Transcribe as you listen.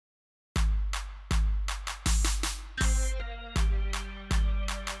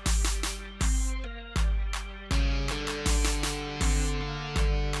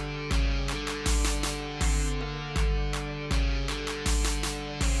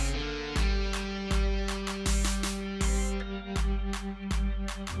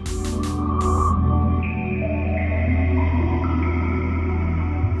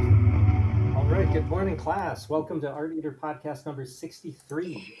morning, class. Welcome to Art Eater podcast number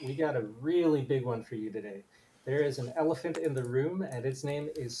 63. We got a really big one for you today. There is an elephant in the room, and its name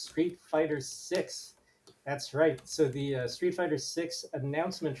is Street Fighter 6. That's right. So the Street Fighter 6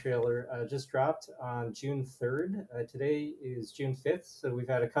 announcement trailer just dropped on June 3rd. Today is June 5th, so we've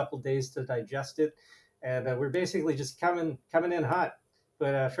had a couple days to digest it, and we're basically just coming in hot.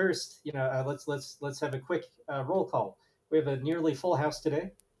 But first, let's have a quick roll call. We have a nearly full house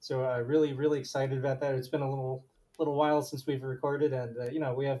today. So really excited about that. It's been a little while since we've recorded, and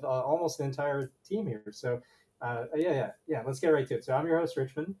we have almost the entire team here. So yeah. Let's get right to it. So I'm your host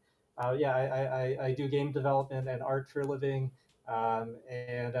Richmond. I do game development and art for a living,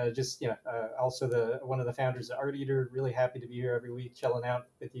 and also one of the founders of Art Eater. Really happy to be here every week, chilling out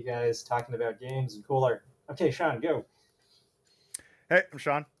with you guys, talking about games and cool art. Okay, Sean, go. Hey, I'm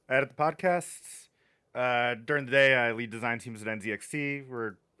Sean. I edit the podcasts. During the day, I lead design teams at NZXT.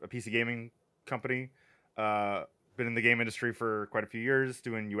 We're a PC gaming company. Been in the game industry for quite a few years,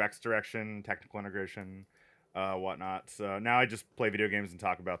 doing UX direction, technical integration, whatnot. So now I just play video games and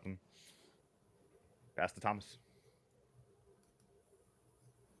talk about them. Pass to Thomas.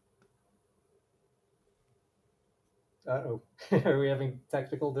 Uh-oh. Are we having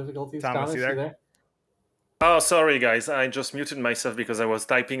technical difficulties? Thomas, you there? there? Oh, sorry, guys. I just muted myself because I was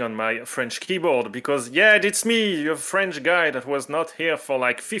typing on my French keyboard. Because, yeah, it's me, your French guy that was not here for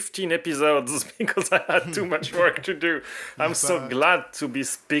like 15 episodes because I had too much work to do. I'm so glad to be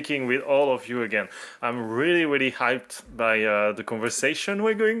speaking with all of you again. I'm really hyped by the conversation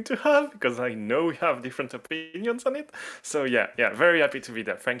we're going to have because I know we have different opinions on it. So, yeah, very happy to be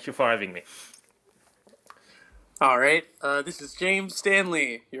there. Thank you for having me. All right, this is James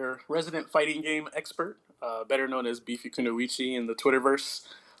Stanley, your resident fighting game expert. Better known as Beefy Kunoichi in the Twitterverse.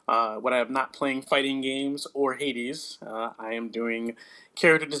 When I am not playing fighting games or Hades, I am doing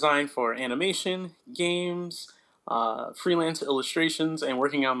character design for animation, games, freelance illustrations, and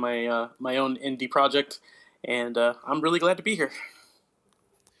working on my my own indie project. And I'm really glad to be here.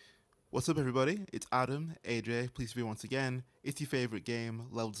 What's up, everybody? It's Adam, AJ, pleased to be once again. It's your favourite game,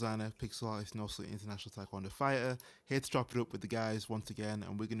 level designer, pixel artist, and also international taekwondo fighter. Here to chop it up with the guys once again,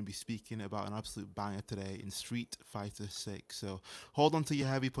 and we're going to be speaking about an absolute banger today in Street Fighter 6. So hold on to your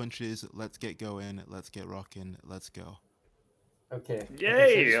heavy punches, let's get going, let's get rocking, let's go. Okay. Yay!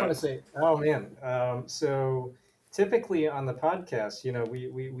 So I just want to say, oh man. So typically on the podcast,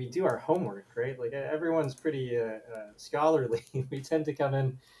 we do our homework, right? Like everyone's pretty scholarly. We tend to come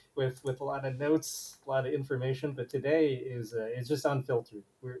in with a lot of notes, a lot of information, but today is it's just unfiltered.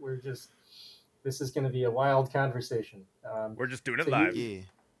 We're just, this is going to be a wild conversation. We're just doing it live. Yeah,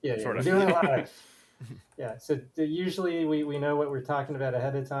 we're doing it live. Yeah, so usually we know what we're talking about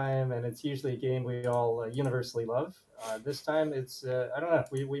ahead of time, and it's usually a game we all universally love. This time it's I don't know,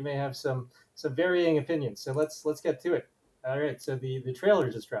 we may have some varying opinions. So let's get to it. All right, so the trailer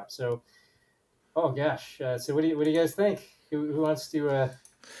just dropped. So oh gosh, so what do you guys think? Who wants to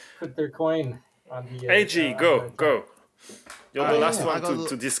put their coin on the AG, go. You're the last one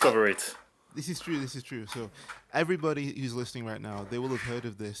to discover it. This is true. So everybody who's listening right now, they will have heard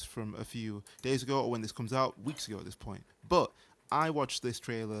of this from a few days ago or when this comes out, weeks ago at this point. But I watched this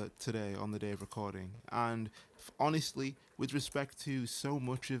trailer today on the day of recording, and honestly, with respect to so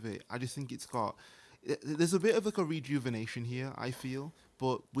much of it, I just think there's a bit of like a rejuvenation here, I feel,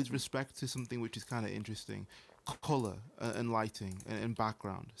 but with respect to something which is kind of interesting, color and lighting and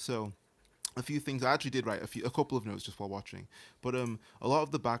background. So a few things I actually did write a couple of notes just while watching, but a lot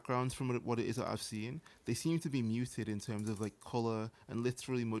of the backgrounds from what it is that I've seen, they seem to be muted in terms of like color and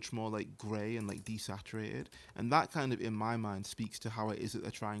literally much more like gray and like desaturated, and that kind of in my mind speaks to how it is that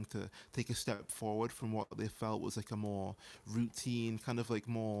they're trying to take a step forward from what they felt was like a more routine, kind of like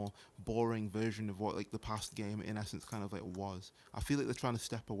more boring version of what like the past game in essence kind of like was. I feel like they're trying to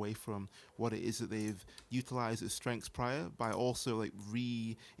step away from what it is that they've utilized as strengths prior by also like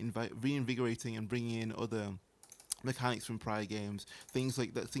reinvigorating and bringing in other mechanics from prior games, things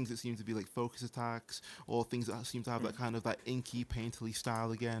that seem to be like focus attacks, or things that seem to have that kind of that inky, painterly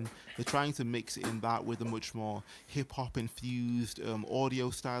style again. They're trying to mix in that with a much more hip-hop infused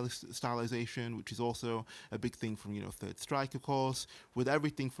audio stylization, which is also a big thing from Third Strike, of course, with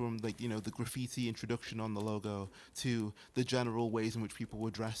everything from like the graffiti introduction on the logo to the general ways in which people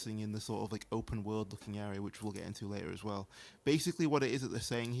were dressing in the sort of like open world looking area, which we'll get into later as well. Basically what it is that they're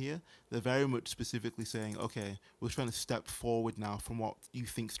saying here, they're very much specifically saying, okay, we're trying to step forward now from what you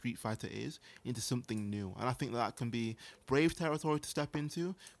think Street Fighter is into something new. And I think that can be brave territory to step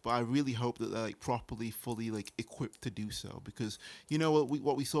into, but I really hope that they're like properly, fully like equipped to do so. Because you know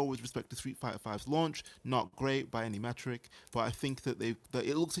what we saw with respect to Street Fighter V's launch, not great by any metric, but I think that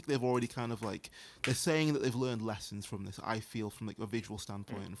it looks like they've already kind of like, they're saying that they've learned lessons from this. I feel from like a visual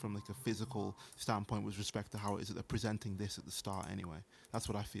standpoint and from like a physical standpoint with respect to how it is that they're presenting this at the start. Anyway, that's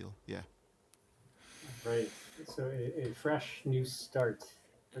what I feel. Yeah. Right. So a fresh new start.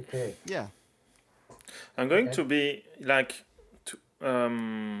 Okay. Yeah. I'm going to be like,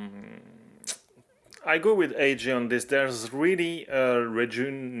 I go with AJ on this. There's really a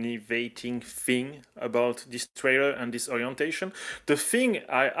rejuvenating thing about this trailer and this orientation. The thing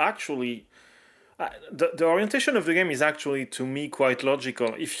I actually, the orientation of the game is actually to me quite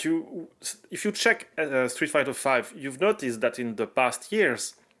logical. If you check Street Fighter V, you've noticed that in the past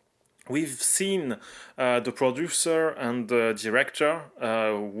years, we've seen the producer and the director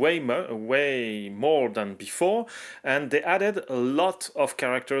way more than before, and they added a lot of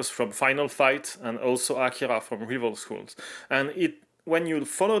characters from Final Fight and also Akira from Rival Schools. And when you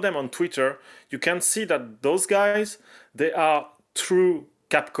follow them on Twitter, you can see that those guys, they are true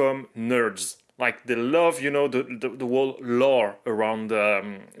Capcom nerds. Like they love, the whole lore around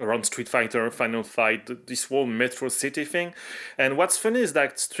Street Fighter, Final Fight, this whole Metro City thing. And what's funny is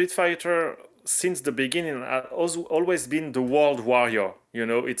that Street Fighter, since the beginning, has always been the World Warrior.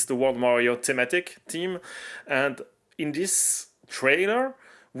 It's the World Warrior thematic team. And in this trailer,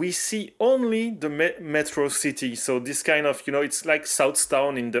 we see only the Metro City. So this kind of, it's like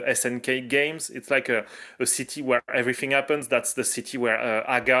Southtown in the SNK games. It's like a city where everything happens. That's the city where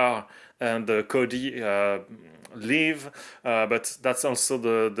Agar and Cody live. But that's also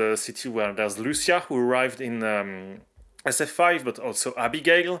the city where there's Lucia, who arrived in SF5, but also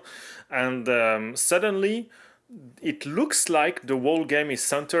Abigail. And suddenly, it looks like the whole game is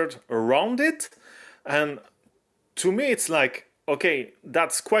centered around it. And to me, it's like, okay,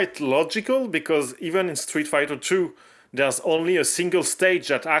 that's quite logical, because even in Street Fighter 2, there's only a single stage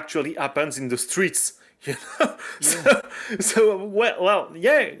that actually happens in the streets. Yeah.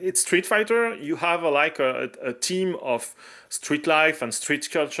 It's Street Fighter. You have a team of street life and street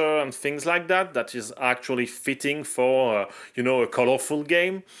culture and things like that is actually fitting for a colorful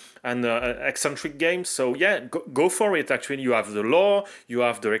game and an eccentric game. So yeah, go for it. Actually, you have the lore, you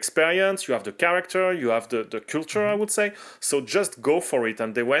have the experience, you have the character, you have the culture, I would say. So just go for it,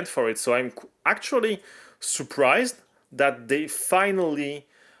 and they went for it. So I'm actually surprised that they finally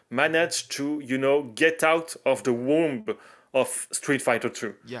managed to, get out of the womb of Street Fighter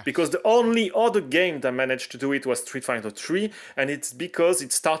 2. Yes. Because the only other game that managed to do it was Street Fighter 3, and it's because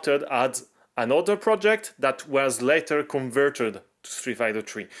it started as another project that was later converted to Street Fighter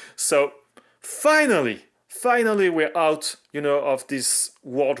 3. So finally we're out, of this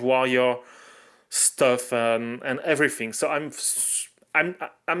World Warrior stuff and everything. So I'm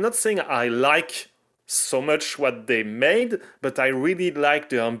not saying I like so much what they made, but I really like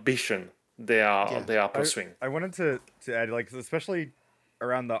the ambition they are pursuing. I wanted to add, especially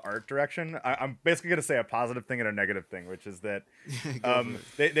around the art direction. I'm basically going to say a positive thing and a negative thing, which is that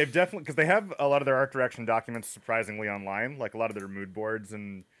they've definitely, because they have a lot of their art direction documents surprisingly online, like a lot of their mood boards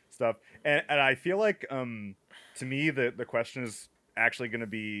and stuff. And I feel like, to me, the question is actually going to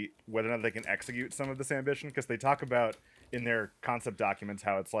be whether or not they can execute some of this ambition, because they talk about in their concept documents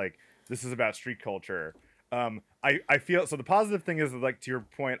how it's like, this is about street culture. I feel, so the positive thing is, like, to your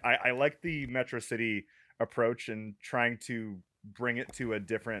point, I like the Metro City approach and trying to bring it to a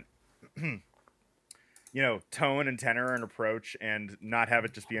different, tone and tenor and approach, and not have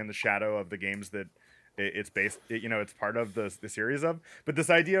it just be in the shadow of the games that it's based, it's part of the series of. But this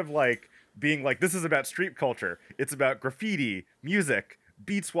idea of like being like, this is about street culture. It's about graffiti, music,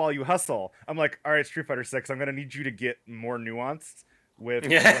 beats while you hustle. I'm like, all right, Street Fighter 6, I'm going to need you to get more nuanced with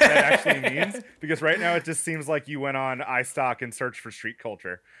what that actually means, because right now it just seems like you went on iStock and searched for street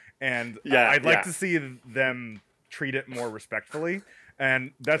culture, and I'd like to see them treat it more respectfully.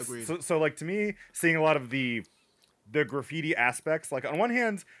 And that's so like, to me, seeing a lot of the graffiti aspects, like on one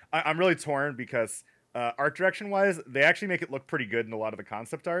hand I'm really torn, because art direction wise they actually make it look pretty good in a lot of the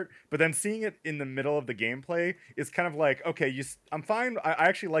concept art, but then seeing it in the middle of the gameplay is kind of like, okay, I'm fine. I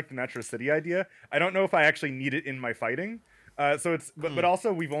actually like the Metro City idea. I don't know if I actually need it in my fighting. So it's, but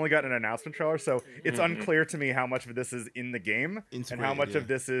also we've only got an announcement trailer, so it's unclear to me how much of this is in the game and how much of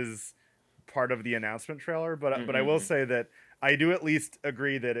this is part of the announcement trailer. But I will say that I do at least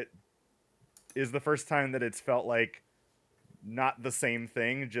agree that it is the first time that it's felt like not the same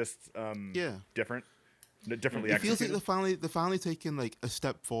thing, just different. differently It feels like executed. they're finally taking like a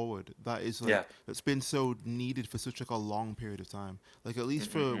step forward that is like Yeah. that's been so needed for such like a long period of time. Like at least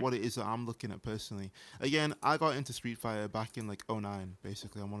for what it is that I'm looking at personally. Again, I got into Street Fighter back in like '09.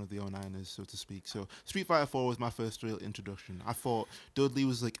 Basically, I'm one of the '09ers, so to speak. So Street Fighter 4 was my first real introduction. I thought Dudley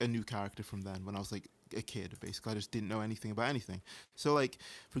was like a new character from then when I was like a kid. Basically, I just didn't know anything about anything. So like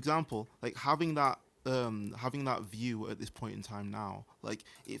for example, like having that view at this point in time now, like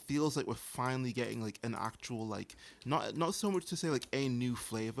it feels like we're finally getting like an actual like not so much to say like a new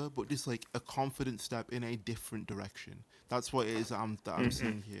flavor, but just like a confident step in a different direction. That's what it is that I'm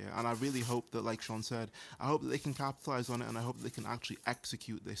seeing here, and I really hope that, like Sean said, I hope that they can capitalize on it, and I hope that they can actually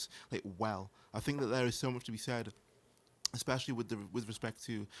execute this like well. I think that there is so much to be said, especially with respect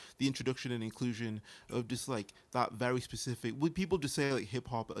to the introduction and inclusion of just like that very specific. Would people just say like hip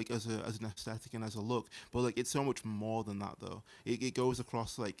hop like as an aesthetic and as a look, but like it's so much more than that though. It goes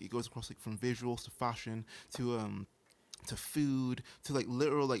across like from visuals to fashion to food, to like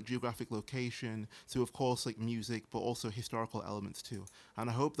literal like geographic location, to of course like music, but also historical elements too. And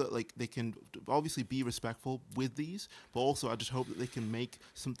I hope that like they can obviously be respectful with these, but also I just hope that they can make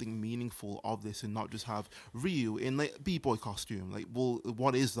something meaningful of this and not just have Ryu in like b-boy costume. Like, well,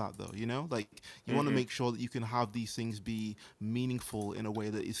 what is that though? You know, like you want to make sure that you can have these things be meaningful in a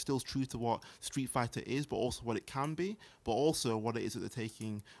way that is still true to what Street Fighter is, but also what it can be, but also what it is that they're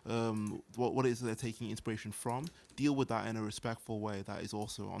taking, what it is that they're taking inspiration from. Deal with that in a respectful way that is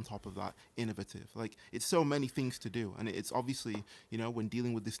also on top of that innovative. Like it's so many things to do, and it's obviously, you know, when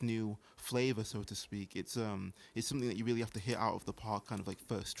dealing with this new flavor, so to speak, it's something that you really have to hit out of the park, kind of like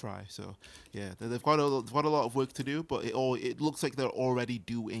first try. So yeah, they've got a lot of work to do, but it looks like they're already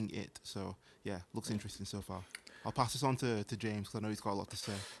doing it. So yeah, looks interesting so far. I'll pass this on to James because I know he's got a lot to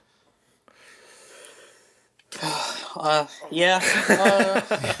say. Yeah.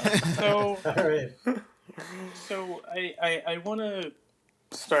 So All right. so I want to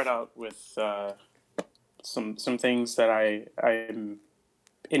start out with some things that I'm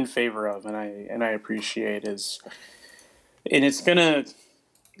in favor of and I appreciate is, and it's gonna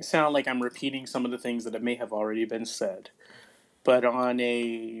sound like I'm repeating some of the things that may have already been said, but on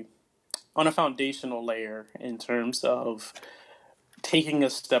a foundational layer in terms of taking a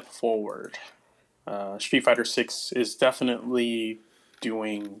step forward, Street Fighter 6 is definitely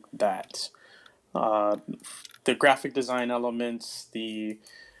doing that. The graphic design elements, the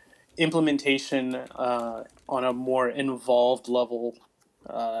implementation on a more involved level,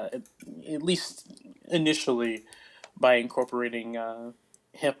 at least initially, by incorporating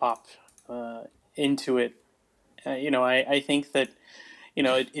hip hop into it. I think that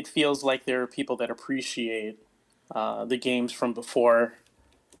it feels like there are people that appreciate the games from before,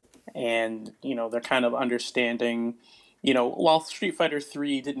 and they're kind of understanding. While Street Fighter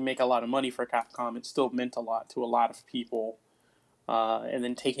 3 didn't make a lot of money for Capcom, it still meant a lot to a lot of people. And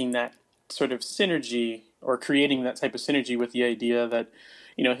then taking that sort of synergy, or creating that type of synergy with the idea that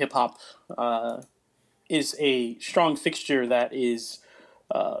hip hop is a strong fixture that is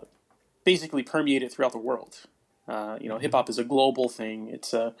basically permeated throughout the world. Hip hop is a global thing.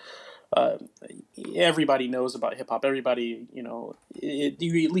 It's everybody knows about hip hop. Everybody, you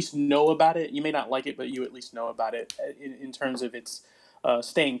at least know about it. You may not like it, but you at least know about it in terms of its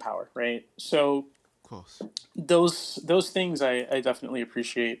staying power, right? So, Of course. those things I definitely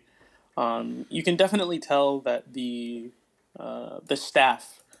appreciate. You can definitely tell that the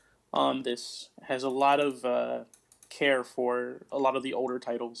staff on this has a lot of care for a lot of the older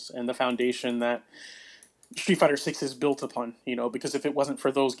titles and the foundation that Street Fighter 6 is built upon. Because if it wasn't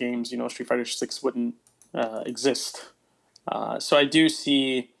for those games, Street Fighter 6 wouldn't exist. So I do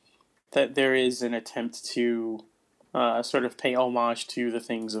see that there is an attempt to sort of pay homage to the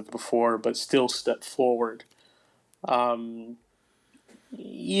things of before, but still step forward.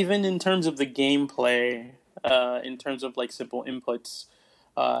 Even in terms of the gameplay, in terms of like simple inputs,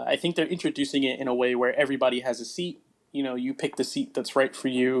 I think they're introducing it in a way where everybody has a seat. You pick the seat that's right for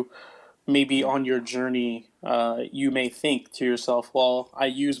you. Maybe on your journey, you may think to yourself, well, I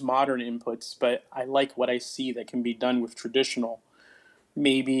use modern inputs, but I like what I see that can be done with traditional.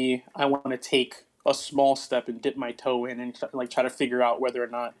 Maybe I want to take a small step and dip my toe in and like try to figure out whether or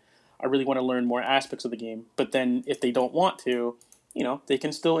not I really want to learn more aspects of the game. But then if they don't want to, they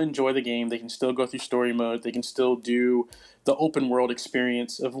can still enjoy the game. They can still go through story mode. They can still do the open world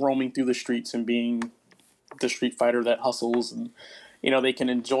experience of roaming through the streets and being the Street Fighter that hustles, and they can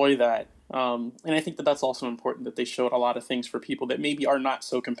enjoy that. And I think that that's also important, that they showed a lot of things for people that maybe are not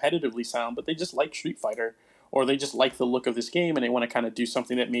so competitively sound, but they just like Street Fighter, or they just like the look of this game, and they want to kind of do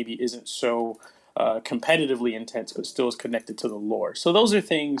something that maybe isn't so competitively intense, but still is connected to the lore. So those are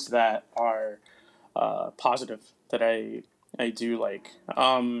things that are positive that I do like.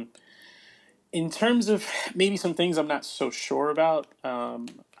 In terms of maybe some things I'm not so sure about,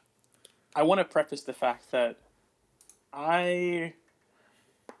 I want to preface the fact that I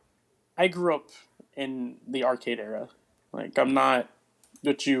I grew up in the arcade era. Like, I'm not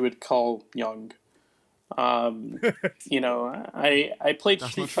what you would call young. I played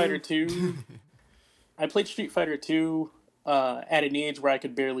That's Street not Fighter true. 2. I played Street Fighter 2 at an age where I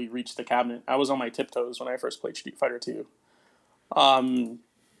could barely reach the cabinet. I was on my tiptoes when I first played Street Fighter 2. And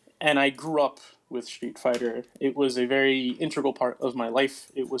I grew up with Street Fighter. It was a very integral part of my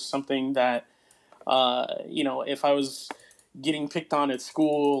life. It was something that, if I was getting picked on at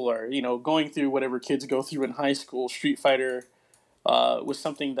school or, going through whatever kids go through in high school, Street Fighter was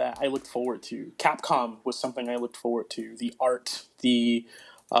something that I looked forward to. Capcom was something I looked forward to. The art, the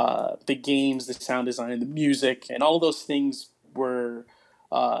games, the sound design, the music, and all those things were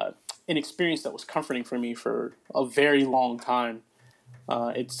an experience that was comforting for me for a very long time.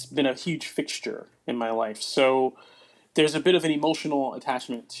 It's been a huge fixture in my life. So there's a bit of an emotional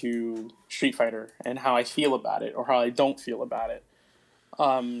attachment to Street Fighter and how I feel about it or how I don't feel about it.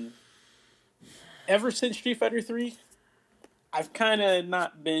 Ever since Street Fighter 3, I've kind of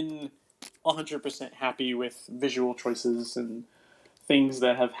not been 100% happy with visual choices and things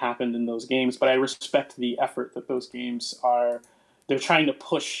that have happened in those games, but I respect the effort that those games are. They're trying to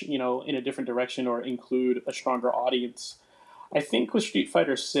push, in a different direction or include a stronger audience. I think with Street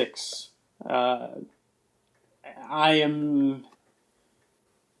Fighter 6, I'm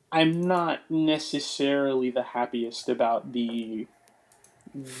not necessarily the happiest about the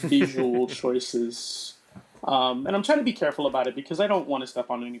visual choices. And I'm trying to be careful about it because I don't want to step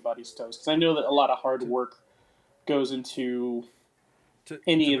on anybody's toes. Because I know that a lot of hard work goes into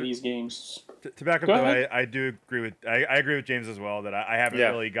any of these games. To back up, Go though, ahead. I do agree with I agree with James as well that I haven't Yeah.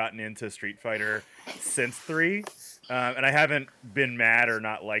 really gotten into Street Fighter since 3, and I haven't been mad or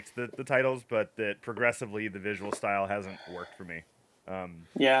not liked the titles, but that progressively the visual style hasn't worked for me.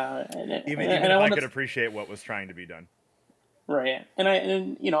 Yeah, Even and if I I want could to appreciate what was trying to be done. right, and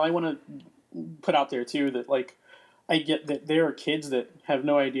I want to put out there too that like I get that there are kids that have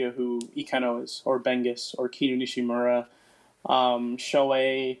no idea who Ikano is or Bengus or Kinu Nishimura,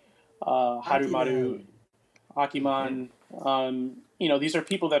 Shoei, Harumaru, Akiman. These are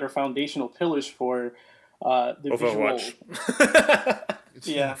people that are foundational pillars for the Overwatch. visual.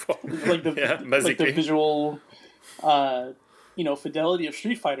 Yeah, like the Yeah, like the basically. visual, fidelity of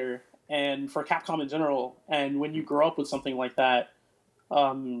Street Fighter and for Capcom in general. And when you grow up with something like that,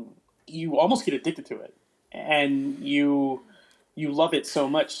 you almost get addicted to it, and you love it so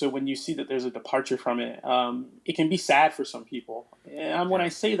much. So when you see that there's a departure from it, it can be sad for some people. And when I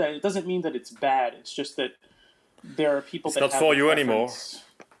say that, it doesn't mean that it's bad. It's just that there are people It's that not have for a you anymore. preference.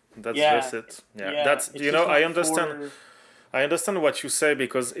 That's Yeah. just it. Yeah, Yeah, that's it's just not I understand. for- I understand what you say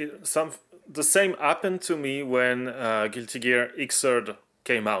because the same happened to me when Guilty Gear Xrd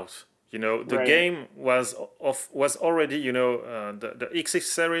came out. The Right. game was already the XX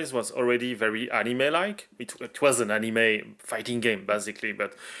series was already very anime-like. It was an anime fighting game basically,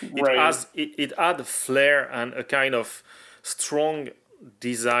 but Right. it had a flair and a kind of strong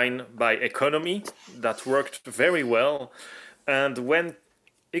design by economy that worked very well. And when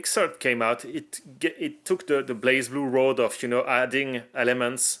Xrd came out, it took the Blaze Blue road of adding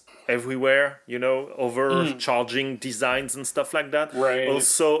elements everywhere, overcharging designs and stuff like that. Right.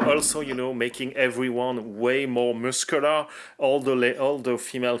 Also, making everyone way more muscular, all the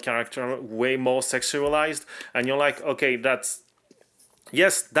female character way more sexualized, and you're like, okay, that's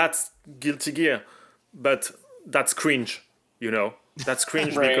Guilty Gear, but that's cringe, That's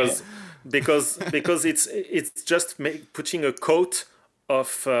cringe Right. because it's just putting a coat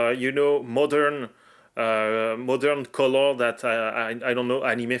of modern color that I don't know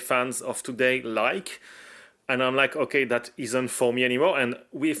anime fans of today like, and I'm like, okay, that isn't for me anymore. And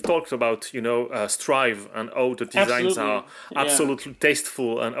we've talked about Strive and how the designs Absolutely. are Yeah. absolutely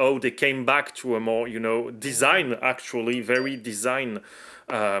tasteful and how they came back to a more design, actually very design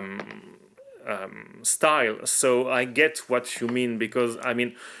style. So I get what you mean, because I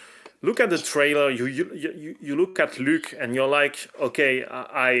mean, look at the trailer. You look at Luke and you're like, okay,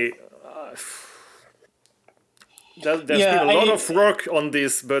 there's been a lot of work on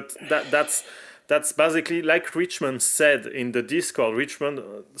this, but that's basically like Richmond said in the Discord. Richmond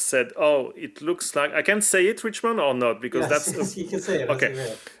said, "Oh, it looks like I can say it, Richmond, or not, because that's you can say it. okay."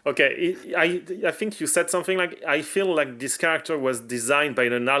 That's Okay, I think you said something like, "I feel like this character was designed by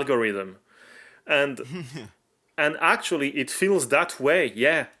an algorithm," and actually it feels that way.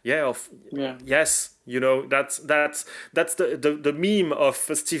 Yeah. Yeah. Yes, You know, that's the meme of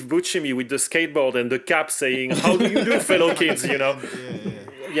Steve Buscemi with the skateboard and the cap saying, "How do you do, fellow kids?" You know.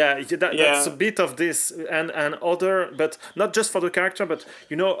 Yeah, that's a bit of this and other, but not just for the character, but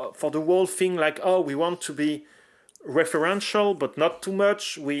you know, for the whole thing. Like, oh, we want to be referential, but not too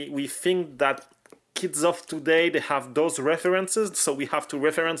much. We think that kids of today, they have those references, so we have to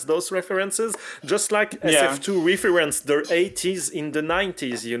reference those references, just like SF2 referenced the 80s in the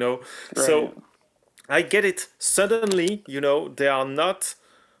 90s. You know, so I get it. Suddenly, you know, they are not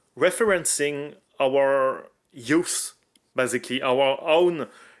referencing our youth, basically our own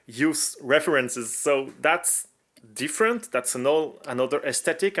youth references. So that's different. That's another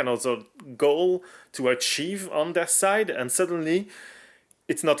aesthetic, another goal to achieve on their side. And suddenly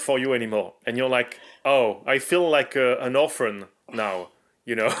it's not for you anymore. And you're like, oh, I feel like an orphan now,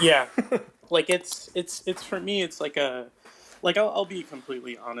 you know? Yeah. Like it's for me, it's like I'll be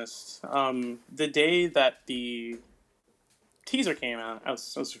completely honest. The day that the teaser came out, I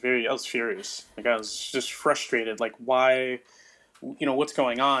was furious. Like I was just frustrated. Like why, you know, what's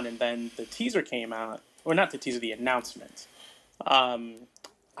going on? And then the teaser came out, or not the teaser, the announcement.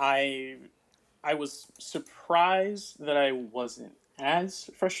 I was surprised that I wasn't as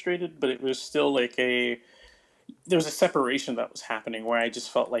frustrated, but it was still like there was a separation that was happening where I just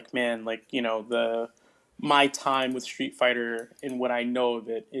felt like, man, like, you know, my time with Street Fighter and what I know of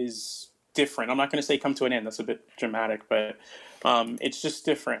it is different. I'm not going to say come to an end. That's a bit dramatic, but it's just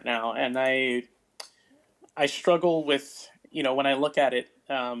different now. And I struggle with, you know, when I look at it,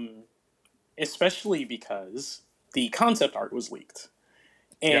 especially because the concept art was leaked.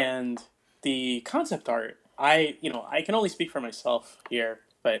 And the concept art, I can only speak for myself here,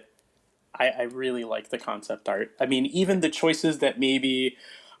 but I really like the concept art. I mean, even the choices that maybe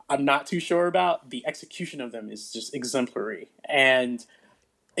I'm not too sure about, the execution of them is just exemplary. And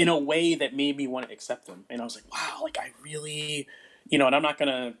in a way that made me want to accept them. And I was like, wow, like I really, you know, and I'm not going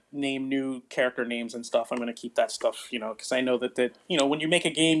to name new character names and stuff. I'm going to keep that stuff, you know, because I know that, you know, when you make a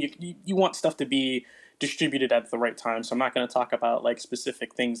game, you want stuff to be distributed at the right time. So I'm not going to talk about like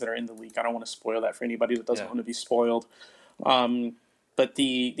specific things that are in the leak. I don't want to spoil that for anybody that doesn't want to be spoiled. But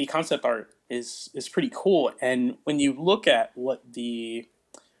the concept art is pretty cool. And when you look at what the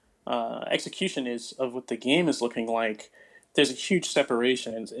execution is of what the game is looking like, there's a huge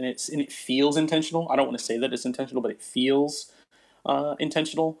separation, and it feels intentional. I don't want to say that it's intentional, but it feels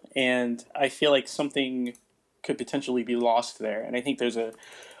intentional. And I feel like something could potentially be lost there. And I think there's a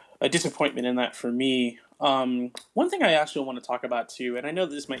disappointment in that for me. One thing I actually want to talk about too, and I know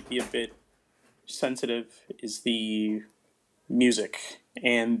this might be a bit sensitive, is the music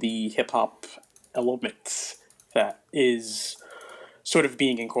and the hip hop element that is sort of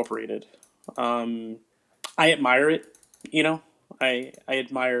being incorporated. I admire it. You know, I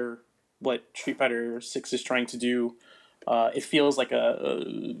admire what Street Fighter 6 is trying to do. It feels like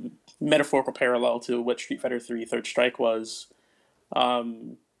a metaphorical parallel to what Street Fighter 3 Third Strike was.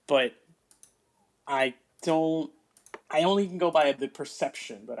 But I only can go by the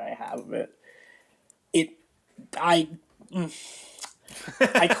perception that I have of it. I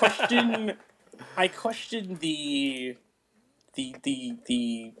question the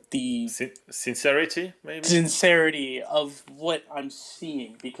sincerity, maybe sincerity of what I'm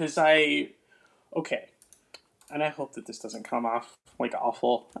seeing, because and I hope that this doesn't come off like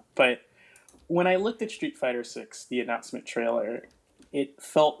awful, but when I looked at Street Fighter 6, the announcement trailer, it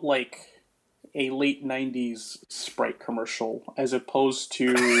felt like a late 90s Sprite commercial, as opposed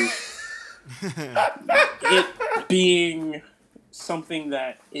to it being something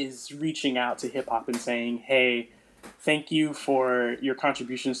that is reaching out to hip-hop and saying, hey, thank you for your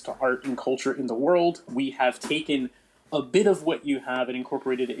contributions to art and culture in the world. We have taken a bit of what you have and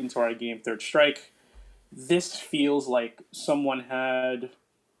incorporated it into our game, Third Strike. This feels like someone had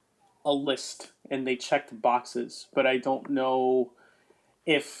a list and they checked boxes, but I don't know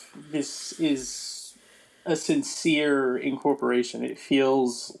if this is a sincere incorporation. It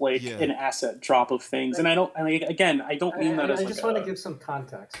feels like an asset drop of things, and I don't mean that as I just want to give some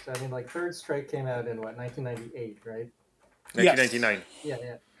context. I mean, like Third Strike came out in what, 1998, right? 1999.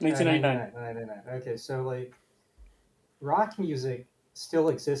 Yeah. 1999. Okay, so like rock music still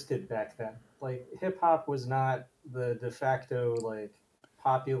existed back then. Like hip hop was not the de facto like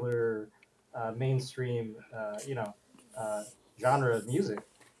popular mainstream genre of music.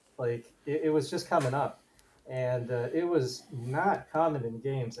 Like it was just coming up, and it was not common in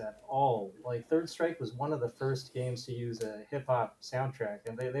games at all. Like Third Strike was one of the first games to use a hip hop soundtrack,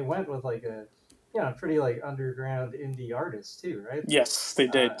 and they went with like a pretty like underground indie artists too, right? Yes, they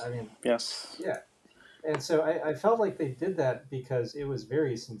did. I mean, yes. Yeah. And so I felt like they did that because it was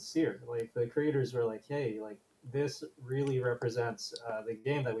very sincere. Like the creators were like, "Hey, like this really represents the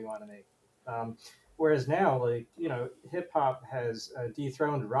game that we want to make." Whereas now, like hip hop has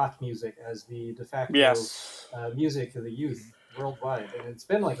dethroned rock music as the de facto Yes. music of the youth worldwide, and it's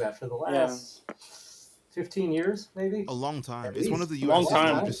been like that for the Yeah. last 15 years, maybe A long time. at It's one of least. the A long US's Long time.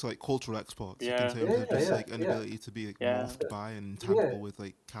 time. largest like cultural exports like, in Yeah. terms Yeah, of just yeah, like an yeah, ability to be like Yeah. morphed by and yeah, taggable with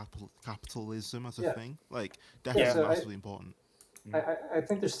like capitalism as a yeah. thing. Like Yeah, definitely so massively important. I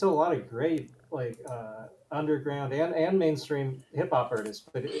think there's still a lot of great like underground and mainstream hip hop artists,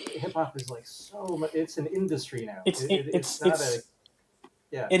 but hip hop is like so much. It's an industry now. It's It's not a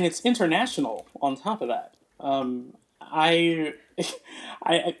yeah. and it's international on top of that. I,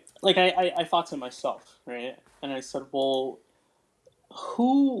 I thought to myself, right, and I said, well,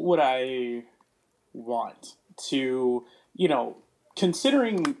 who would I want to,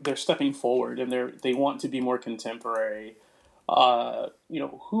 considering they're stepping forward and they want to be more contemporary. Who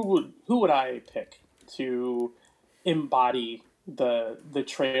would I pick to embody the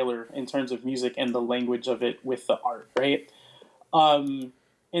trailer in terms of music and the language of it with the art, right?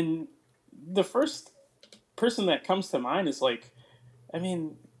 And the first person that comes to mind is like, I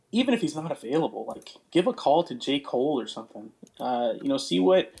mean, even if he's not available, like give a call to J. Cole or something. See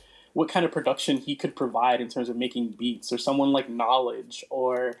what kind of production he could provide in terms of making beats, or someone like Knowledge,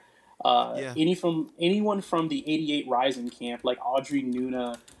 or Yeah. anyone from the '88 Rising camp, like Audrey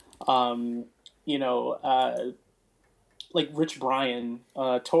Nuna, um, you know, uh, like Rich Brian,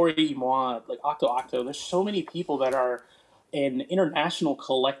 Tori Imwad, like Octo Octo. There's so many people that are an international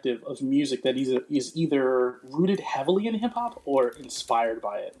collective of music that is either rooted heavily in hip hop or inspired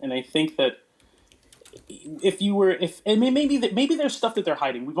by it. And I think that maybe there's stuff that they're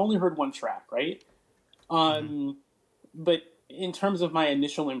hiding. We've only heard one track, right? But in terms of my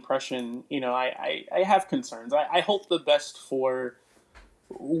initial impression, I have concerns. I hope the best for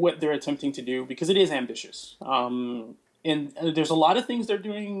what they're attempting to do because it is ambitious. And there's a lot of things they're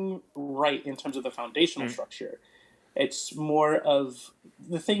doing right in terms of the foundational structure. It's more of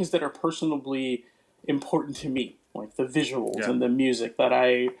the things that are personally important to me, like the visuals and the music that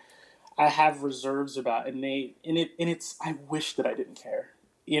I have reserves about, and it's I wish that I didn't care.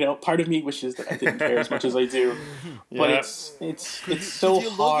 Part of me wishes that I didn't care as much as I do, but it's so you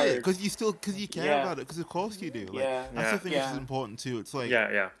hard love it because you care Yeah. about it because of course you do. Like Yeah. that's the thing which is Yeah. important too. It's like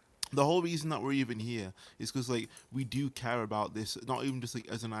Yeah. the whole reason that we're even here is because like we do care about this, not even just like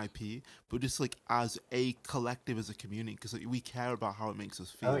as an IP, but just like as a collective, as a community, because like, we care about how it makes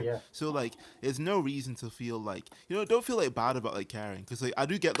us feel. Oh, yeah. So like, there's no reason to feel like don't feel like bad about like caring, because like I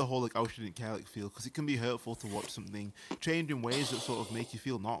do get the whole like I shouldn't care like feel, because it can be hurtful to watch something change in ways that sort of make you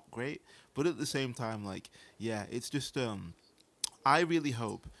feel not great, but at the same time like it's just I really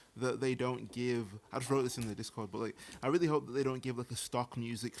hope that they don't give. I just wrote this in the Discord, but like, I really hope that they don't give like a stock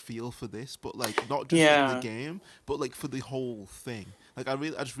music feel for this, but like not just in the game, but like for the whole thing. Like, I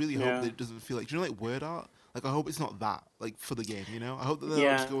just really hope that it doesn't feel like, do you know, like word art. Like, I hope it's not that like for the game. I hope that they're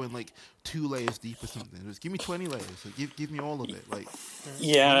not just going like 2 layers deep or something. Just give me 20 layers. Like, give me all of it. Like,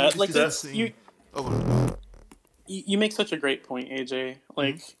 Like that's you. Oh, You make such a great point, AJ.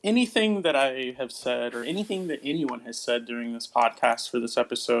 Like anything that I have said or anything that anyone has said during this podcast for this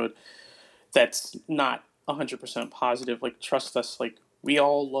episode that's not 100% positive, like trust us, like we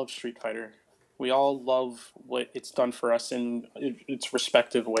all love Street Fighter. We all love what it's done for us in its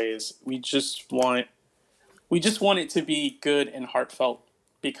respective ways. We just want it to be good and heartfelt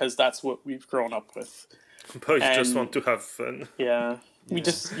because that's what we've grown up with. Boys just want to have fun. Yeah. We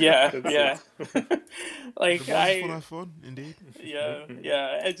just like I just want to have fun, indeed.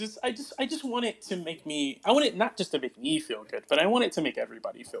 I just want it to make me. I want it not just to make me feel good, but I want it to make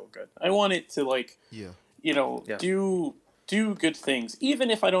everybody feel good. I want it to do good things, even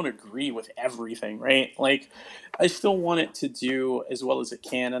if I don't agree with everything. Right? Like, I still want it to do as well as it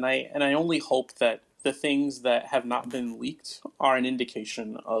can, and I only hope that the things that have not been leaked are an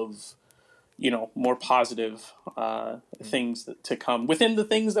indication of more positive things to come within the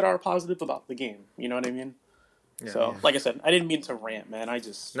things that are positive about the game. You know what I mean? Yeah. Like I said, I didn't mean to rant, man. I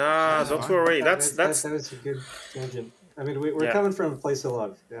just don't worry. That was a good tangent. I mean, we're coming from a place of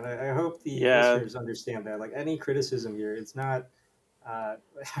love, and I hope the listeners understand that. Like, any criticism here, it's not. I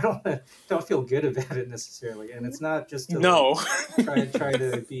don't feel good about it necessarily, and it's not just to try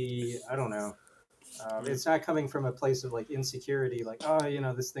to be. I don't know. It's not coming from a place of like insecurity, like,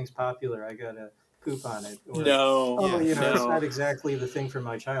 this thing's popular, I gotta poop on it. Or, it's not exactly the thing from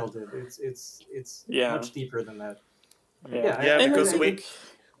my childhood. It's much deeper than that. Because go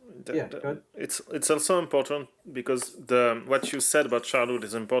ahead. it's also important because what you said about childhood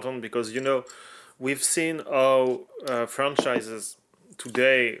is important because we've seen how franchises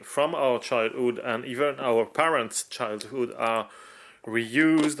today from our childhood and even our parents' childhood are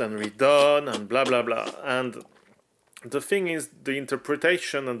reused and redone and blah blah blah. And the thing is, the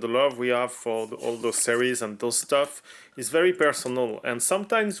interpretation and the love we have for all those series and those stuff is very personal, and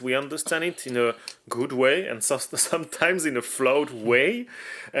sometimes we understand it in a good way and sometimes in a flawed way,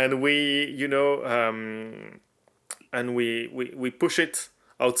 and we push it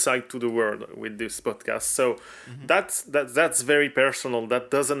outside to the world with this podcast. So that's very personal. That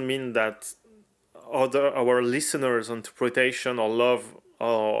doesn't mean that our listeners' interpretation or love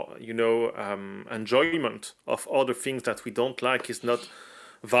or enjoyment of other things that we don't like is not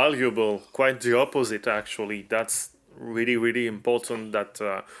valuable. Quite the opposite, actually. That's really, really important. That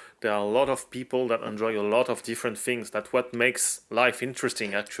there are a lot of people that enjoy a lot of different things. That's what makes life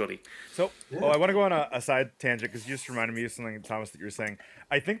interesting, actually. So, I want to go on a side tangent because you just reminded me of something, Thomas, that you were saying.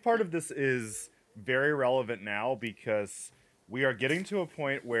 I think part of this is very relevant now because we are getting to a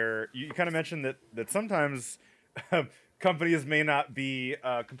point where you kind of mentioned that sometimes companies may not be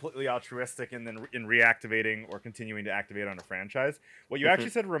completely altruistic in reactivating or continuing to activate on a franchise. What you actually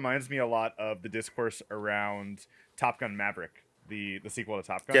said reminds me a lot of the discourse around Top Gun Maverick, the sequel to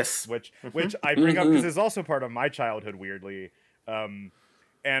Top Gun. Yes. Which I bring up because it's also part of my childhood, weirdly. And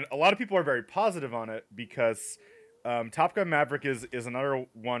a lot of people are very positive on it because Top Gun Maverick is another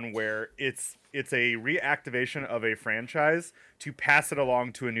one where it's a reactivation of a franchise to pass it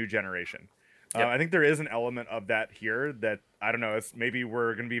along to a new generation. Yep. I think there is an element of that here that, I don't know, maybe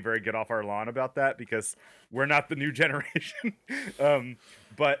we're going to be very get off our lawn about that because we're not the new generation.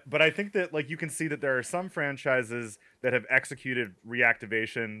 But I think that, like, you can see that there are some franchises that have executed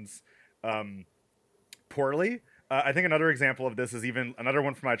reactivations poorly. I think another example of this is even another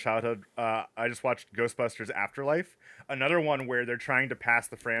one from my childhood. I just watched Ghostbusters Afterlife, another one where they're trying to pass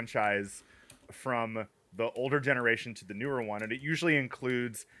the franchise from the older generation to the newer one, and it usually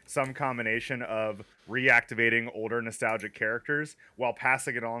includes some combination of reactivating older nostalgic characters while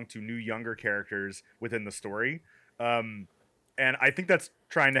passing it along to new younger characters within the story. And I think that's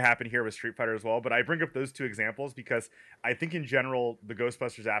trying to happen here with Street Fighter as well, but I bring up those two examples because I think in general the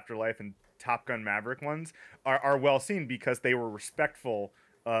Ghostbusters Afterlife and Top Gun Maverick ones are well seen because they were respectful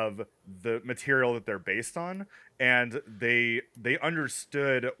of the material that they're based on, and they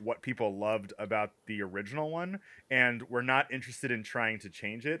understood what people loved about the original one and were not interested in trying to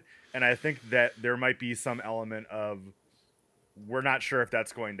change it. And I think that there might be some element of, we're not sure if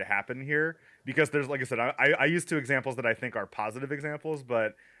that's going to happen here because there's, like I said, I use two examples that I think are positive examples,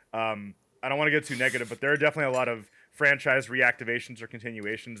 but I don't want to get too negative, but there are definitely a lot of franchise reactivations or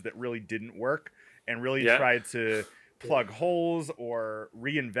continuations that really didn't work and really tried to plug holes or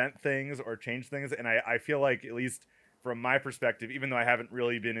reinvent things or change things. And I feel like, at least from my perspective, even though I haven't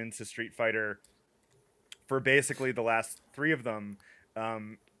really been into Street Fighter for basically the last three of them,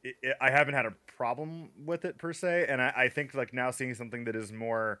 I haven't had a problem with it per se. And I think, like, now seeing something that is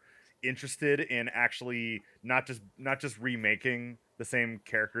more interested in actually not just remaking the same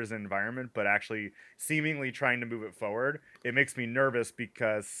characters and environment, but actually seemingly trying to move it forward, it makes me nervous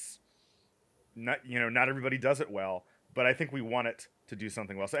because not everybody does it well, but I think we want it to do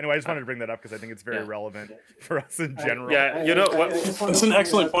something well. So anyway, I just wanted to bring that up because I think it's very relevant for us in general. It's an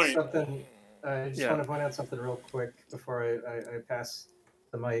excellent point. I just want to point out something real quick before I pass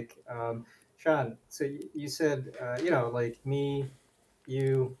the mic. Sean, so you said, like me,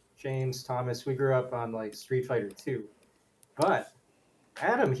 you, James, Thomas, we grew up on like Street Fighter 2. But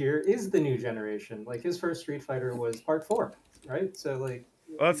Adam here is the new generation. Like, his first Street Fighter was Part 4, right? So, like,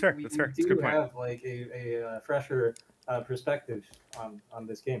 that's fair. We That's a do good point. have like a fresher perspective on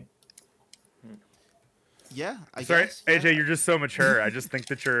this game. Yeah, I Sorry, guess. AJ, you're just so mature. I just think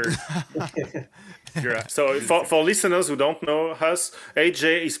that you're. So for listeners who don't know us,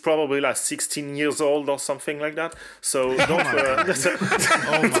 AJ is probably like 16 years old or something like that. So don't.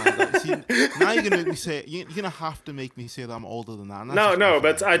 Oh my god! See, now you're gonna make me say. You're gonna have to make me say that I'm older than that. No,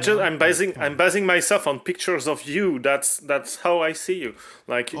 but I'm basing myself on pictures of you. That's how I see you.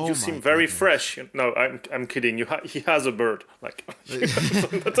 Like, you seem very fresh. No, I'm kidding. He has a bird. Like.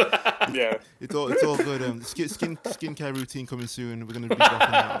 Yeah. It's all good. Skincare routine coming soon. We're gonna be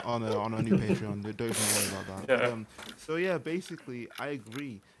dropping that on our new Patreon. Don't even worry about that. Yeah. So yeah, basically, I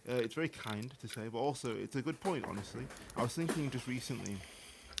agree. It's very kind to say, but also it's a good point. Honestly, I was thinking just recently,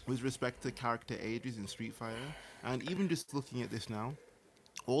 with respect to character ages in Street Fighter, and even just looking at this now,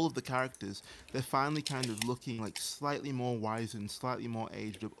 all of the characters, they're finally kind of looking like slightly more wizened, slightly more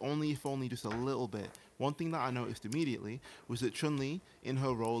aged up, only just a little bit, one thing that I noticed immediately was that Chun-Li, in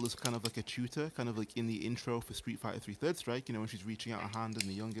her role as kind of like a tutor, kind of like in the intro for Street Fighter 3 Third Strike, when she's reaching out her hand and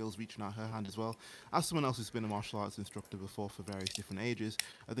the young girl's reaching out her hand as well. As someone else who's been a martial arts instructor before for various different ages,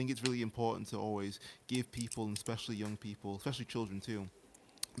 I think it's really important to always give people, and especially young people, especially children too,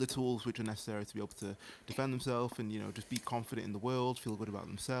 the tools which are necessary to be able to defend themselves and just be confident in the world, feel good about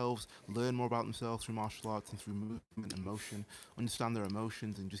themselves, learn more about themselves through martial arts and through movement and motion, understand their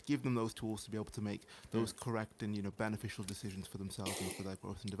emotions, and just give them those tools to be able to make those correct and beneficial decisions for themselves and for their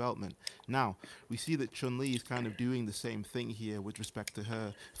growth and development. Now we see that Chun-Li is kind of doing the same thing here with respect to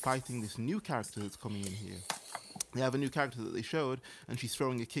her fighting this new character that's coming in here. They have a new character that they showed, and she's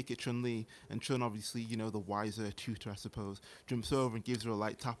throwing a kick at Chun-Li, and Chun, obviously, the wiser tutor, I suppose, jumps over and gives her a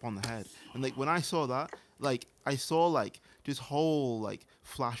light tap on the head. And when I saw that, I saw just whole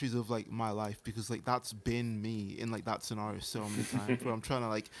flashes of my life, because that's been me in that scenario so many times where I'm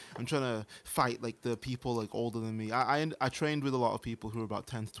trying to fight the people older than me. I trained with a lot of people who were about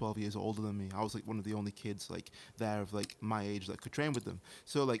 10 to 12 years older than me. I was one of the only kids there of my age that could train with them.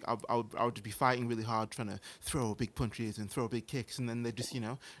 So I would just be fighting really hard, trying to throw big punches and throw big kicks, and then they just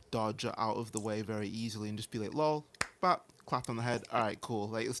dodge out of the way very easily and just be like, lol, bap, clapped on the head. All right, cool.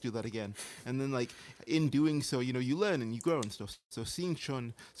 Let's do that again. And then in doing so, you learn and you grow and stuff. So seeing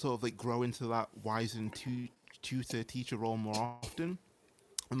Chun sort of grow into that wizened tutor teacher role more often,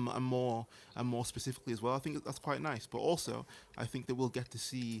 and more specifically as well, I think that's quite nice. But also, I think that we'll get to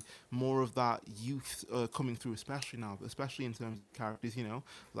see more of that youth coming through, especially in terms of characters,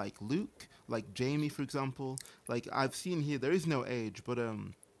 like Luke, like Jamie, for example. I've seen here, there is no age, but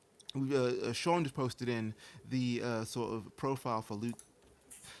Sean just posted in the sort of profile for Luke.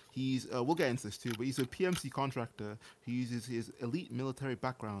 He's, we'll get into this too, but he's a PMC contractor who uses his elite military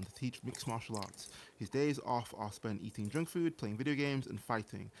background to teach mixed martial arts. His days off are spent eating junk food, playing video games, and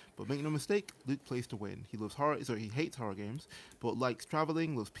fighting. But make no mistake, Luke plays to win. He loves he hates horror games, but likes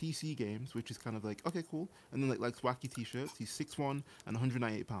traveling, loves PC games, which is kind of okay, cool. And then likes wacky t-shirts. He's 6'1" and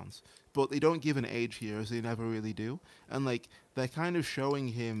 198 pounds. But they don't give an age here, as they never really do. And they're kind of showing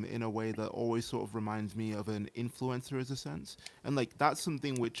him in a way that always sort of reminds me of an influencer, as a sense. And that's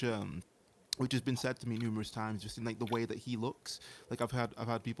something which has been said to me numerous times, just in the way that he looks. I've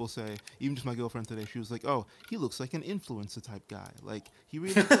had people say, even just my girlfriend today, she was like, "Oh, he looks like an influencer type guy. He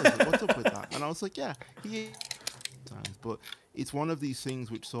really does. What's up with that?" And I was like, "Yeah, he is." But it's one of these things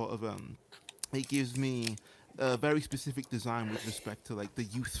which sort of it gives me a very specific design with respect to the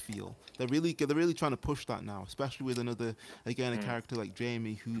youth feel. They're really trying to push that now, especially with a character like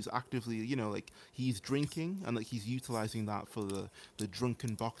Jamie, who's actively he's drinking and he's utilizing that for the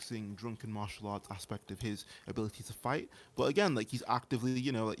drunken boxing, drunken martial arts aspect of his ability to fight. But again, he's actively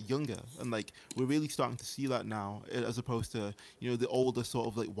younger, and we're really starting to see that now, as opposed to the older sort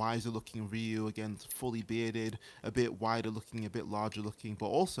of wiser looking Ryu, again fully bearded, a bit wider looking, a bit larger looking, but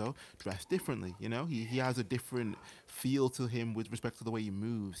also dressed differently. He has a different feel to him with respect to the way he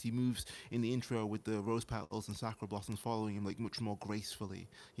moves. He moves in the intro with the rose petals and sakura blossoms following him much more gracefully.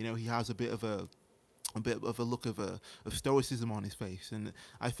 He has a bit of a look of stoicism on his face, and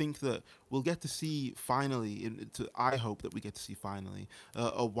I think that we'll get to see finally. I hope that we get to see finally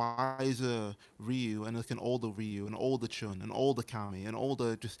a wiser Ryu, and an older Ryu, an older Chun, an older Kami, an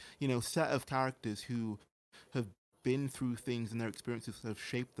older just set of characters who have been through things and their experiences have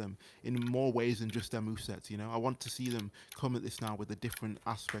shaped them in more ways than just their movesets. I want to see them come at this now with a different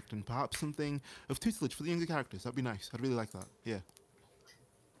aspect and perhaps something of tutelage for the younger characters. That'd be nice. I'd really like that. Yeah.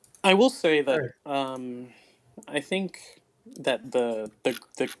 I will say that Sure. I think that the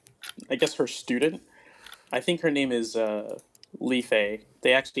I guess her student, I think her name is Lee Fei.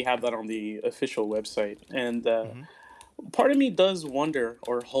 They actually have that on the official website, and part of me does wonder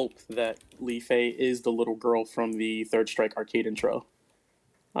or hope that Lee Fei is the little girl from the Third Strike arcade intro.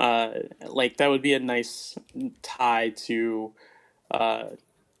 That would be a nice tie to, uh,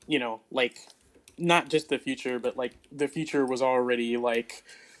 not just the future, but the future was already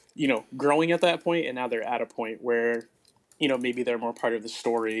growing at that point, and now they're at a point where, maybe they're more part of the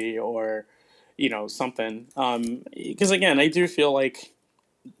story, or, something. Because again, I do feel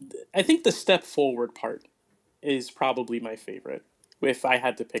I think the step forward part is probably my favorite. If I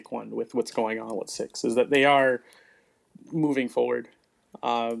had to pick one with what's going on with 6, is that they are moving forward.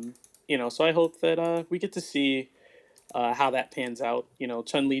 Um, so I hope that we get to see how that pans out.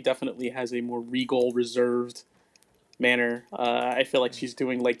 Chun-Li definitely has a more regal, reserved manner. I feel like she's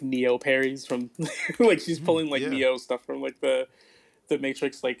doing Neo parries from, she's pulling Yeah. Neo stuff from the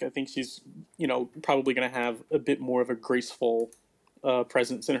Matrix. I think she's probably gonna have a bit more of a graceful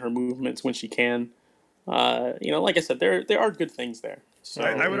presence in her movements when she can. Like I said, there are good things there. So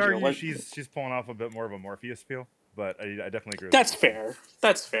I would argue like- she's pulling off a bit more of a Morpheus feel, but I definitely agree with That's you. fair.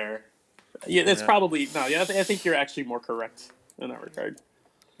 That's fair. Yeah, that's Yeah. probably no. Yeah, I think you're actually more correct in that regard.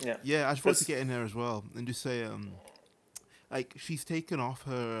 Yeah. Yeah, I just wanted to That's- get in there as well and just say, like she's taken off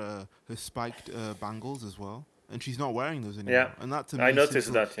her spiked bangles as well, and she's not wearing those anymore. Yeah, And that to me, I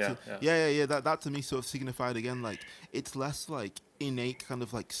noticed that. Yeah. That to me sort of signified again, like it's less like innate kind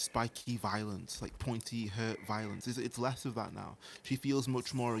of like spiky violence, like pointy hurt violence. It's less of that now. She feels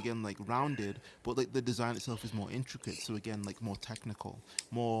much more again like rounded, but like the design itself is more intricate. So again, like more technical,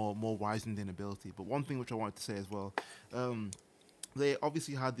 more wizened in ability. But one thing which I wanted to say as well. They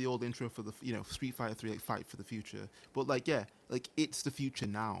obviously had the old intro for the Street Fighter 3 like Fight for the Future, but like like it's the future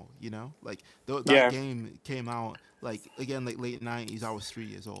now, like that game came out like again like late 90s. I was 3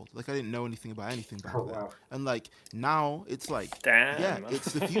 years old, like I didn't know anything about anything back then. Wow. And like now it's like Damn.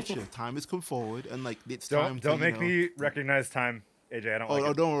 it's the future. Time has come forward, and like it's time Don't to make me recognize time, AJ. I don't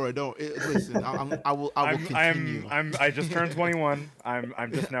like it. don't worry, don't listen. I will continue. I just turned 21.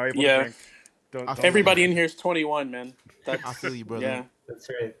 I'm just now able Yeah. to drink. Don't Everybody in here is 21, man. That's, I feel you, brother. yeah. That's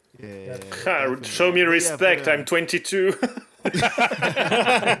right. Yeah. Show me But yeah, respect. but, I'm 22.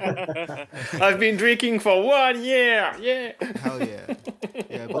 I've been drinking for 1 year. Yeah. Hell yeah.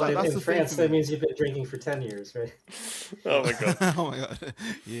 Yeah, but Well, like, that's in the France, thing that for me. means you've been drinking for 10 years, right? Oh my god. Oh my god.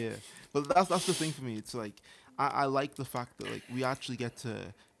 Yeah. But that's the thing for me. It's like I like the fact that like we actually get to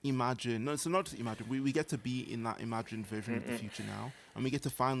imagine not just imagine, we get to be in that imagined version of the future now, and we get to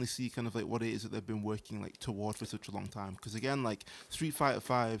finally see kind of like what it is that they've been working like toward for such a long time. Because again, like Street Fighter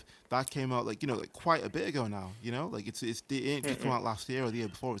 5, that came out like like quite a bit ago now, like it didn't just come out last year or the year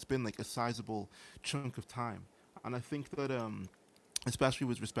before. It's been like a sizable chunk of time. And I think that especially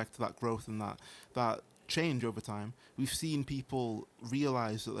with respect to that growth and that change over time, we've seen people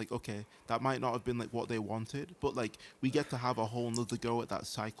realize that like, okay, that might not have been like what they wanted, but like we get to have a whole nother go at that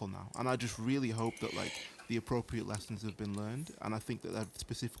cycle now. And I just really hope that like the appropriate lessons have been learned, and I think that they're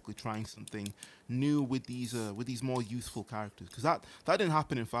specifically trying something new with these more youthful characters, because that didn't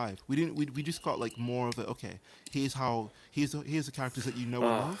happen in 5. We just got like more of it. Okay, here's the characters that and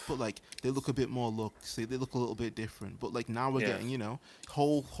love, but like they look a bit more looks, they look a little bit different, but like now we're getting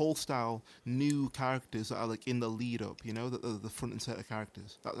whole style new characters that are like in the lead up, the front and center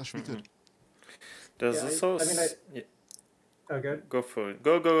characters. That should be good. There's Yeah, also. Oh, good. Go for it.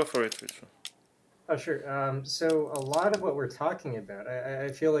 Go for it, Richard. Oh, sure. So a lot of what we're talking about, I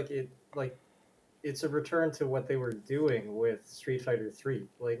feel like it's a return to what they were doing with Street Fighter 3.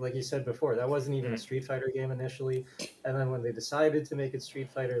 Like you said before, that wasn't even a Street Fighter game initially, and then when they decided to make it Street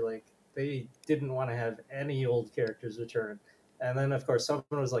Fighter, like they didn't want to have any old characters return. And then of course someone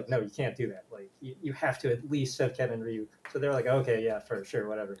was like, no, you can't do that. Like you have to at least have Ken and Ryu. So they're like, okay, yeah, for sure,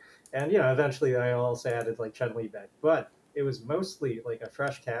 whatever. And eventually they also added like Chun-Li back, but it was mostly like a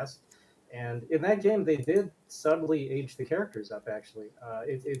fresh cast. And in that game, they did subtly age the characters up. Actually,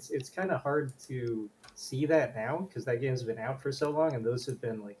 it's kind of hard to see that now because that game's been out for so long, and those have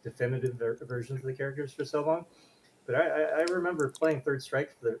been like definitive versions of the characters for so long. But I remember playing Third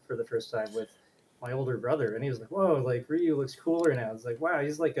Strike for the first time with my older brother, and he was like, "Whoa, like Ryu looks cooler now." It's like, "Wow,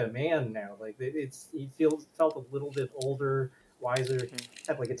 he's like a man now." Like he felt a little bit older, wiser,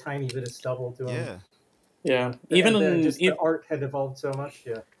 had like a tiny bit of stubble to him. Yeah. The art had evolved so much.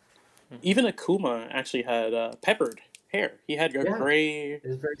 Yeah. Even Akuma actually had peppered hair. He had a gray It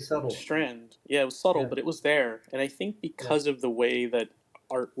was very subtle. strand. Yeah, it was subtle, Yeah. but it was there. And I think because of the way that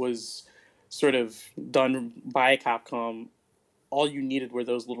art was sort of done by Capcom, all you needed were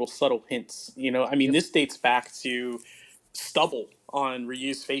those little subtle hints. I mean, this dates back to stubble on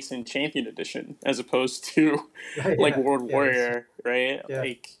Ryu's face in Champion Edition, as opposed to like World Warrior, right? Yeah.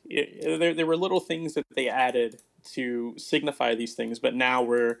 Like there were little things that they added to signify these things, but now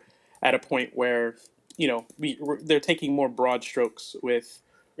we're at a point where they're taking more broad strokes with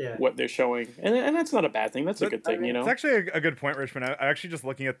what they're showing, and that's not a bad thing. That's a good thing, It's actually a good point, Richmond. I'm actually just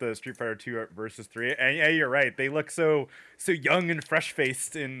looking at the Street Fighter 2 versus 3, and yeah, you're right. They look so young and fresh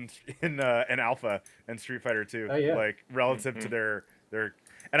faced in Alpha and Street Fighter 2, like relative to their.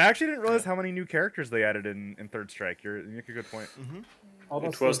 And I actually didn't realize how many new characters they added in Third Strike. You make a good point.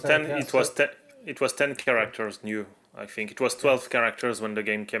 It was 10. It was 10 characters new. I think it was 12 characters when the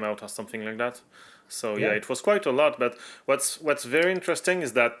game came out or something like that. So yeah, it was quite a lot. But what's very interesting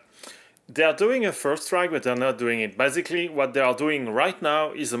is that they are doing a First Strike, but they're not doing it. Basically, what they are doing right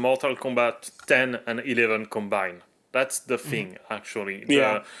now is a Mortal Kombat 10 and 11 combined. That's the thing, actually.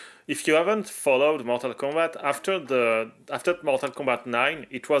 If you haven't followed Mortal Kombat, after Mortal Kombat 9,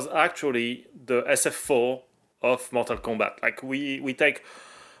 it was actually the SF4 of Mortal Kombat. Like we take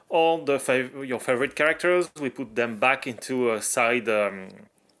all your favorite characters. We put them back into a side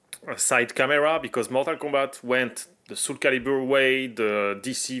camera because Mortal Kombat went the Soul Calibur way, the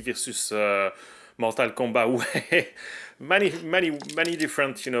DC versus Mortal Kombat way, many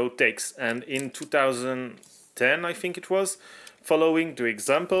different takes. And in 2010, I think it was, following the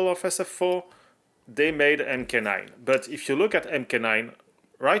example of SF4, they made MK9. But if you look at MK9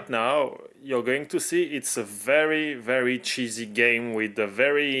 right now, you're going to see it's a very, very cheesy game with a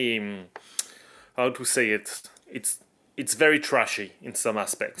very, how to say it, it's very trashy in some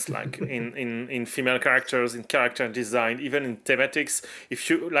aspects, like in female characters, in character design, even in thematics. If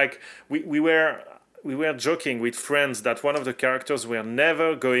you like, we were joking with friends that one of the characters we're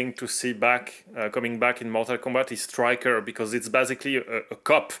never going to see coming back in Mortal Kombat is Striker, because it's basically a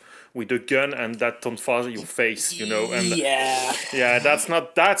cop with a gun and that don't fire your face, and yeah, that's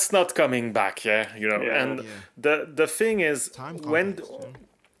not coming back, and the thing is,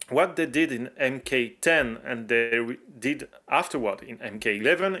 what they did in MK10 and they did afterward in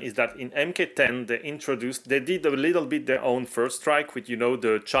MK11 is that in MK10 they did a little bit their own first strike with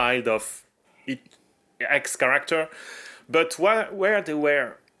the child of X character, but where they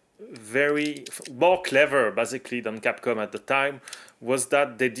were very more clever basically than Capcom at the time was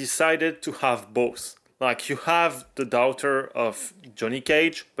that they decided to have both. Like, you have the daughter of Johnny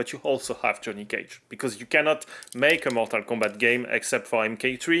Cage, but you also have Johnny Cage, because you cannot make a Mortal Kombat game except for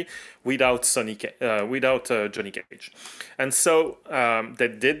MK3 without Johnny Cage. And so they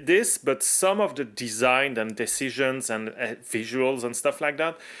did this, but some of the design and decisions and visuals and stuff like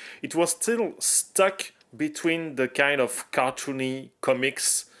that, it was still stuck between the kind of cartoony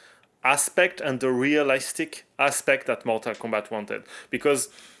comics aspect and the realistic aspect that Mortal Kombat wanted. Because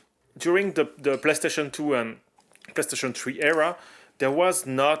during the PlayStation 2 and PlayStation 3 era, there was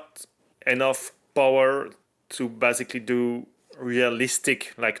not enough power to basically do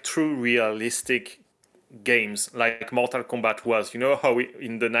true realistic games like Mortal Kombat was. You know how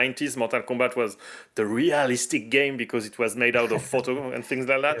in the 90s Mortal Kombat was the realistic game because it was made out of photo and things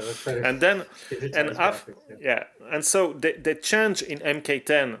like that. And then and so they changed in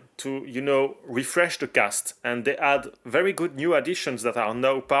MK10 to refresh the cast, and they add very good new additions that are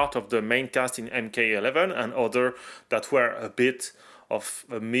now part of the main cast in MK11 and other that were a bit of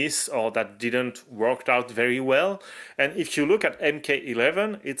a miss or that didn't work out very well. And if you look at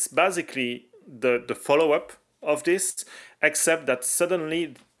MK11, it's basically the follow-up of this, except that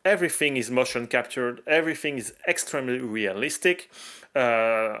suddenly everything is motion captured, everything is extremely realistic.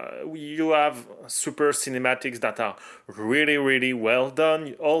 You have super cinematics that are really, really well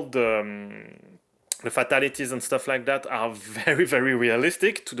done. All the fatalities and stuff like that are very, very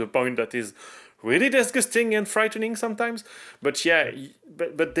realistic, to the point that is really disgusting and frightening sometimes. But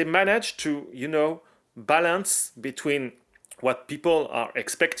but they manage to balance between what people are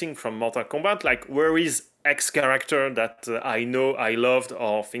expecting from Mortal Kombat, like where is X character that I know I loved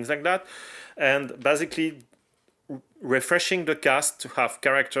or things like that, and basically refreshing the cast to have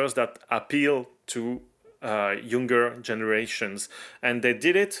characters that appeal to younger generations. And they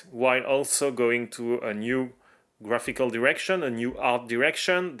did it while also going to a new graphical direction, a new art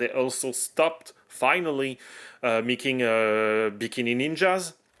direction. They also stopped finally making bikini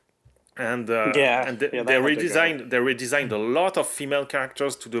ninjas. And they redesigned a lot of female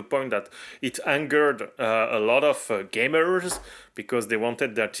characters to the point that it angered a lot of gamers because they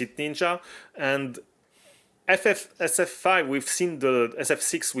wanted their cheat ninja. And SF5,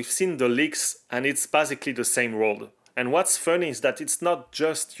 SF6, we've seen the leaks, and it's basically the same world. And what's funny is that it's not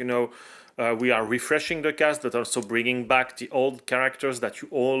just we are refreshing the cast, but also bringing back the old characters that you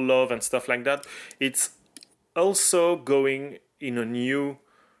all love and stuff like that. It's also going in a new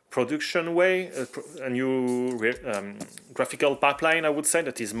production way, a new graphical pipeline, I would say,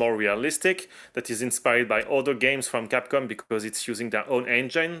 that is more realistic, that is inspired by other games from Capcom because it's using their own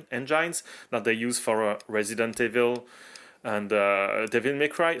engines that they use for Resident Evil and Devil May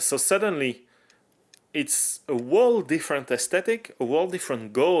Cry. So suddenly it's a whole different aesthetic, a whole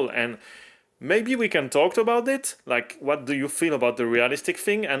different goal, and maybe we can talk about it. Like, what do you feel about the realistic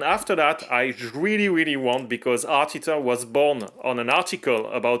thing? And after that, I really, really want, because Art Eater was born on an article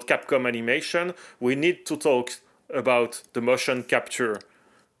about Capcom animation, we need to talk about the motion capture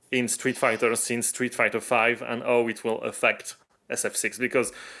in Street Fighter since Street Fighter V and how it will affect SF6.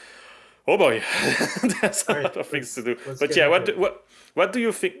 Because, oh boy, there's a lot of things to do. But yeah, what do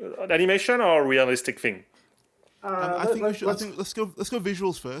you think? Animation or realistic thing? I think let's go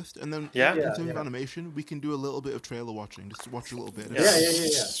visuals first, and then in terms of animation, we can do a little bit of trailer watching, just to watch a little bit. Yeah,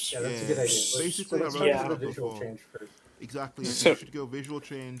 that's a good idea. Basically, let's the visual change first. Exactly. So we should go visual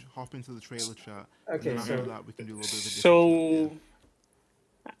change, hop into the trailer chat. Okay, and so after that, we can do a little bit of a different chat,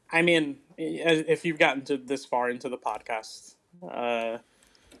 I mean, if you've gotten to this far into the podcast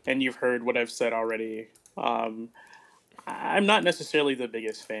and you've heard what I've said already, I'm not necessarily the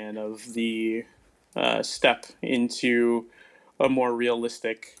biggest fan of the step into a more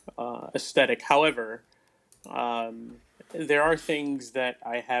realistic aesthetic. However, um, there are things that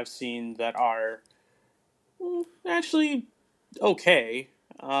I have seen that are actually okay,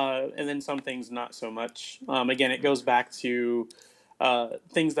 and then some things not so much. Again, it goes back to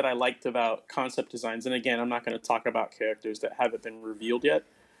things that I liked about concept designs. And again, I'm not going to talk about characters that haven't been revealed yet,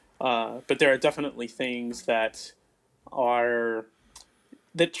 but there are definitely things that are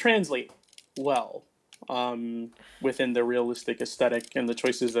that translate well within the realistic aesthetic and the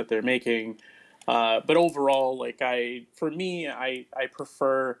choices that they're making. But overall, like for me, I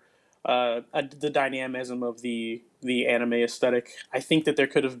prefer the dynamism of the anime aesthetic. I think that there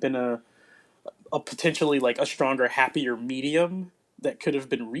could have been a potentially like a stronger, happier medium that could have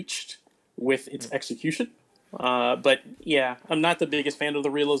been reached with its execution. But yeah, I'm not the biggest fan of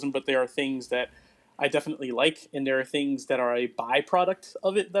the realism, but there are things that I definitely like, and there are things that are a byproduct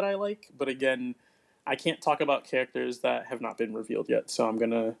of it that I like. But again, I can't talk about characters that have not been revealed yet, so I'm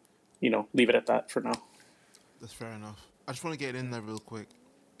gonna, leave it at that for now. That's fair enough. I just want to get in there real quick.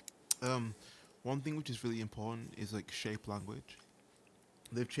 One thing which is really important is like shape language.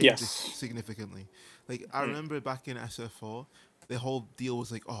 They've changed this Yes. significantly. Like I remember back in SF4, the whole deal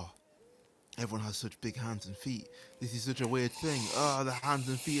was like, oh, everyone has such big hands and feet. This is such a weird thing. Oh, the hands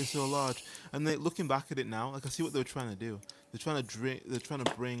and feet are so large. And then looking back at it now, like I see what they were trying to do. They're trying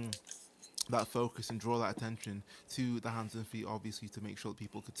to bring that focus and draw that attention to the hands and feet, obviously, to make sure that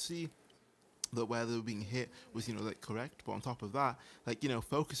people could see that where they were being hit was, like correct. But on top of that, like,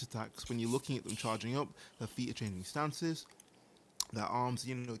 focus attacks, when you're looking at them charging up, their feet are changing stances, their arms,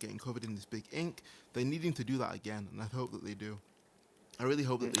 getting covered in this big ink. They're needing to do that again, and I hope that they do. I really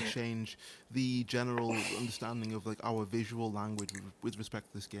hope that they change the general understanding of like our visual language with respect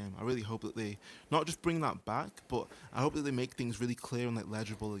to this game. I really hope that they not just bring that back, but I hope that they make things really clear and like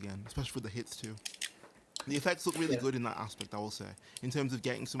legible again, especially for the hits too. The effects look really good in that aspect, I will say, in terms of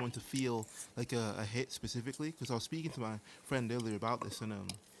getting someone to feel like a hit specifically. Because I was speaking to my friend earlier about this, and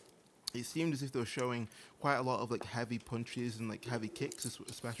it seemed as if they were showing quite a lot of like heavy punches and like heavy kicks,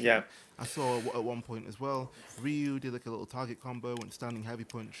 especially. Yeah. I saw at one point as well, Ryu did like a little target combo, went standing heavy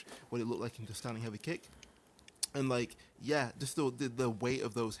punch, what it looked like into standing heavy kick. And like, yeah, just the weight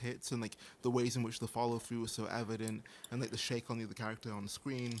of those hits and like the ways in which the follow through was so evident, and like the shake on the other character on the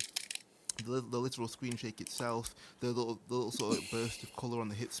screen. The literal screen shake itself, the little sort of like burst of color on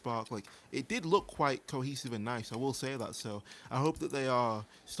the hit spark, like it did look quite cohesive and nice. I will say that. So I hope that they are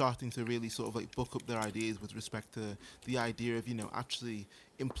starting to really sort of like book up their ideas with respect to the idea of actually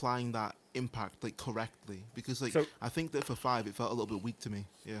implying that impact like correctly. Because like I think that for 5 it felt a little bit weak to me.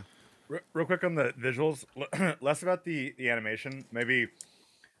 Yeah. Real quick on the visuals, less about the animation. Maybe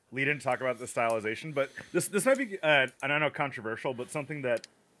lead in to talk about the stylization, but this might be and I know controversial, but something that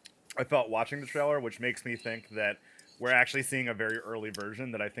I felt watching the trailer, which makes me think that we're actually seeing a very early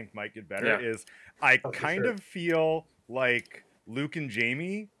version that I think might get better, is I kind of feel like Luke and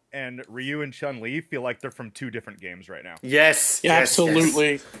Jamie and Ryu and Chun-Li feel like they're from 2 different games right now. Yes. Yeah, yes,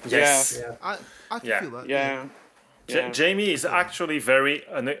 absolutely. Yes. Yeah. I can feel that. Yeah. Jamie is actually very,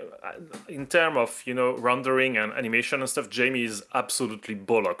 in terms of rendering and animation and stuff. Jamie is absolutely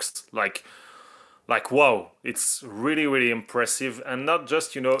bollocks. Like wow, it's really really impressive, and not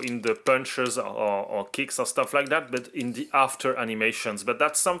just in the punches or kicks or stuff like that, but in the after animations. But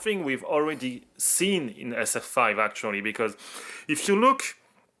that's something we've already seen in SF5 actually, because if you look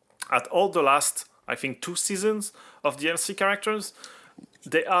at all the last, I think, 2 seasons of DLC characters,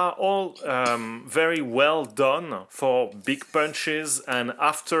 they are all very well done for big punches and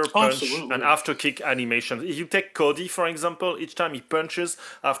after punch and after kick animations. If you take Cody, for example, each time he punches,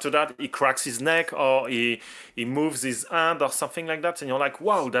 after that he cracks his neck or he moves his hand or something like that, and you're like,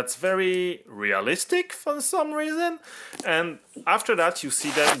 wow, that's very realistic for some reason. And after that you see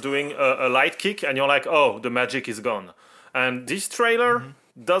them doing a light kick and you're like, oh, the magic is gone. And this trailer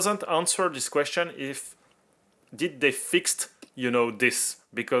doesn't answer this question, if did they fixed this,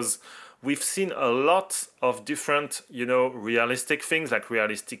 because we've seen a lot of different realistic things like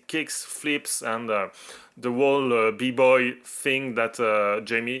realistic kicks, flips, and the whole b-boy thing that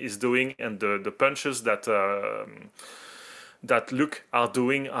Jamie is doing, and the punches that Luke are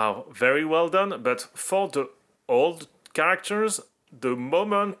doing are very well done. But for the old characters, the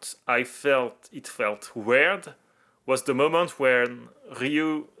moment I felt weird was the moment when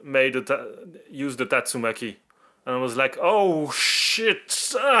Ryu used the Tatsumaki. and I was like, oh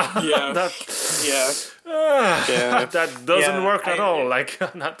shit, Yeah. that doesn't work at all. Like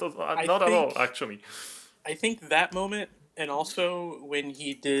not at all, actually. I think that moment, and also when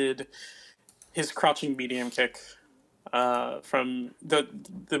he did his crouching medium kick, from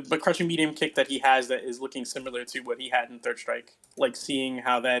the crouching medium kick that he has that is looking similar to what he had in Third Strike. Like seeing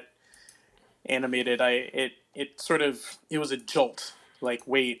how that animated, it was a jolt. Like,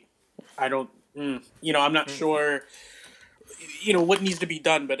 wait, I don't, I'm not sure, what needs to be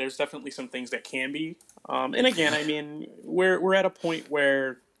done, but there's definitely some things that can be. And again, I mean, we're at a point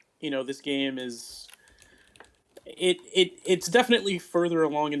where, this game is, it's definitely further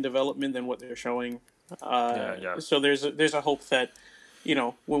along in development than what they're showing. So there's a hope that,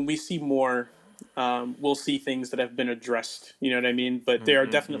 when we see more, we'll see things that have been addressed. You know what I mean? But there are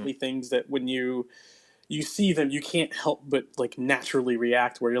definitely things that when you see them, you can't help but like naturally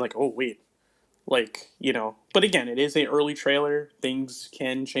react. Where you're like, oh wait, like But again, it is an early trailer. Things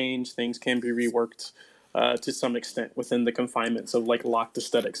can change. Things can be reworked to some extent within the confinements of like locked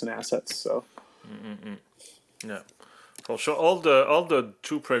aesthetics and assets. So. Yeah. For sure, all the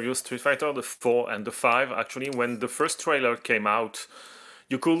two previous Street Fighter, the 4 and the 5, actually, when the first trailer came out,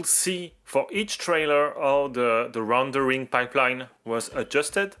 you could see for each trailer how the rendering pipeline was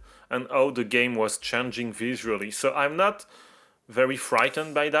adjusted and how the game was changing visually. So I'm not very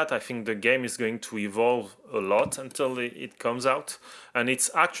frightened by that. I think the game is going to evolve a lot until it comes out. And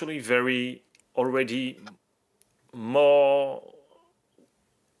it's actually very already more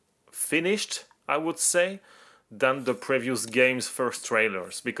finished, I would say, than the previous game's first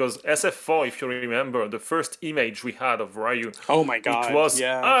trailers, because SF4, if you remember, the first image we had of Ryu, oh my god, it was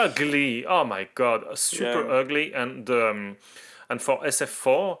ugly. Oh my god, super ugly. And for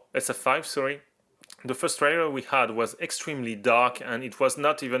SF5, sorry, the first trailer we had was extremely dark, and it was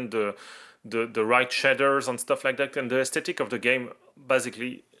not even the right shaders and stuff like that. And the aesthetic of the game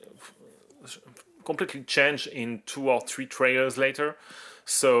basically completely changed in 2 or 3 trailers later.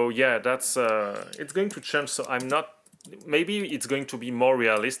 So yeah, that's it's going to change. So I'm not. Maybe it's going to be more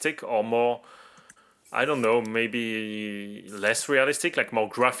realistic or more. I don't know. Maybe less realistic, like more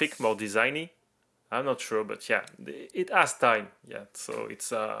graphic, more designy. I'm not sure, but yeah, it has time. Yeah, so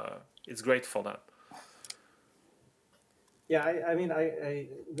it's great for that. Yeah, I mean,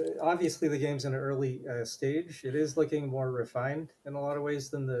 obviously the game's in an early stage. It is looking more refined in a lot of ways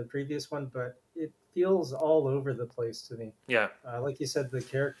than the previous one, but it feels all over the place to me. Yeah. Like you said, the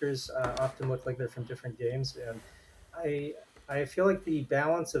characters often look like they're from different games, and I feel like the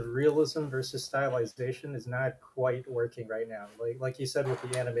balance of realism versus stylization is not quite working right now. Like you said with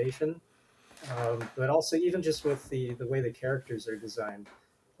the animation, but also even just with the way the characters are designed,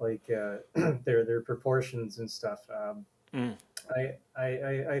 like their proportions and stuff.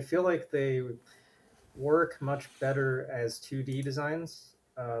 I feel like they work much better as 2D designs.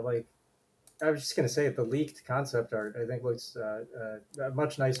 Like I was just gonna say, the leaked concept art I think looks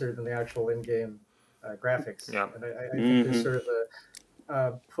much nicer than the actual in-game graphics. Yeah. And I think there's sort of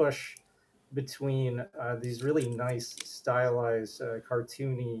a push between these really nice stylized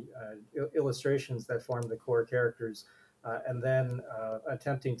cartoony illustrations that form the core characters, and then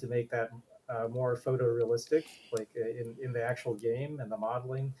attempting to make that more photorealistic, like in the actual game and the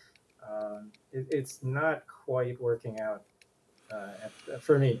modeling. It's not quite working out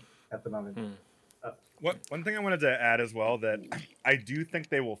for me at the moment. One thing I wanted to add as well that I do think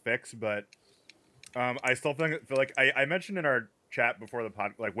they will fix, but I still feel like I mentioned in our chat before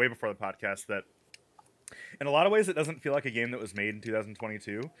way before the podcast, that in a lot of ways it doesn't feel like a game that was made in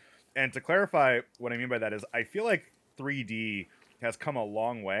 2022. And to clarify what I mean by that is, I feel like 3D has come a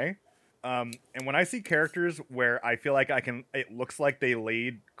long way. And when I see characters where I feel like it looks like they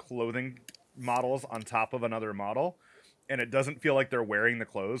laid clothing models on top of another model, and it doesn't feel like they're wearing the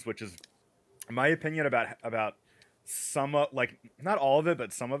clothes, which is my opinion about some of, like, not all of it,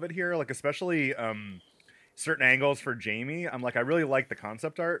 but some of it here, like especially certain angles for Jamie. I'm like, I really like the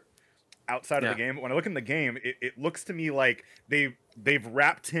concept art outside of the game, but when I look in the game, it looks to me like they've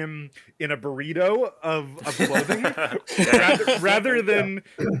wrapped him in a burrito of clothing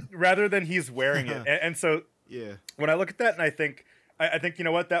rather than he's wearing it. And so when I look at that, and I think you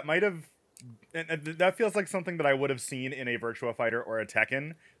know what, that might have, and that feels like something that I would have seen in a Virtua Fighter or a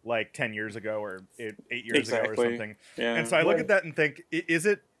Tekken like 10 years ago or 8 years ago or something. Yeah. And so I look at that and think, is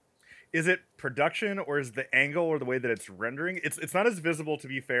it production, or is the angle or the way that it's rendering? It's not as visible, to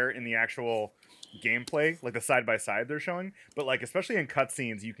be fair, in the actual gameplay, like the side by side they're showing, but like especially in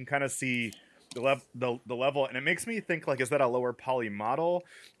cutscenes, you can kind of see the level, and it makes me think, like, is that a lower poly model?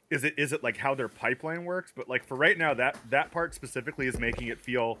 Is it like how their pipeline works? But like for right now, that part specifically is making it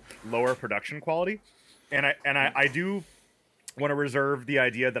feel lower production quality. I do want to reserve the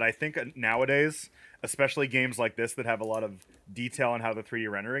idea that I think nowadays, especially games like this that have a lot of detail on how the 3D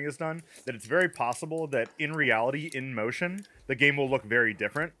rendering is done, that it's very possible that in reality, in motion, the game will look very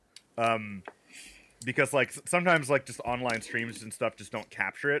different. Because like sometimes like just online streams and stuff just don't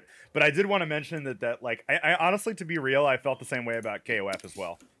capture it. But I did want to mention that like I honestly, to be real, I felt the same way about KOF as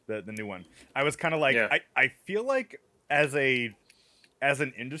well, the new one. I was kind of like, Yeah. I feel like as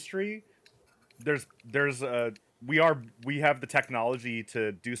an industry, there's we have the technology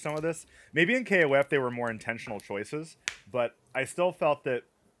to do some of this. Maybe in KOF they were more intentional choices, but I still felt that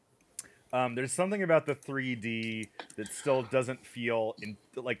there's something about the 3D that still doesn't feel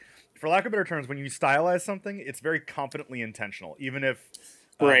like, for lack of better terms, when you stylize something, it's very confidently intentional, even if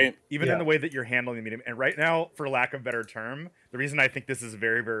Right. even in the way that you're handling the medium. And right now, for lack of better term, the reason I think this is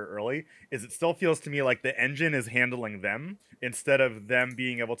very, very early is it still feels to me like the engine is handling them instead of them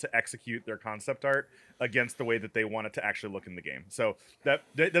being able to execute their concept art against the way that they want it to actually look in the game. So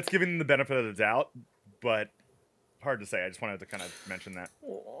that's giving them the benefit of the doubt, but hard to say. I just wanted to kind of mention that.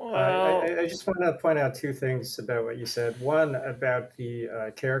 I just want to point out two things about what you said. One, about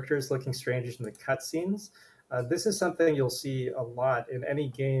the characters looking strange in the cutscenes. This is something you'll see a lot in any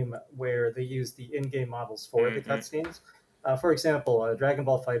game where they use the in-game models for the cutscenes. For example, Dragon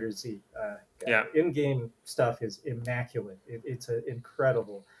Ball Fighter Z. Yeah. In-game stuff is immaculate. It's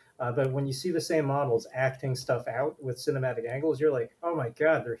incredible. But when you see the same models acting stuff out with cinematic angles, you're like, oh my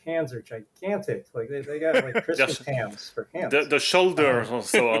god, their hands are gigantic. Like they got like Christmas hands for hands. The shoulders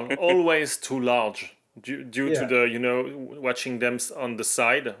also are always too large due to the watching them on the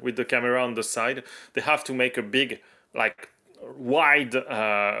side with the camera on the side. They have to make a big like wide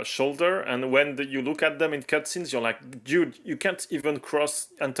shoulder, and when you look at them in cutscenes, you're like, dude, you can't even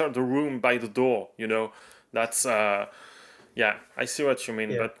enter the room by the door. That's. Yeah, I see what you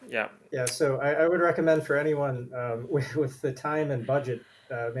mean, but yeah. Yeah, so I would recommend for anyone with the time and budget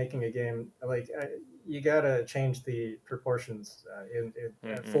making a game, like you gotta change the proportions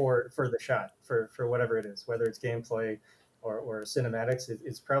for the shot for whatever it is, whether it's gameplay or cinematics.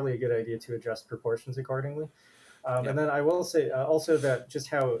 It's probably a good idea to adjust proportions accordingly. And then I will say also that just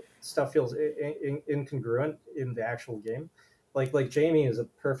how stuff feels incongruent in the actual game. Like Jamie is a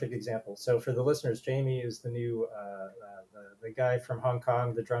perfect example. So for the listeners, Jamie is the new the guy from Hong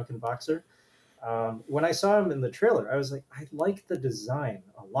Kong, the drunken boxer. When I saw him in the trailer, I was like, I like the design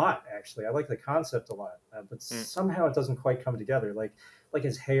a lot. Actually, I like the concept a lot, but somehow it doesn't quite come together. Like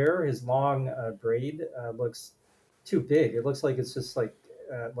his hair, his long braid looks too big. It looks like it's just like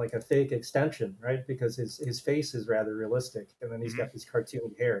a fake extension, right? Because his face is rather realistic, and then he's got this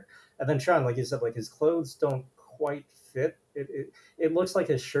cartoony hair. And then Sean, like you said, like his clothes don't quite fit. It looks like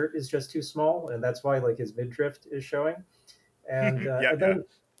his shirt is just too small, and that's why like his midriff is showing. And, and then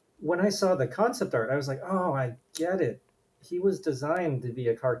when I saw the concept art, I was like, oh, I get it. He was designed to be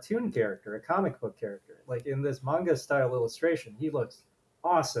a cartoon character, a comic book character. Like in this manga style illustration, he looks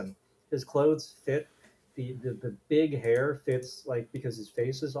awesome. His clothes fit. The big hair fits, like, because his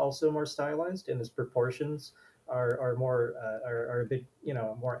face is also more stylized and his proportions are more are a bit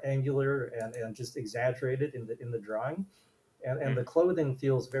more angular and just exaggerated in the drawing, and the clothing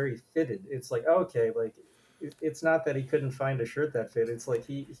feels very fitted. It's like, okay, like it's not that he couldn't find a shirt that fit. It's like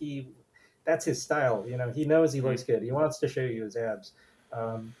he that's his style. He knows he looks good. He wants to show you his abs,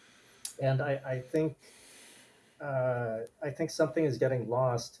 and I think something is getting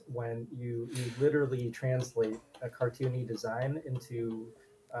lost when you literally translate a cartoony design into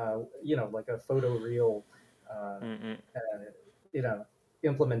like a photoreal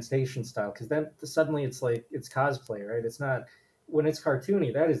implementation style, because then suddenly it's like it's cosplay, right? It's not. When it's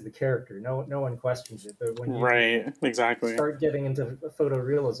cartoony, that is the character. No one questions it. But when you exactly start getting into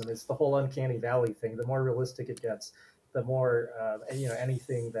photorealism, it's the whole uncanny valley thing. The more realistic it gets, the more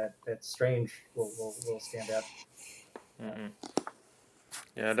anything that's strange will stand out.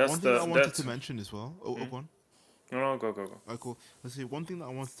 Yeah, that's one thing that I wanted to mention as well. Go on. No, go. Cool. Let's see. One thing that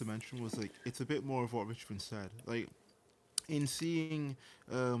I wanted to mention was like it's a bit more of what Richmond said. Like in seeing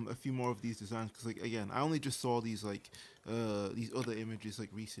a few more of these designs, because like again, I only just saw these other images like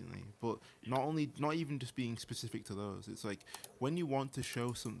recently, but not even just being specific to those. It's like when you want to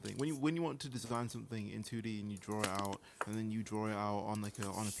show something, when you want to design something in 2D and you draw it out, and then you draw it out on on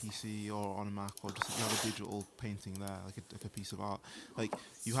a PC or on a Mac, or just you have a digital painting there, like a piece of art. Like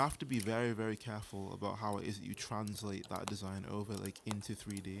you have to be very, very careful about how it is that you translate that design over like into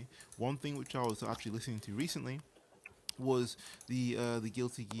 3D. One thing which I was actually listening to recently was the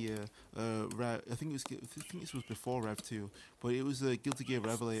Guilty Gear I think this was before Rev 2, but it was the Guilty Gear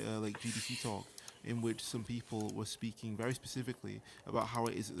Revelator like GDC talk, in which some people were speaking very specifically about how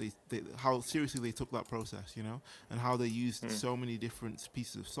it is that how seriously they took that process, and how they used so many different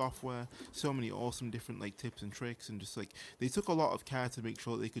pieces of software, so many awesome different like tips and tricks, and just like they took a lot of care to make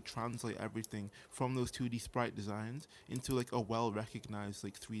sure they could translate everything from those 2D sprite designs into like a well recognized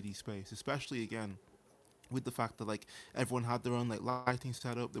like 3D space, especially again with the fact that like everyone had their own like lighting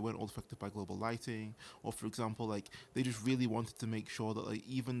setup, they weren't all affected by global lighting, or for example like they just really wanted to make sure that like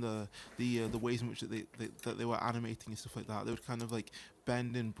even the ways in which that they were animating and stuff like that, they would kind of like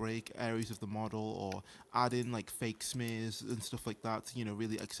bend and break areas of the model or add in like fake smears and stuff like that to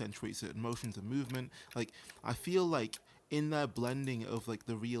really accentuate certain motions and movement. Like I feel like in their blending of like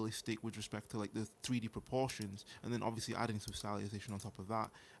the realistic with respect to like the 3D proportions, and then obviously adding some stylization on top of that,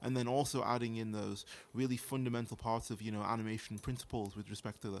 and then also adding in those really fundamental parts of animation principles with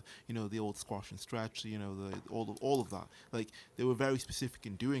respect to the old squash and stretch, the all of that. Like they were very specific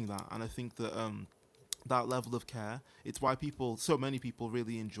in doing that, and I think that that level of care, it's why so many people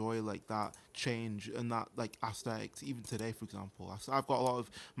really enjoy like that change and that like aesthetics even today. For example, I've got a lot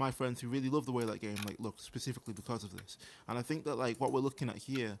of my friends who really love the way that game like looks specifically because of this, and I think that like what we're looking at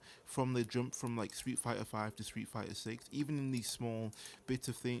here from the jump from like Street Fighter 5 to Street Fighter 6, even in these small bits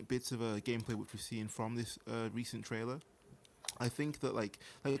of gameplay which we've seen from this recent trailer, I think that like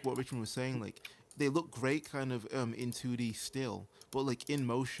what Richmond was saying, like they look great kind of in 2D still, but like in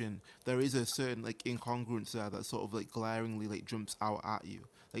motion there is a certain like incongruence there that sort of like glaringly like jumps out at you.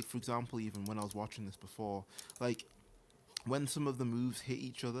 Like for example, even when I was watching this before, like when some of the moves hit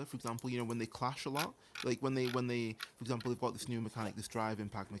each other, for example, when they clash a lot, like when they, for example, they've got this new mechanic, this drive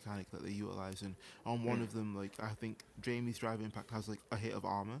impact mechanic that they utilize, and on one of them, like I think Jamie's drive impact has like a hit of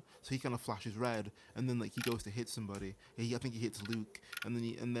armor, so he kind of flashes red, and then like he goes to hit somebody, I think he hits Luke, and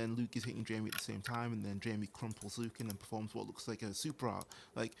then Luke is hitting Jamie at the same time, and then Jamie crumples Luke and then performs what looks like a super art.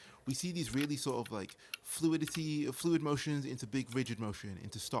 Like we see these really sort of like fluid motions into big rigid motion,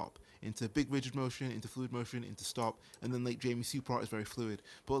 into stop, into big rigid motion, into fluid motion, into stop, and then like Jamie's super art is very fluid.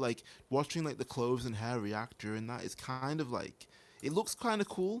 But like watching like the clothes and hair react during that is kind of like, it looks kind of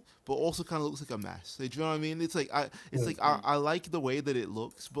cool, but also kind of looks like a mess. Do you know what I mean? It's like I like the way that it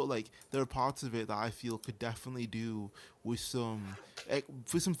looks, but like there are parts of it that I feel could definitely do with some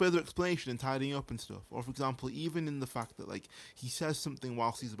further explanation and tidying up and stuff. Or for example, even in the fact that like he says something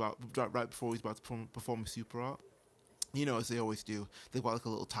whilst he's right before he's about to perform a super art. As they always do, they've got like a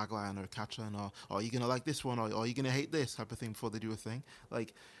little tagline or a catchline, or are you gonna like this one, or are you gonna hate this type of thing before they do a thing.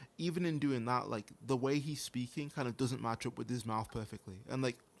 Like even in doing that, like the way he's speaking kind of doesn't match up with his mouth perfectly, and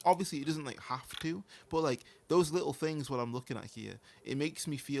like obviously it doesn't like have to, but like those little things, what I'm looking at here, it makes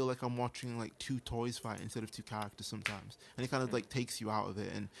me feel like I'm watching like two toys fight instead of two characters sometimes, and it kind of like takes you out of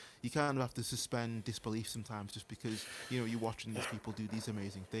it, and you kind of have to suspend disbelief sometimes just because you're watching these people do these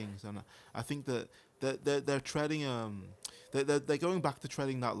amazing things. And I think that they're treading they're going back to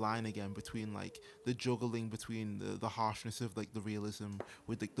treading that line again between like the juggling between the harshness of like the realism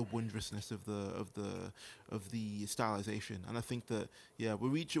with like the wondrousness of the stylization. And I think that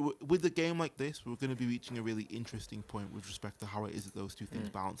with a game like this, we're going to be reaching a really interesting point with respect to how it is that those two things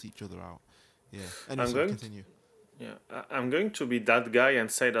balance each other out. Continue. I'm going to be that guy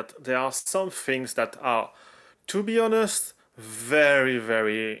and say that there are some things that are, to be honest, very,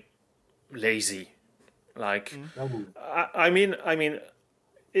 very lazy. Like, I mean,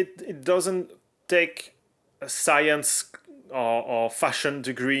 it doesn't take a science or fashion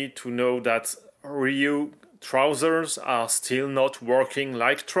degree to know that Ryu trousers are still not working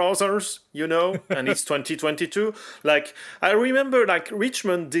like trousers, and it's 2022. Like, I remember, like,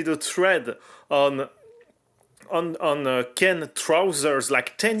 Richmond did a thread on Ken trousers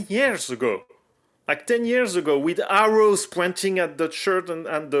like 10 years ago. Like 10 years ago, with arrows pointing at the shirt and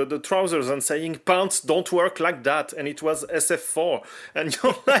the trousers and saying pants don't work like that, and it was SF4. And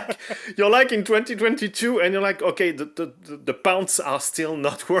you're like in 2022, and you're like, okay, the pants are still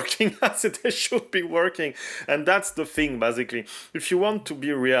not working as they should be working. And that's the thing, basically. If you want to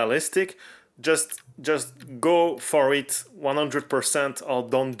be realistic, just go for it 100% or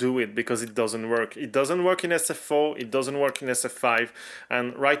don't do it, because it doesn't work. It doesn't work in SF4, it doesn't work in SF5,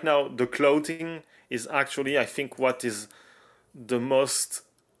 and right now the clothing is actually, I think, what is the most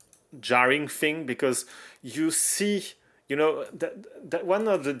jarring thing, because you see, that one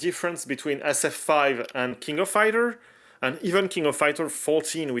of the difference between SF5 and King of Fighter, and even King of Fighter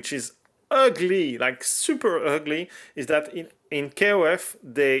 14, which is ugly, like super ugly, is that in KOF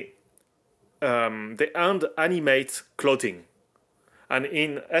they hand animate clothing, and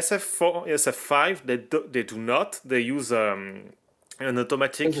in SF4, SF5 they do not. They use an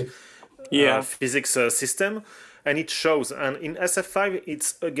automatic physics system, and it shows. And in SF5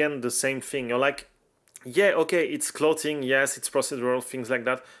 it's again the same thing. You're like, yeah, okay, it's clothing, yes, it's procedural, things like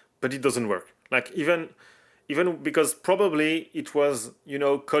that, but it doesn't work. Like even because probably it was,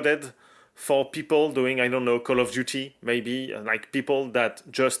 coded for people doing, I don't know, Call of Duty, maybe, like people that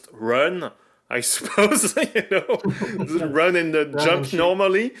just run, I suppose, run and Run and jump shoot.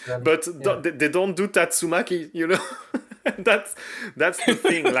 normally, Run. but Yeah. they don't do Tatsumaki. That's the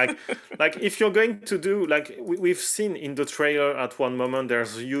thing. Like if you're going to do, like we've seen in the trailer at one moment,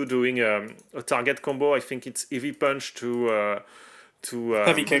 there's you doing a target combo. I think it's EV punch to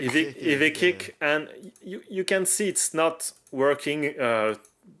Heavy kick. EV kick, and you can see it's not working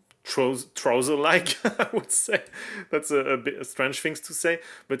trouser like. I would say that's a bit a strange things to say,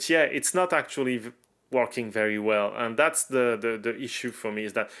 but yeah, it's not actually working very well, and that's the issue for me,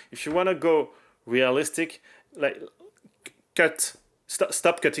 is that if you want to go realistic, like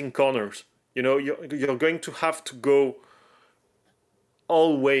stop cutting corners. You're going to have to go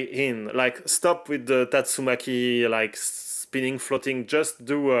all way in. Like stop with the Tatsumaki, like spinning, floating. Just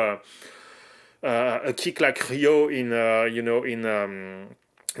do a kick like Ryo in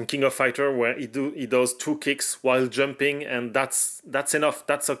King of Fighter, where he does two kicks while jumping, and that's enough.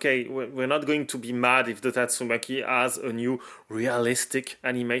 That's okay. We're not going to be mad if the Tatsumaki has a new realistic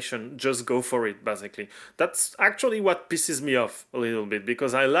animation. Just go for it, basically. That's actually what pisses me off a little bit,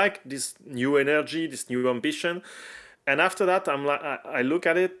 because I like this new energy, this new ambition. And after that, I look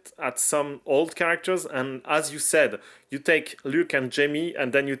at it at some old characters, and as you said, you take Luke and Jamie,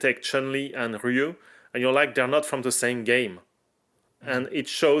 and then you take Chun-Li and Ryu, and you're like, they're not from the same game. And it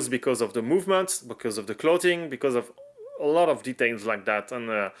shows because of the movements, because of the clothing, because of a lot of details like that. And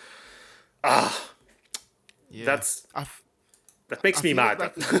that makes me mad.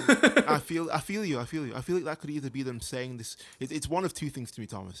 I feel you. I feel like that could either be them saying this. It's one of two things to me,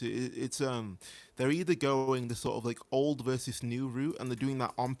 Thomas. It's they're either going the sort of like old versus new route, and they're doing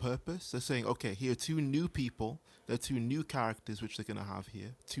that on purpose. They're saying, okay, here are two new people. They're two new characters which they're gonna have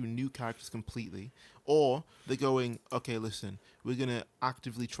here. Two new characters completely. Or they're going, okay, listen, we're gonna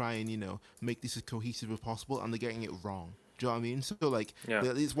actively try and make this as cohesive as possible, and they're getting it wrong. Do you know what I mean? So like,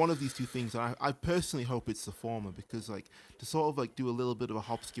 it's one of these two things, and I personally hope it's the former, because like to sort of like do a little bit of a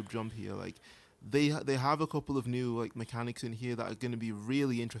hop, skip, jump here, like they have a couple of new like mechanics in here that are going to be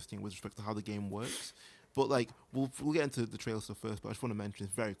really interesting with respect to how the game works. But like we'll get into the trailer stuff first, but I just want to mention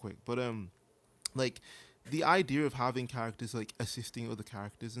this very quick. But like the idea of having characters like assisting other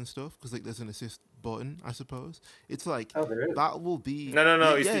characters and stuff, because like there's an assist button, I suppose. It's like that will be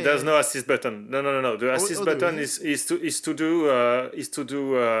no. There's no assist button. No. The assist button is to do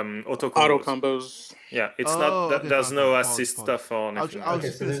auto combos. Yeah, it's not. There's no assist stuff or anything. I was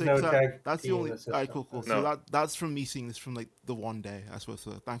just gonna say tag that's the only. Alright, cool. No. So that's from me seeing this from like the one day, I suppose.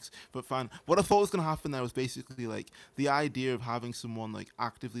 So thanks, but fine. What I thought was gonna happen there was basically like the idea of having someone like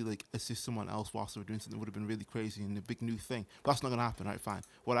actively like assist someone else whilst they were doing something would have been really crazy and a big new thing. But that's not gonna happen, right? Fine.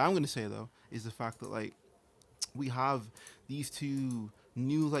 What I'm gonna say though is the fact that like we have these two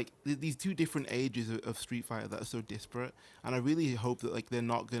new like these two different ages of Street Fighter that are so disparate, and I really hope that like they're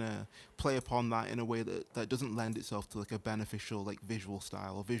not gonna play upon that in a way that doesn't lend itself to like a beneficial like visual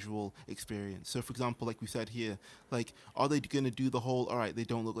style or visual experience. So for example, like we said here, like are they gonna do the whole alright, they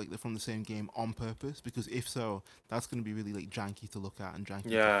don't look like they're from the same game on purpose? Because if so, that's gonna be really like janky to look at and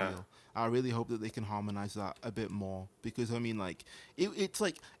janky to feel. I really hope that they can harmonize that a bit more, because I mean like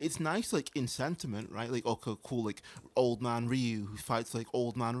it's nice like in sentiment, right? Like okay, cool, like old man Ryu who fights like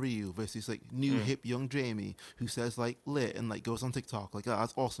old man Ryu versus like new hip young Jamie who says like lit and like goes on TikTok, like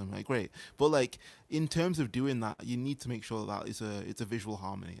that's awesome, like great. But like in terms of doing that, you need to make sure that it's a visual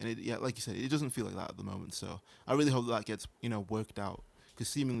harmony, and like you said, it doesn't feel like that at the moment. So I really hope that gets worked out, because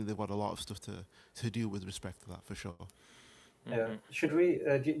seemingly they've got a lot of stuff to do with respect to that for sure. Yeah. Should we?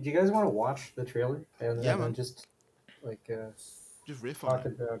 Do you guys want to watch the trailer and then just like just riff talk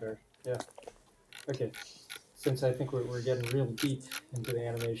on it? about our Okay. Since I think we're getting real deep into the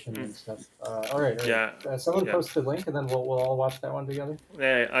animation and stuff. All right. Yeah. Someone post the link, and then we'll all watch that one together.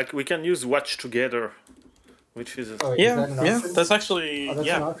 Yeah, we can use Watch Together, which is That's actually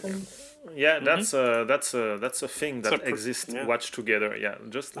an option? Yeah, that's a thing that exists. Watch Together. Yeah,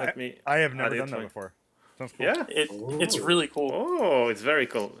 just let me. I have never done that before. Sounds cool. Yeah, it's really cool. Oh, it's very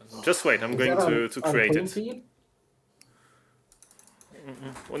cool. Just wait, I'm going to create it. Feed?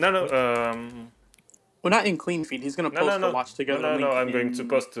 No. Well, not in clean feed. He's going to post the Watch Together link. No, I'm going to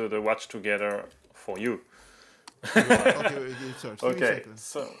post the Watch Together for you. Okay,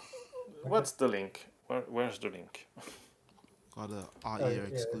 so what's the link? Where's the link? Got a REA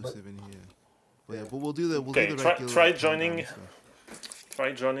exclusive in here. But yeah, but we'll do the regular. Try joining.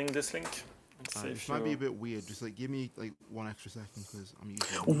 Try joining this link. This might be a bit weird. Just like give me like 1 extra second, because I'm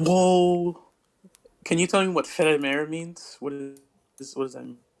using. Whoa! Can you tell me what Fermer means? What does that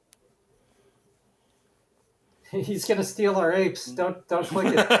mean? He's gonna steal our apes. Don't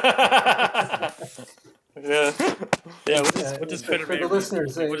click it. Yeah. Yeah, what does For Fermer the mean?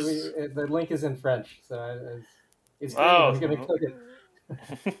 listeners, Like, what is... the link is in French, so it's green. Oh. I'm gonna click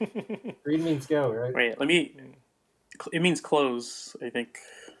it. Green means go, right? Wait, let me... It means close, I think.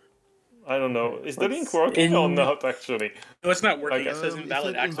 I don't know. Is the link Let's- working or in- not, actually? No, it's not working. Okay. It says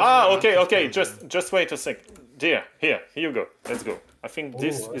invalid It said access. invalid. Okay. Just wait a sec. Dear, here you go. Let's go. I think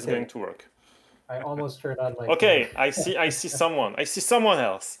this Ooh, is okay. going to work. I almost turned on my. Okay, I see someone. I see someone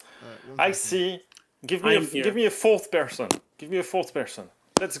else. One I second. see. Give I'm here. me a fourth person. Give me a fourth person.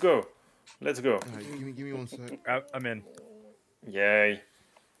 Let's go. Alright, give me 1 sec. I'm in. Yay.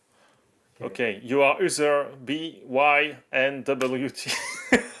 Okay, you are user BYNWT.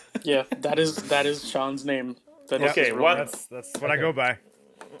 Yeah, that is Sean's name. That is Okay, his real what- name. That's what I go by.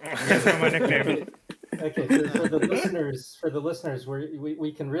 You guys know my nickname. Okay, for the listeners,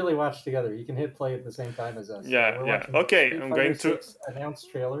 we can really watch together. You can hit play at the same time as us. Yeah, We're yeah. watching Okay, Street I'm Fighter going to- 6 announced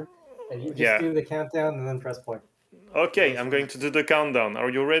trailer, and you just Yeah. do the countdown and then press play. Okay, I'm going to do the countdown. Are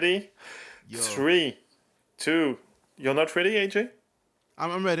you ready? Yo. 3, 2. You're not ready, AJ?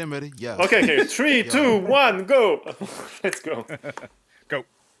 I'm ready. Yeah. Okay. 3, 2, 1, go. Let's go. Go.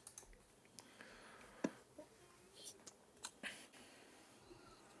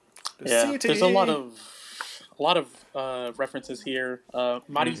 Yeah, City. there's a lot of references here.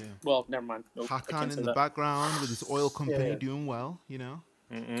 Mari, well, never mind. Nope, I Hakan can't say in the that. background with his oil company Yeah. doing well, you know.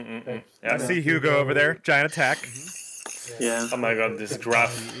 Okay. Yeah. I see Hugo over there. Giant attack. Yeah. Oh my god, this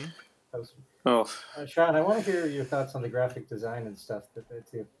graph. That was- Oh, Sean, I want to hear your thoughts on the graphic design and stuff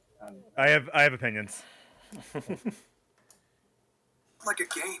too. I have opinions. Like a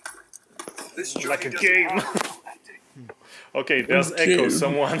game. This Like a journey doesn't game. have Okay, there's Okay. Echo,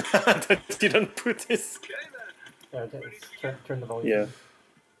 someone that didn't put this. Okay, turn the volume. yeah.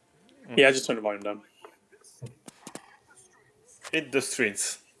 Mm. Yeah, I just turned the volume down. Hit the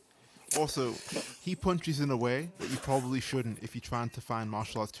streets. Also, he punches in a way that you probably shouldn't if you're trying to find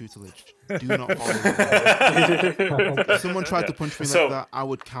martial arts tutelage. Do not follow him. If someone tried to punch me So- like that, I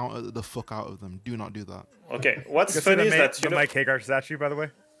would counter the fuck out of them. Do not do that. Okay, what's You see funny the, is that you the know, Mike Hagar statue, by the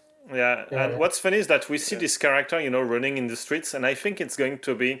way? yeah, and yeah. what's funny is that we see this character, running in the streets, and I think it's going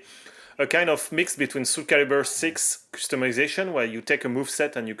to be a kind of mix between Soul Calibur 6 customization, where you take a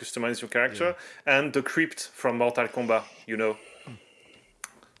moveset and you customize your character, and the Crypt from Mortal Kombat,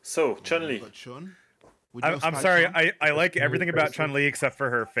 So, Chun-Li. But Chun, would you I'm spike sorry. Chun? I like everything about Chun Li except for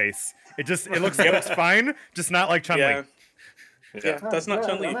her face. It looks fine, just not like Chun Li. Yeah. Yeah, that's not Yeah,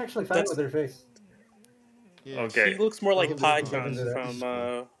 Chun-Li. I'm actually fine That's- with her face. Yeah. Okay. He looks more like Well, Pai we'll Chan do that.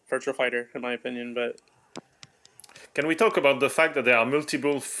 from Virtual Fighter, in my opinion. But Can we talk about the fact that there are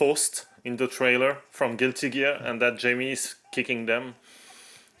multiple Faust in the trailer from Guilty Gear, and that Jamie is kicking them?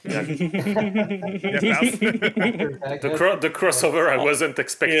 Yeah, Faust. The crossover I wasn't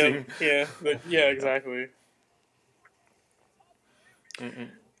expecting. yeah, exactly.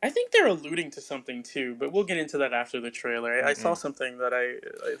 I think they're alluding to something too, but we'll get into that after the trailer. I saw something that I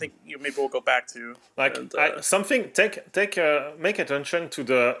think maybe we'll go back to. Like And, make attention to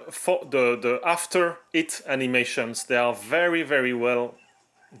the after it animations. They are very, very well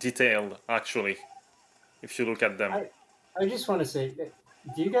detailed, actually. If you look at them. I just want to say,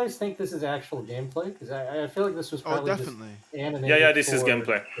 do you guys think this is actual gameplay? Because I feel like this was Oh, probably definitely. just animated. Yeah, this is for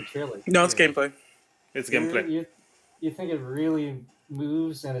gameplay. The trailer. no, it's gameplay. It's gameplay. You think it really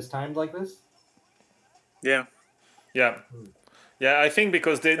moves and is timed like this? Yeah. Yeah. Yeah, I think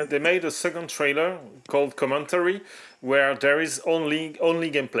because they made a second trailer called Commentary where there is only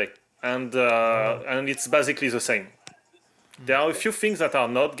gameplay and it's basically the same. There are a few things that are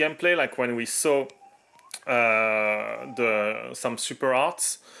not gameplay, like when we saw some super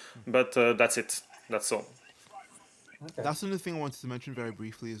arts, but that's it. That's all. Okay. That's another thing I wanted to mention very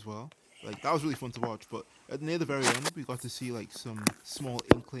briefly as well. Like, that was really fun to watch, but near the very end, we got to see like some small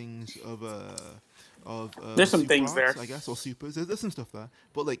inklings of There's some super things arts, there. I guess, or supers. There's some stuff there.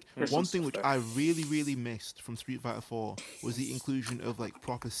 But like There's one some thing stuff which there. I really missed from Street Fighter 4 was the inclusion of like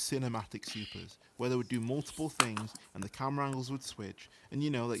proper cinematic supers, where they would do multiple things and the camera angles would switch, and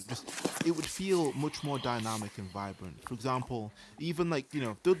like just it would feel much more dynamic and vibrant. For example, even like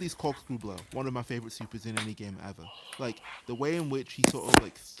Dudley's corkscrew blow, one of my favorite supers in any game ever. Like the way in which he sort of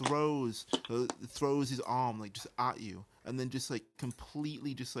like throws his arm arm like just at you, and then just like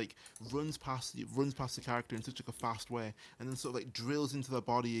completely just like runs past you, runs past the character in such like a fast way, and then sort of like drills into their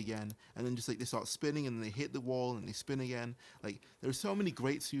body again, and then just like they start spinning, and then they hit the wall, and they spin again. Like there's so many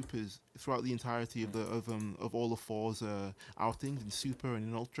great supers throughout the entirety of all of four's outings in Super and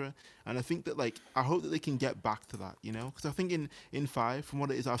in Ultra, and I think that like I hope that they can get back to that, you know, because I think in 5, from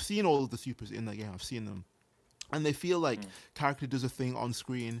what it is, I've seen all of the supers in that game, I've seen them. And they feel like character does a thing on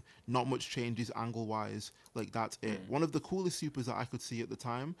screen, not much changes angle wise, like that's it. One of the coolest supers that I could see at the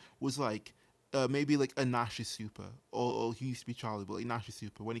time was like maybe like a Nash's super, or he used to be Charlie, but like Nash's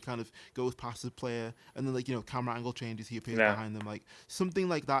super, when he kind of goes past the player and then like, you know, camera angle changes, he appears behind them. Like something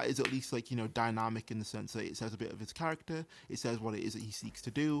like that is at least like, you know, dynamic in the sense that it says a bit of his character, it says what it is that he seeks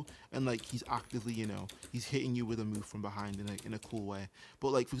to do, and like he's actively, you know, he's hitting you with a move from behind in a cool way.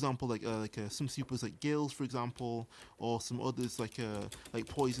 But like for example, like some supers like Gills, for example, or some others like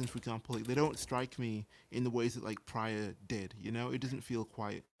Poison, for example, like they don't strike me in the ways that like Prior did. You know, it doesn't feel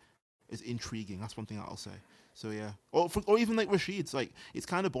quite as intriguing. That's one thing that I'll say. So yeah, or even like Rashid's, like it's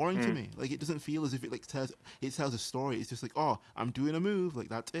kind of boring to me. Like it doesn't feel as if it tells a story. It's just like, oh, I'm doing a move, like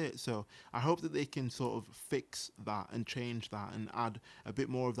that's it. So I hope that they can sort of fix that and change that and add a bit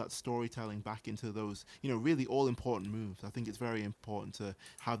more of that storytelling back into those, you know, really all important moves. I think it's very important to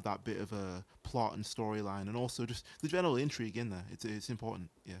have that bit of a plot and storyline, and also just the general intrigue in there. It's important.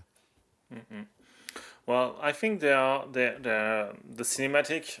 Yeah. Well, I think the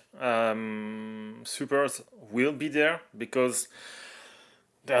cinematic supers will be there because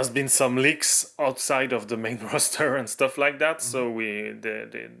there's been some leaks outside of the main roster and stuff like that. So we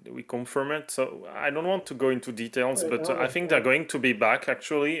confirm it. So I don't want to go into details, but I think they're going to be back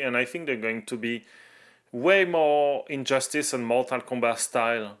actually, and I think they're going to be way more Injustice and Mortal Kombat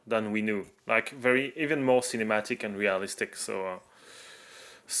style than we knew. Like even more cinematic and realistic.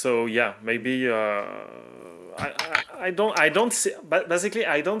 So yeah, maybe I don't see, but basically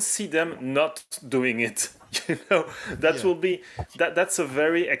I don't see them not doing it. You know, that will be that's a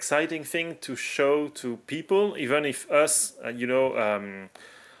very exciting thing to show to people, even if us,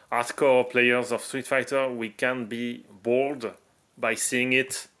 hardcore players of Street Fighter, we can be bored by seeing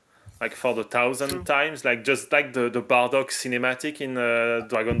it like for the 1,000th times, like just like the Bardock cinematic in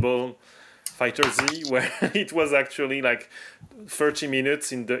Dragon Ball Fighter Z, where it was actually like 30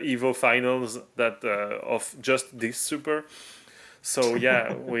 minutes in the Evo finals that of just this super. So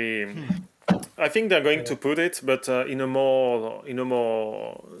yeah, I think they're going to put it, but in a more.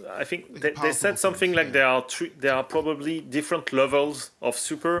 I think they said something like there are probably different levels of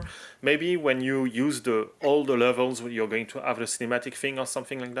super. Maybe when you use all the levels, you're going to have the cinematic thing or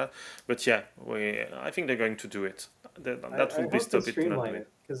something like that. But yeah, I think they're going to do it. That will be stop it. Streamline it,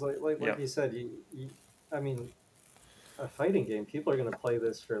 because like you said, I mean, a fighting game, people are going to play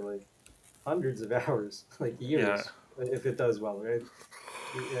this for like hundreds of hours, like years, if it does well, right?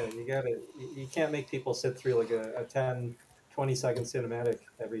 Yeah, you can't make people sit through like a 10, 20-second cinematic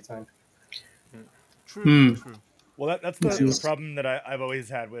every time. True. Well, that's the problem that I've always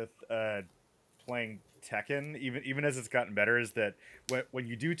had with playing Tekken, even as it's gotten better, is that when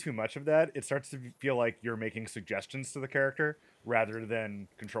you do too much of that, it starts to feel like you're making suggestions to the character rather than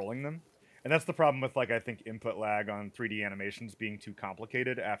controlling them. And that's the problem with, like, I think input lag on 3D animations being too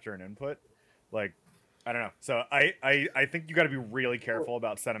complicated after an input. Like, I don't know. So I think you got to be really careful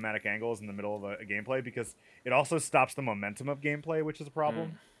about cinematic angles in the middle of a gameplay, because it also stops the momentum of gameplay, which is a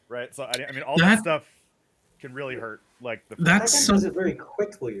problem, right? So I mean, all that stuff can really hurt. Like Tekken does it very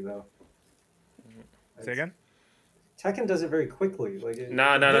quickly, though. Say again? Tekken does it very quickly. Like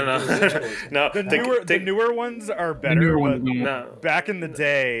no. The newer ones are better. But back in the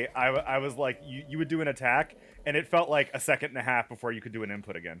day, I was like, you would do an attack, and it felt like a second and a half before you could do an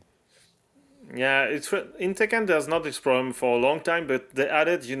input again. Yeah, in Tekken there's not this problem for a long time, but they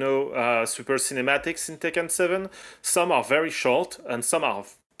added, super cinematics in Tekken 7. Some are very short and some are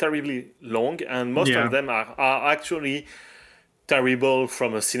terribly long, and most of them are actually terrible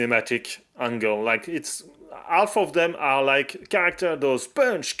from a cinematic angle. Like it's half of them are like character does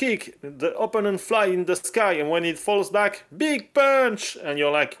punch, kick, the opponent fly in the sky, and when it falls back, big punch, and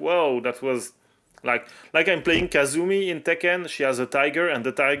you're like, whoa, that was like I'm playing Kazumi in Tekken. She has a tiger, and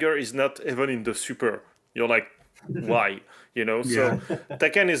the tiger is not even in the super. You're like, why? So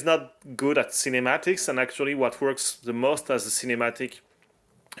Tekken is not good at cinematics, and actually what works the most as a cinematic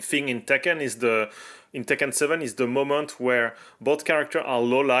thing in Tekken in Tekken 7 is the moment where both characters are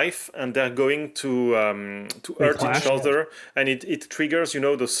low life and they're going to hurt each other, and it triggers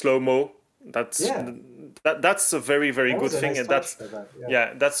the slow-mo. That's a very, very good thing, and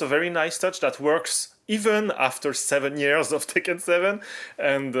that's a very nice touch that works even after 7 years of Tekken 7.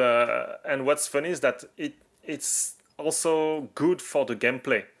 And what's funny is that it's also good for the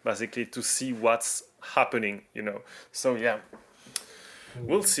gameplay, basically, to see what's happening, So yeah,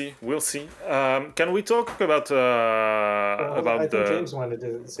 we'll see. Can we talk about I think the? James wanted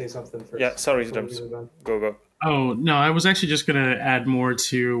to say something first. Yeah, sorry, before we James. move on. Go. Oh, no, I was actually just going to add more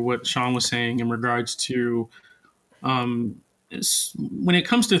to what Sean was saying in regards to when it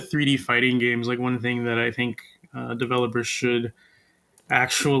comes to 3D fighting games, like one thing that I think developers should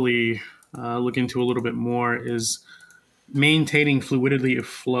actually look into a little bit more is maintaining fluidity of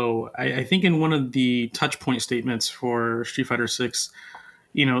flow. I think in one of the touch point statements for Street Fighter 6,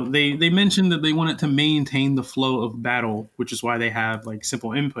 they mentioned that they wanted to maintain the flow of battle, which is why they have like simple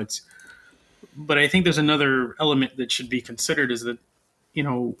inputs. But I think there's another element that should be considered is that,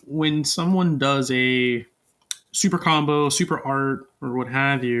 when someone does a super combo, super art, or what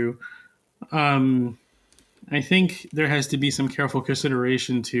have you, I think there has to be some careful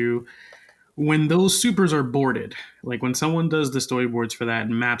consideration to when those supers are boarded, like when someone does the storyboards for that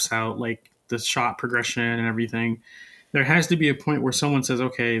and maps out like the shot progression and everything, there has to be a point where someone says,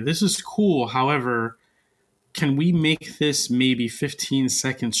 okay, this is cool. However, can we make this maybe 15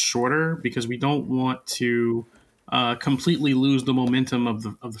 seconds shorter because we don't want to completely lose the momentum of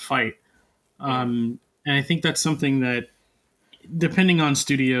the fight. And I think that's something that, depending on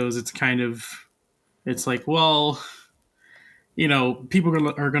studios, it's like, well, people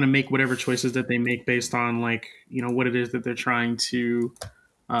are going to make whatever choices that they make based on like, what it is that they're trying to,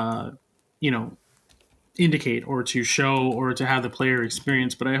 you know, indicate or to show or to have the player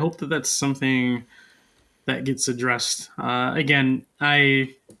experience. But I hope that that's something that gets addressed. Again,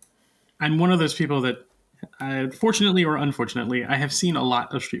 I'm one of those people that, fortunately or unfortunately, I have seen a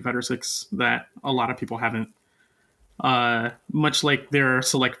lot of Street Fighter 6 that a lot of people haven't. Much like there are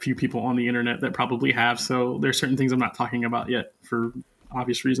select few people on the internet that probably have. So there's certain things I'm not talking about yet for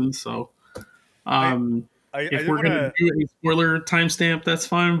obvious reasons. So if we're going to do a spoiler timestamp, that's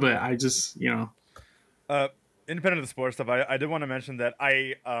fine. But I just, independent of the spoiler stuff, I did want to mention that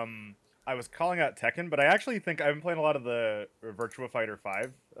I was calling out Tekken, but I actually think I've been playing a lot of the Virtua Fighter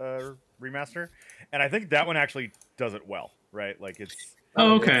 5 remaster, and I think that one actually does it well, right? Like it's.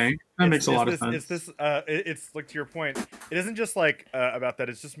 Oh, okay. That makes a lot of sense. It's like, to your point, it isn't just like about that.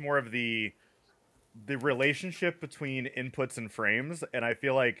 It's just more of the relationship between inputs and frames, and I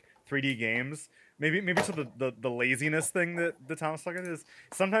feel like 3D games, maybe it's the laziness thing that Thomas talking is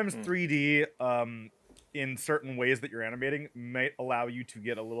sometimes 3D in certain ways that you're animating might allow you to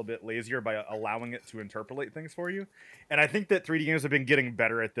get a little bit lazier by allowing it to interpolate things for you. And I think that 3D games have been getting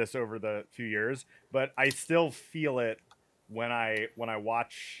better at this over the few years, but I still feel it when I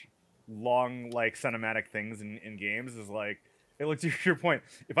watch long like cinematic things in games. Is like, it looks, to your point,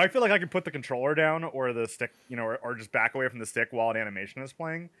 if I feel like I can put the controller down or the stick, or just back away from the stick while an animation is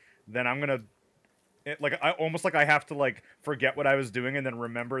playing, then I'm gonna I have to like forget what I was doing and then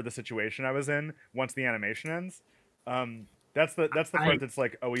remember the situation I was in once the animation ends. That's the part that's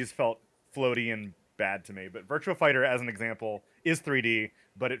like always felt floaty and bad to me. But Virtua Fighter, as an example, is 3D,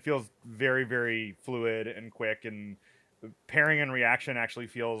 but it feels very, very fluid and quick, and pairing and reaction actually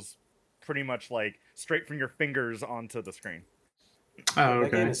feels pretty much like straight from your fingers onto the screen. Oh,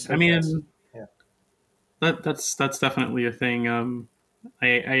 okay. I mean, yeah, that's definitely a thing.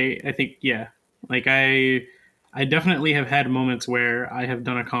 I think, yeah, like I definitely have had moments where I have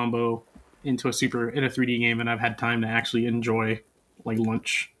done a combo into a super in a 3D game, and I've had time to actually enjoy like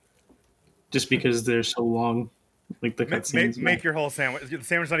lunch, just because they're so long. Like the cutscenes. Make your whole sandwich. The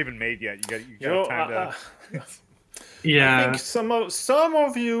sandwich's not even made yet. You got time to. Yeah, I think some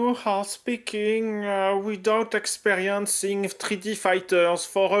of you are speaking without experiencing 3D fighters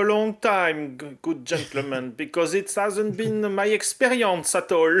for a long time, good gentlemen, because it hasn't been my experience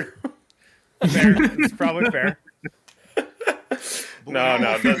at all. Fair. It's probably fair.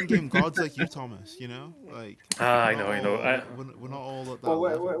 No. Game gods like you, Thomas. Like. I know. We're not all at that.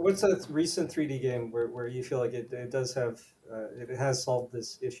 Well, what's a recent 3D game where you feel like it does have it has solved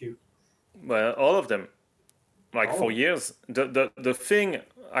this issue? Well, all of them. Like for years, the thing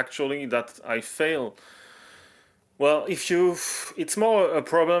actually that I fail. Well, it's more a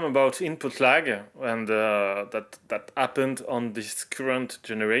problem about input lag, and that happened on this current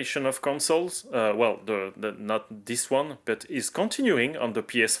generation of consoles. The not this one, but is continuing on the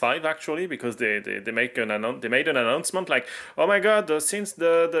PS5 actually, because they made an announcement like, oh my god, since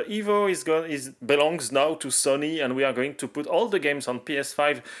the Evo belongs now to Sony, and we are going to put all the games on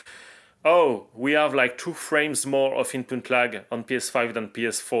PS5. Oh, we have like 2 frames more of input lag on PS5 than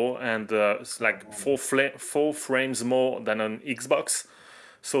PS4, and it's like 4 frames more than on Xbox.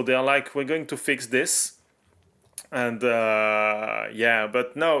 So they're like, we're going to fix this. And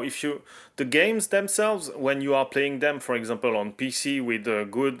but no, if you the games themselves, when you are playing them, for example, on PC with a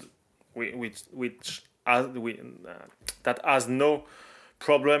good, which has, that has no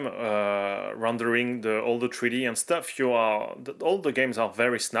problem rendering all the 3D and stuff, all the games are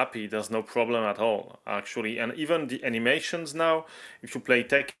very snappy. There's no problem at all, actually. And even the animations now, if you play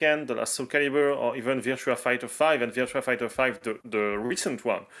Tekken, The Last Soul Calibur, or even Virtua Fighter 5, and Virtua Fighter 5, the recent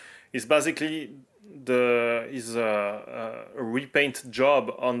one, is basically a repaint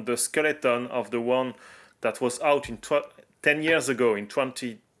job on the skeleton of the one that was out 10 years ago in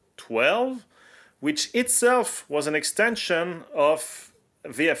 2012, which itself was an extension of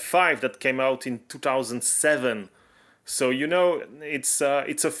VF5 that came out in 2007. So it's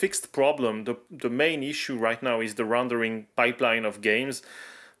a fixed problem. The main issue right now is the rendering pipeline of games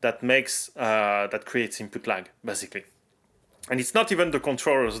that creates input lag, basically. And it's not even the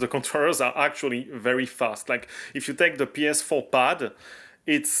controllers. The controllers are actually very fast. Like if you take the PS4 pad,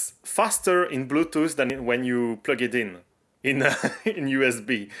 it's faster in Bluetooth than when you plug it in in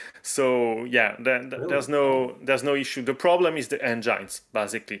USB. So yeah, there's no issue. The problem is the engines.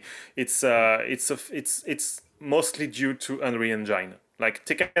 Basically, it's mostly due to Unreal Engine. Like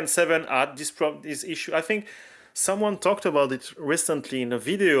Tekken 7 had this issue. I think someone talked about it recently in a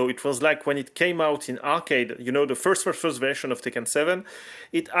video. It was like when it came out in arcade, the first version of Tekken 7,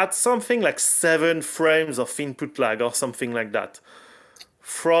 it had something like 7 frames of input lag or something like that.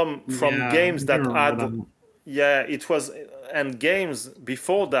 From games that had, it was, and games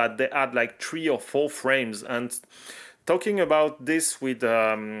before that, they had like 3 or 4 frames. And talking about this with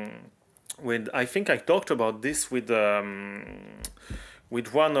I think I talked about this with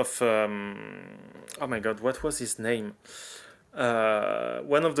one of oh my god, what was his name?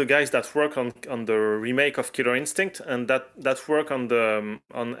 One of the guys that work on the remake of Killer Instinct, and that work on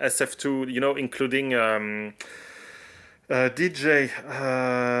SF2, including DJ.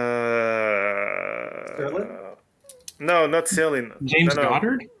 Sterling? No, not Serlin. James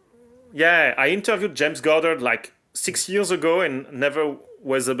Goddard? Yeah, I interviewed James Goddard like 6 years ago and never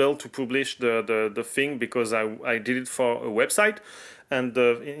was able to publish the thing because I did it for a website. And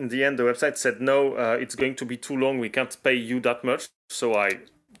in the end, the website said, no, it's going to be too long. We can't pay you that much. So I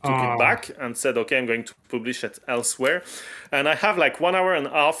took it back and said, okay, I'm going to publish it elsewhere. And I have like 1 hour and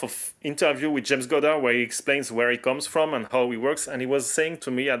a half of interview with James Goddard where he explains where he comes from and how he works. And he was saying to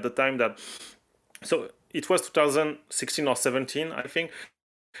me at the time that, so it was 2016 or 17, I think.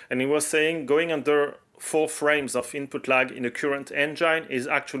 And he was saying going under 4 frames of input lag in the current engine is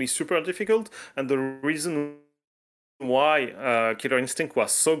actually super difficult. And the reason why Killer Instinct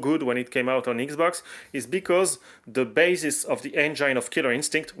was so good when it came out on Xbox is because the basis of the engine of Killer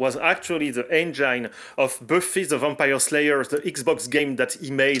Instinct was actually the engine of Buffy the Vampire Slayer, the Xbox game that he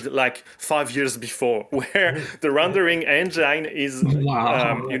made like 5 years before, where the rendering engine is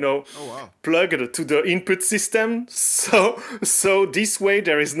plugged to the input system. So this way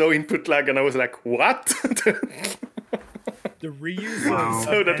there is no input lag, and I was like, what? The reuse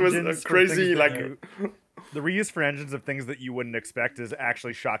so that was crazy, like. The reuse for engines of things that you wouldn't expect is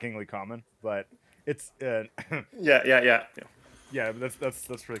actually shockingly common, but it's yeah.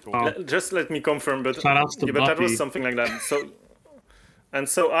 That's pretty cool. Just let me confirm, but but that was something like that.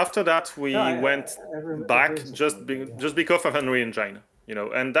 So after that we went back just because of Unreal Engine,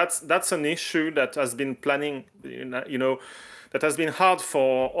 and that's an issue that has been that has been hard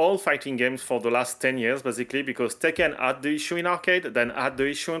for all fighting games for the last 10 years, basically, because Tekken had the issue in arcade, then had the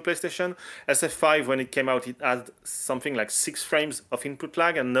issue in PlayStation. SF5, when it came out, it had something like 6 frames of input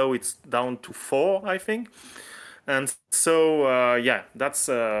lag, and now it's down to 4, I think. And so, that's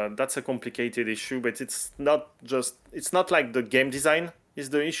a complicated issue, but it's not like the game design is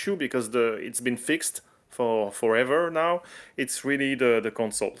the issue, because it's been fixed for forever now. It's really the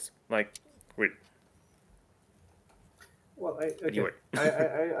consoles, like, really. Well, Anyway.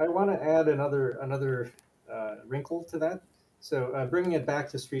 I want to add another wrinkle to that. So bringing it back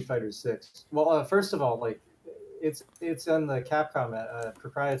to Street Fighter 6. Well, first of all, like it's on the Capcom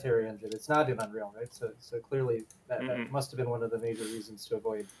proprietary engine. It's not in Unreal, right? So clearly that must have been one of the major reasons to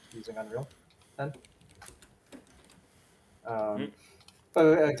avoid using Unreal. Then.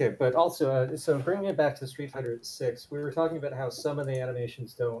 But also, so bringing it back to Street Fighter 6, we were talking about how some of the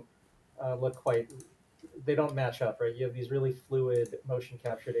animations don't look quite. They don't match up, right? You have these really fluid motion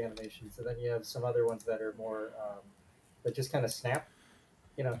captured animations, and then you have some other ones that are more that just kind of snap,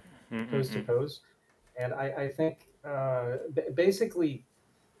 pose to pose. And I think basically,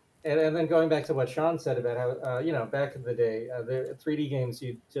 and then going back to what Sean said about how back in the day, the 3D games,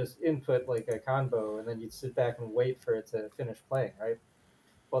 you'd just input like a combo, and then you'd sit back and wait for it to finish playing, right?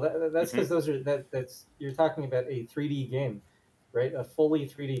 Well, that's Mhm. because that's you're talking about a 3D game, right? A fully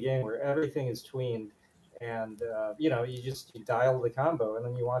 3D game where everything is tweened, and you dial the combo and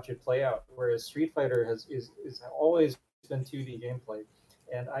then you watch it play out. Whereas Street Fighter is always been 2D gameplay,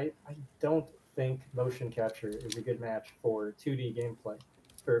 and I don't think motion capture is a good match for 2D gameplay,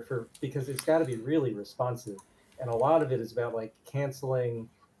 for because it's got to be really responsive, and a lot of it is about like canceling,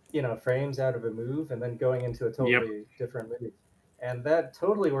 frames out of a move and then going into a Yep. totally different move, and that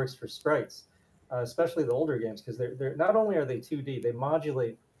totally works for sprites, especially the older games, because they're not only are they 2D, they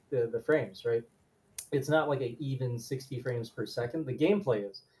modulate the frames, right? It's not like an even 60 frames per second. The gameplay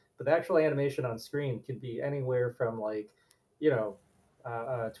is, but the actual animation on screen could be anywhere from like,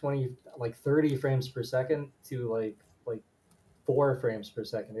 20, like 30 frames per second to like 4 frames per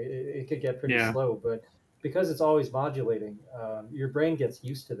second. It could get pretty Yeah. slow, but because it's always modulating, your brain gets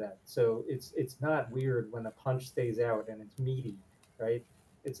used to that. So it's not weird when a punch stays out and it's meaty, right?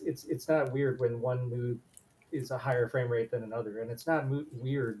 It's not weird when one move is a higher frame rate than another, and it's not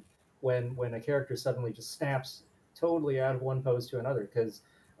weird when a character suddenly just snaps totally out of one pose to another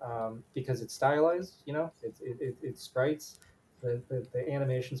because it's stylized. It's sprites. The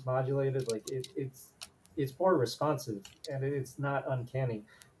animation's modulated. Like it's more responsive and it's not uncanny.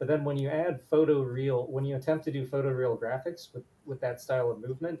 But then when you attempt to do photoreal graphics with that style of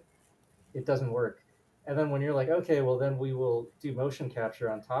movement, it doesn't work. And then when you're like, okay, well then we will do motion capture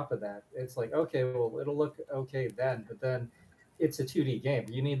on top of that. It's like, okay, well it'll look okay then, but then it's a 2D game.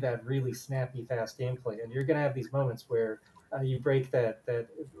 You need that really snappy, fast gameplay, and you're gonna have these moments where you break that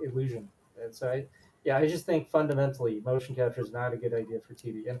illusion. And so I just think fundamentally motion capture is not a good idea for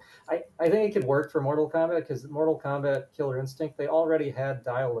 2D. And I think it could work for Mortal Kombat because Mortal Kombat Killer Instinct, they already had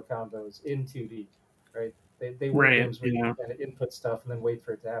dial combos in 2D, right? They were Right. games where you Yeah. could kind of input stuff and then wait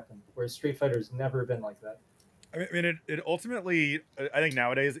for it to happen. Whereas Street Fighter's never been like that. I mean, it ultimately, I think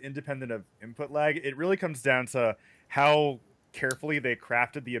nowadays, independent of input lag, it really comes down to how carefully they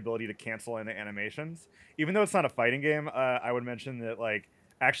crafted the ability to cancel into animations. Even though it's not a fighting game, I would mention that, like,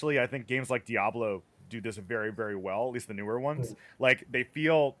 actually, I think games like Diablo do this very, very well, at least the newer ones. Mm. Like, they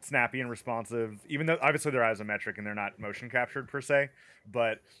feel snappy and responsive, even though obviously they're isometric and they're not motion captured per se.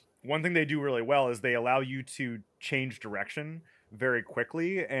 But one thing they do really well is they allow you to change direction very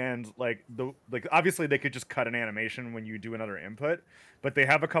quickly, and like obviously they could just cut an animation when you do another input, but they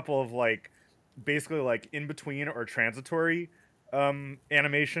have a couple of like basically like in between or transitory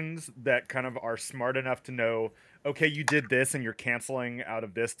animations that kind of are smart enough to know, okay, you did this and you're canceling out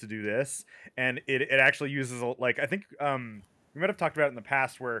of this to do this, and it actually uses like I think we might have talked about it in the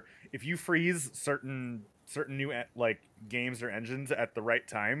past where if you freeze certain new like games or engines at the right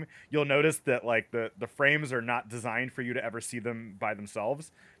time, you'll notice that like the frames are not designed for you to ever see them by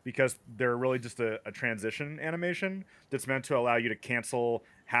themselves, because they're really just a transition animation that's meant to allow you to cancel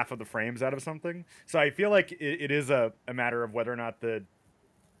half of the frames out of something. So I feel like it is a matter of whether or not the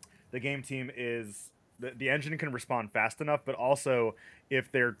game team is the engine can respond fast enough, but also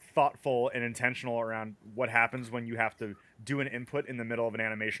if they're thoughtful and intentional around what happens when you have to do an input in the middle of an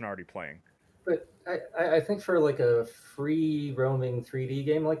animation already playing. But I think for like a free roaming 3D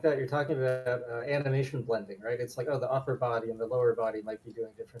game like that, you're talking about animation blending, right? It's like, oh, the upper body and the lower body might be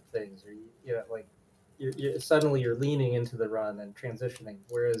doing different things, or like suddenly you're leaning into the run and transitioning.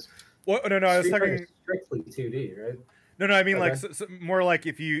 Whereas Well, no, I was Street Fighter talking. is strictly 2D, right? No, I mean like Okay. more like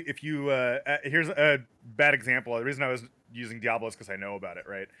if you here's a bad example. The reason I was using Diablo is because I know about it,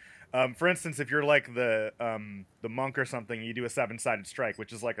 right? For instance, if you're like the monk or something, you do a 7-sided strike,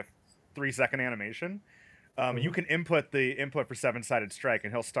 which is like a 3-second animation. You Mhm. can input the input for 7-sided strike,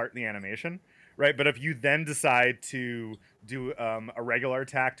 and he'll start the animation, right? But if you then decide to do a regular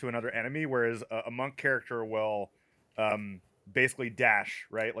attack to another enemy, whereas a monk character will basically dash,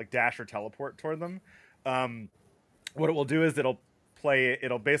 right, like dash or teleport toward them. Um, what it will do is it'll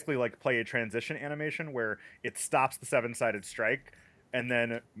basically like play a transition animation where it stops the 7-sided strike and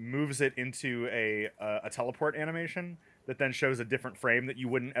then moves it into a teleport animation that then shows a different frame that you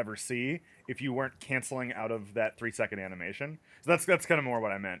wouldn't ever see if you weren't canceling out of that 3-second animation. So that's kind of more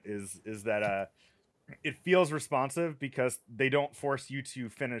what I meant is that it feels responsive because they don't force you to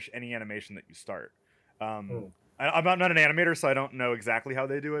finish any animation that you start. Um, Mm. I'm not an animator, so I don't know exactly how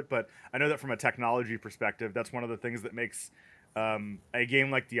they do it, but I know that from a technology perspective, that's one of the things that makes a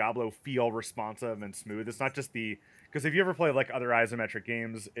game like Diablo feel responsive and smooth. It's not just because if you ever play like other isometric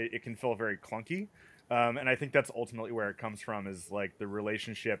games, it can feel very clunky, and I think that's ultimately where it comes from, is like the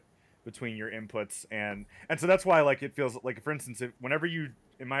relationship between your inputs, and so that's why like it feels like, for instance, whenever you,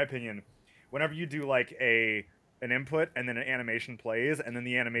 in my opinion, whenever you do like an input and then an animation plays and then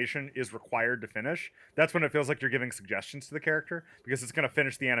the animation is required to finish, that's when it feels like you're giving suggestions to the character because it's going to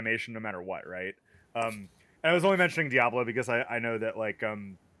finish the animation no matter what, right? And I was only mentioning Diablo because I know that like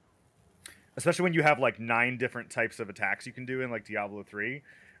especially when you have like 9 different types of attacks you can do in like Diablo 3,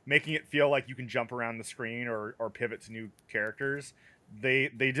 making it feel like you can jump around the screen or pivot to new characters. They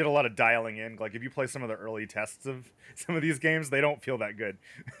did a lot of dialing in. Like if you play some of the early tests of some of these games, they don't feel that good,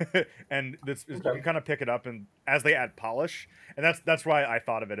 and you can kind of pick it up and as they add polish, and that's why I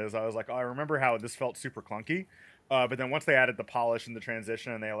thought of it as I was like, oh, I remember how this felt super clunky, but then once they added the polish and the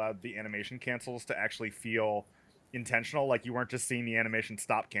transition and they allowed the animation cancels to actually feel intentional, like you weren't just seeing the animation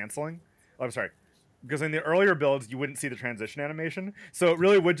stop canceling. Oh, I'm sorry, because in the earlier builds you wouldn't see the transition animation, so it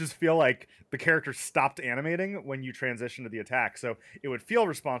really would just feel like the character stopped animating when you transition to the attack, so it would feel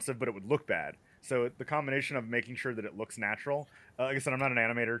responsive but it would look bad. So the combination of making sure that it looks natural, like I said, I'm not an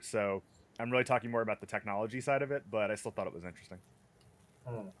animator, so I'm really talking more about the technology side of it, but I still thought it was interesting.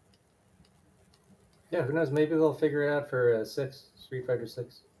 Yeah, who knows, maybe they'll figure it out for Street Fighter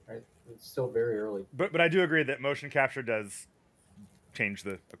 6, right? It's still very early, but I do agree that motion capture does change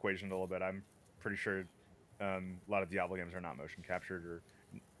the equation a little bit. I'm pretty sure a lot of Diablo games are not motion captured, or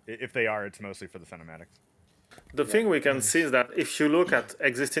if they are, it's mostly for the cinematics. The thing we can see is that if you look at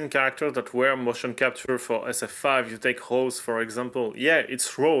existing characters that were motion capture for SF5, you take Rose for example. Yeah,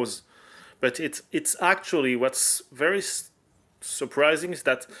 it's Rose, but it's actually what's very surprising is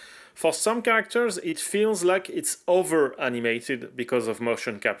that for some characters it feels like it's over animated because of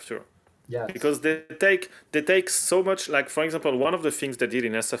motion capture. yeah, Because they take so much. Like for example, one of the things they did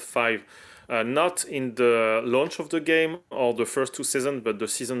in SF5, not in the launch of the game or the first 2 seasons, but the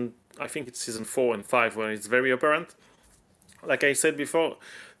season, I think it's season 4 and 5 when it's very apparent. Like I said before,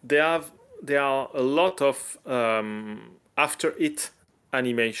 there are a lot of after it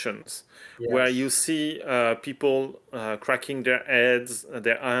animations where you see people cracking their heads,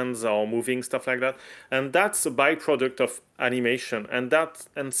 their hands, or moving stuff like that, and that's a byproduct of animation and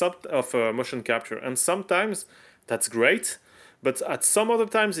some of motion capture. And sometimes that's great, but at some other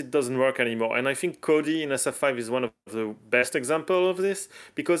times it doesn't work anymore. And I think Cody in SF5 is one of the best example of this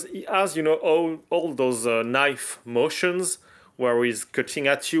because he has all those knife motions where he's cutting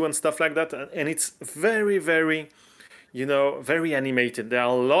at you and stuff like that, and it's very very very animated. There are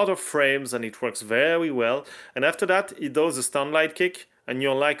a lot of frames and it works very well. And after that, he does a Starlight kick and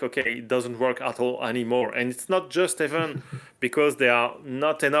you're like, okay, it doesn't work at all anymore. And it's not just even because there are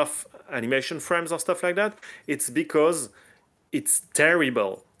not enough animation frames or stuff like that. It's because it's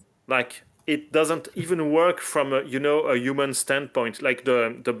terrible. Like it doesn't even work from a human standpoint. Like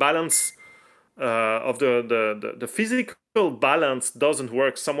the balance of the physical balance doesn't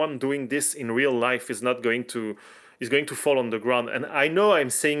work. Someone doing this in real life is going to fall on the ground. And I know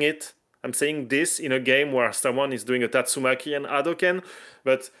I'm saying this in a game where someone is doing a Tatsumaki and Hadoken,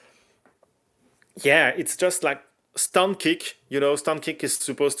 but yeah, it's just like stun kick. Stun kick is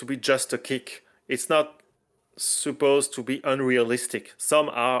supposed to be just a kick. It's not supposed to be unrealistic. Some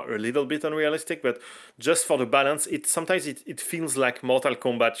are a little bit unrealistic, but just for the balance, sometimes it feels like Mortal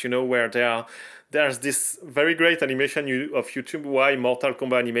Kombat, where there's this very great animation of YouTube why Mortal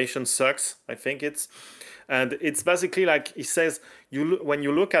Kombat animation sucks, I think it's. And it's basically like he says, when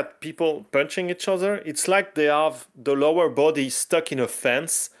you look at people punching each other, it's like they have the lower body stuck in a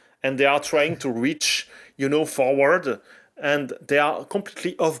fence and they are trying to reach, forward, and they are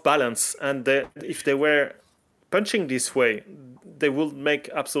completely off balance. And if they were punching this way, they will make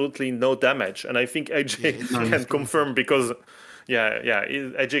absolutely no damage. And I think AJ can confirm because... Yeah,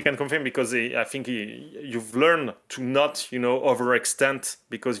 AJ can confirm because I think you've learned to not, overextend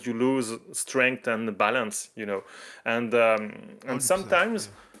because you lose strength and balance, and sometimes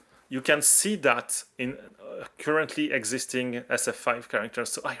you can see that in currently existing SF5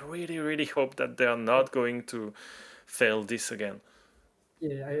 characters. So I really, really hope that they are not going to fail this again.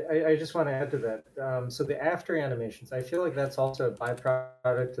 Yeah, I just want to add to that. So the after animations, I feel like that's also a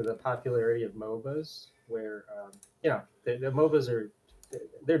byproduct of the popularity of MOBAs, where the MOBAs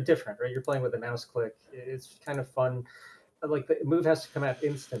they're different, right? You're playing with a mouse click. It's kind of fun. Like the move has to come out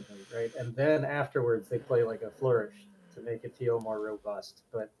instantly, right? And then afterwards they play like a flourish to make it feel more robust.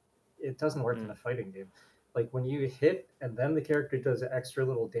 But it doesn't work in a fighting game. Like when you hit and then the character does an extra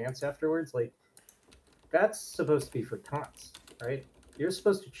little dance afterwards, like that's supposed to be for taunts, right? You're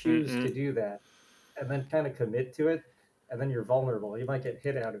supposed to choose to do that and then kind of commit to it, and then you're vulnerable. You might get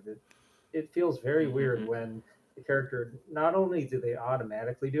hit out of it. It feels very weird when the character, not only do they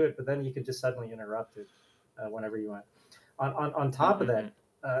automatically do it, but then you can just suddenly interrupt it whenever you want. On top of that,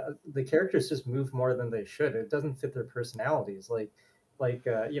 the characters just move more than they should. It doesn't fit their personalities. Like like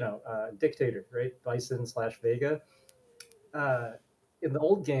Dictator, right? Bison slash Vega. In the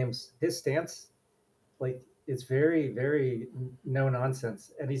old games, his stance, like, it's very, very no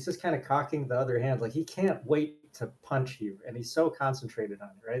nonsense, and he's just kind of cocking the other hand, like he can't wait to punch you, and he's so concentrated on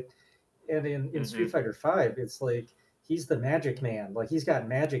it, right? And in Street Fighter Five, it's like he's the magic man, like he's got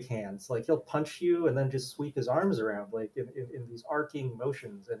magic hands, like he'll punch you and then just sweep his arms around, like in these arcing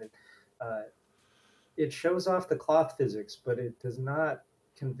motions, and uh, it shows off the cloth physics, but it does not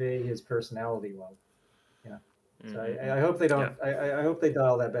convey his personality well. Yeah. So I hope they don't. Yeah. I hope they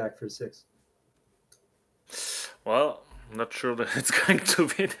dial that back for 6. Well, I'm not sure that it's going to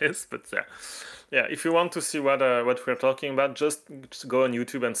be this, but yeah. If you want to see what we're talking about, just go on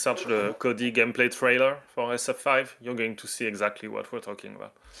YouTube and search the Cody gameplay trailer for SF5. You're going to see exactly what we're talking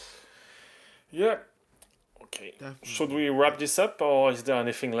about. Yeah. Okay. Definitely. Should we wrap this up, or is there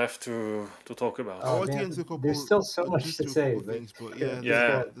anything left to talk about? I want to man, get into a couple. there's still so much just to a say, couple but things, but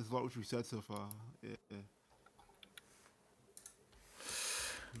Yeah. there's a lot which we said so far. Yeah.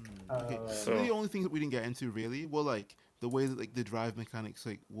 Okay. So- The only things that we didn't get into really were like the way that like the drive mechanics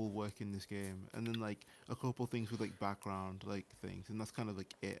like will work in this game, and then like a couple things with like background like things, and that's kind of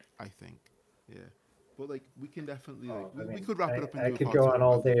like it, I think. Yeah. But like we can definitely like we could wrap it up. And I do a could part go two, on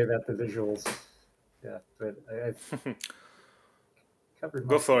all I think. day about the visuals. Yeah, but I've covered.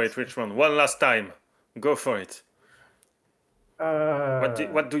 Go most for of it, Richmond. One last time. Go for it.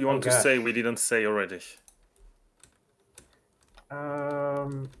 What do you want to say we didn't say already?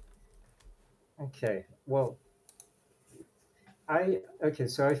 Okay. Well,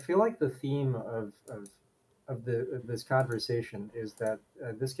 so I feel like the theme of this conversation is that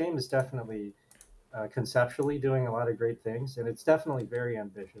this game is definitely conceptually doing a lot of great things, and it's definitely very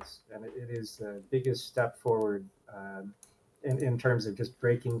ambitious, and it is the biggest step forward in terms of just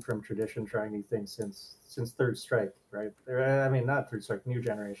breaking from tradition, trying new things since Third Strike, right? I mean, not Third Strike, New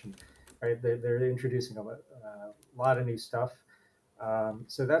Generation, right? They're introducing a lot of new stuff,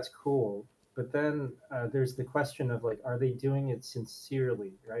 so that's cool. But then there's the question of like, are they doing it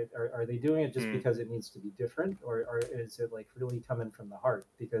sincerely, right? Are they doing it just because it needs to be different, or is it like really coming from the heart?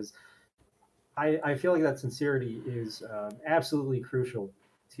 Because I feel like that sincerity is absolutely crucial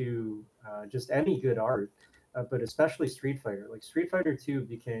to just any good art, but especially Street Fighter. Like Street Fighter 2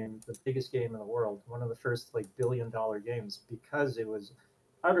 became the biggest game in the world, one of the first like billion-dollar games, because it was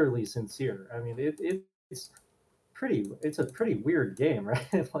utterly sincere. I mean, it's a pretty weird game,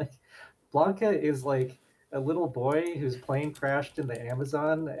 right? Like Blanca is like a little boy whose plane crashed in the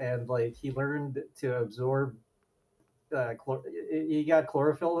Amazon, and like he learned to absorb he got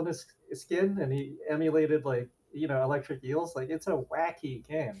chlorophyll in his skin, and he emulated like electric eels. Like it's a wacky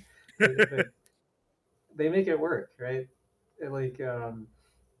game. But they make it work, right? Like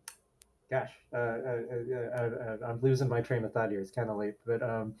gosh, I'm losing my train of thought here. It's kind of late, but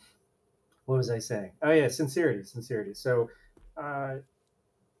what was I saying? Oh yeah, sincerity. So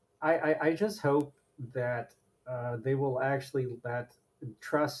I just hope that they will actually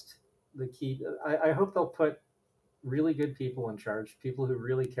trust the key. I hope they'll put really good people in charge, people who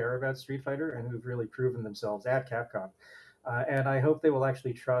really care about Street Fighter and who've really proven themselves at Capcom. And I hope they will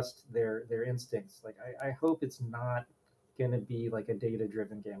actually trust their instincts. Like I hope it's not going to be like a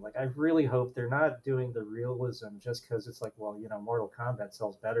data-driven game. Like I really hope they're not doing the realism just because it's like, well, Mortal Kombat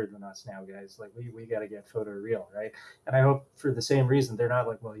sells better than us now, guys. Like we got to get photoreal, right? And I hope for the same reason they're not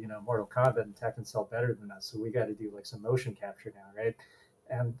like, well, Mortal Kombat and Tekken sell better than us, so we got to do like some motion capture now, right?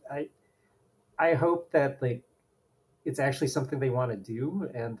 And I hope that like it's actually something they want to do,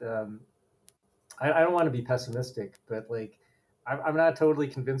 and I don't want to be pessimistic, but like I'm not totally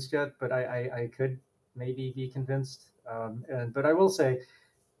convinced yet, but I could maybe be convinced. But I will say,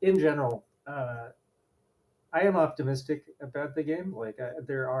 in general, I am optimistic about the game. Like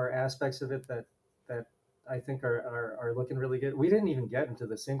there are aspects of it that I think are looking really good. We didn't even get into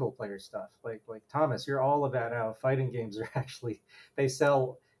the single player stuff. Like Thomas, you're all about how fighting games are actually they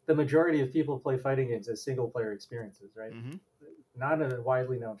sell. The majority of people play fighting games as single player experiences, right? Mm-hmm. Not a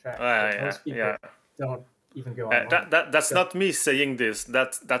widely known fact. Most people don't even go online. That's not me saying this.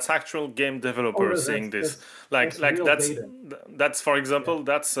 That's actual game developers saying this. That's that's for example,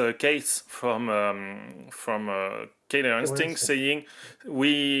 that's a case from Killer Instinct saying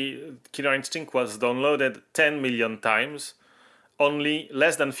Killer Instinct was downloaded 10 million times. Only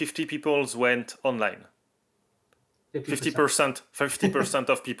less than 50 people went online. 50%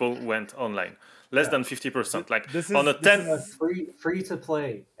 of people went online. less Yeah. than 50%. Like This on a is 10, free to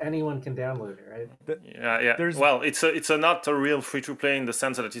play. Anyone can download it, right? yeah. there's Well, it's a not a real free to play in the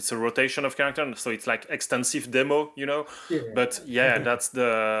sense that it's a rotation of characters, so it's like extensive demo, Yeah. But yeah, that's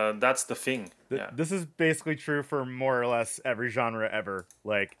the thing. Yeah. this is basically true for more or less every genre ever.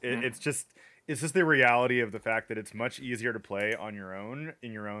 Like it's just the reality of the fact that it's much easier to play on your own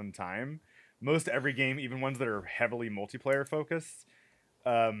in your own time. Most every game, even ones that are heavily multiplayer focused,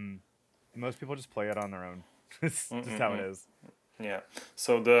 most people just play it on their own. It's just how it is. Yeah.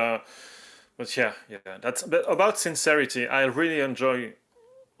 So but yeah. That's but about sincerity. I really enjoy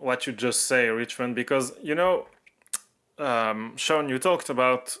what you just say, Richmond, because Sean, you talked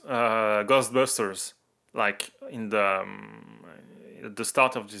about Ghostbusters, like in at the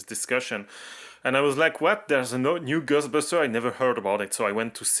start of this discussion, and I was like, "What? There's a new Ghostbuster? I never heard about it." So I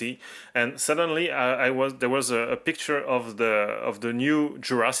went to see, and suddenly there was a picture of the new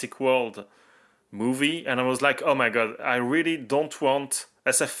Jurassic World movie, and I was like, "Oh my god! I really don't want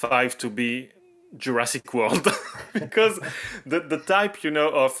SF5 to be Jurassic World," because the type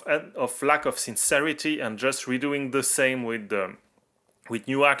of lack of sincerity and just redoing the same with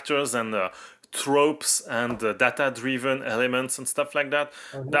new actors and tropes and data-driven elements and stuff like that.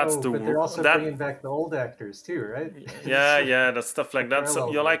 Oh, That's no, but they're also bringing back the old actors too, right? yeah, that's stuff like that. So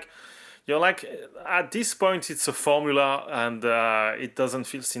Parallel. you're like at this point it's a formula and it doesn't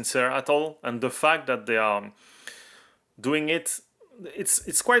feel sincere at all. And the fact that they are doing it's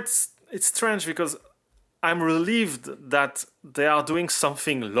quite strange because I'm relieved that they are doing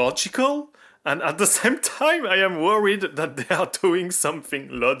something logical, and at the same time I am worried that they are doing something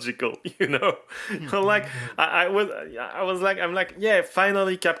logical. Like I was like, I'm like, yeah,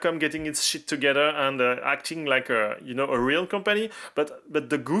 finally Capcom getting its shit together and acting like a real company. But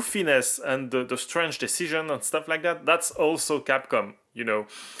the goofiness and the strange decision and stuff like that's also Capcom.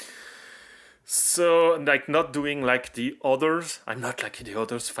 So like not doing like the others. I'm not like the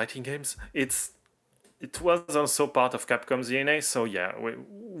others fighting games. It was also part of Capcom's DNA, so yeah,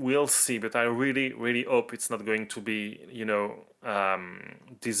 we'll see. But I really, really hope it's not going to be,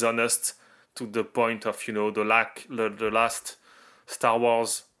 dishonest to the point of, the last Star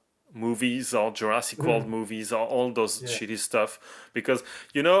Wars movies or Jurassic World movies or all those shitty stuff. Because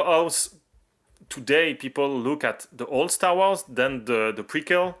how today people look at the old Star Wars, then the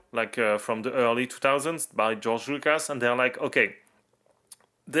prequel, like from the early 2000s by George Lucas, and they're like, okay,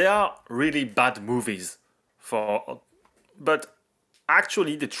 they are really bad movies but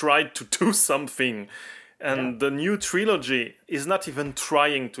actually they tried to do something, and the new trilogy is not even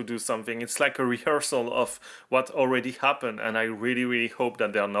trying to do something. It's like a rehearsal of what already happened, and I really, really hope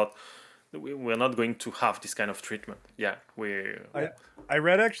that we're not going to have this kind of treatment. I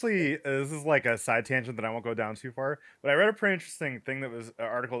read actually, this is like a side tangent that I won't go down too far, but I read a pretty interesting thing that was an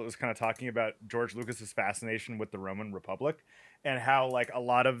article that was kind of talking about George Lucas's fascination with the Roman Republic, and how like a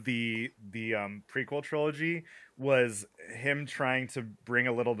lot of the prequel trilogy was him trying to bring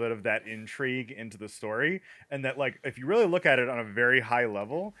a little bit of that intrigue into the story, and that like if you really look at it on a very high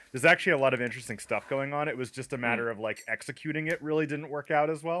level, there's actually a lot of interesting stuff going on. It was just a matter of like executing it really didn't work out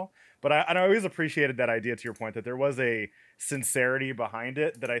as well. But I always appreciated that idea, to your point, that there was a sincerity behind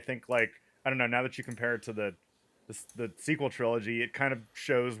it that I think, like, I don't know, now that you compare it to the sequel trilogy, it kind of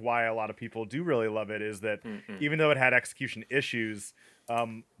shows why a lot of people do really love it, is that even though it had execution issues,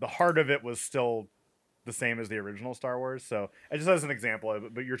 the heart of it was still the same as the original Star Wars. So just as an example,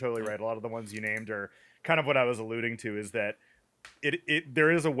 but you're totally right. A lot of the ones you named are kind of what I was alluding to, is that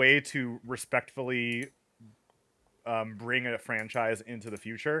there is a way to respectfully bring a franchise into the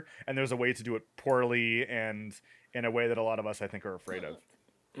future, and there's a way to do it poorly and in a way that a lot of us, I think, are afraid of.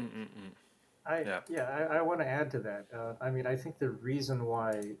 I want to add to that. I think the reason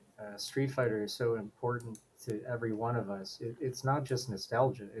why Street Fighter is so important to every one of us, it's not just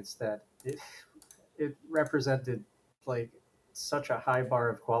nostalgia. It's that it represented like such a high bar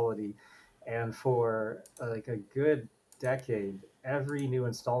of quality, and for like a good decade, every new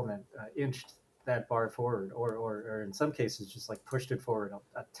installment inched that bar forward, or in some cases just like pushed it forward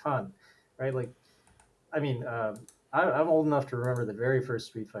a ton, right? Like, I'm old enough to remember the very first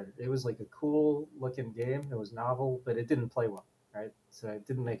Street Fighter. It was like a cool looking game. It was novel, but it didn't play well, right? So it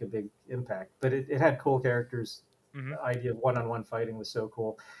didn't make a big impact. But it had cool characters. Mm-hmm. The idea of one-on-one fighting was so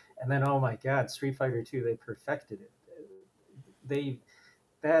cool. And then, oh my God, Street Fighter 2, they perfected it.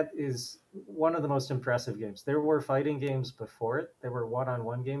 That is one of the most impressive games. There were fighting games before it. There were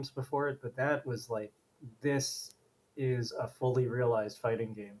one-on-one games before it, but that was like, this is a fully realized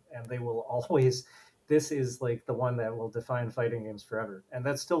fighting game, and they will always. This is like the one that will define fighting games forever, and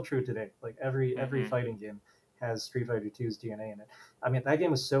that's still true today. Like every fighting game has Street Fighter 2's DNA in it. I mean, that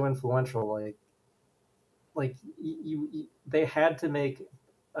game was so influential. Like like they had to make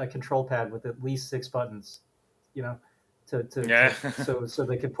a control pad with at least 6 buttons, you know, Yeah. so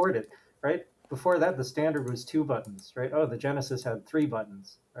they could port it, right? Before that, the standard was 2 buttons, right? Oh, the Genesis had 3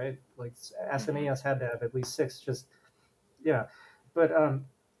 buttons, right? Like SNES had to have at least six. Just yeah, but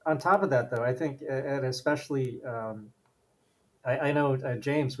on top of that, though, I think, and especially I know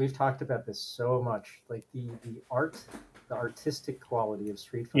James, we've talked about this so much, like the art, the artistic quality of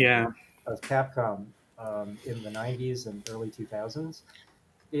Street Fighter Yeah. of Capcom in the '90s and early 2000s.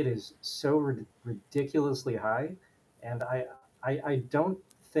 It is so ridiculously high, and I don't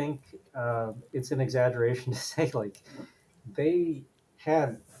think it's an exaggeration to say like they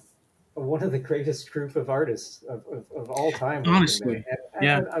had one of the greatest group of artists of all time working there. Honestly.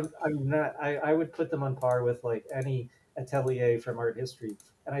 Yeah. I'm not. I would put them on par with like any atelier from art history.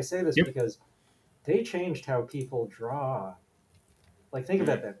 And I say this Yep. because they changed how people draw. Like think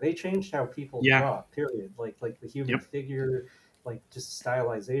about that. They changed how people Yeah. draw. Period. Like the human Yep. figure, like just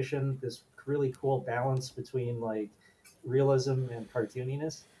stylization. This really cool balance between like realism and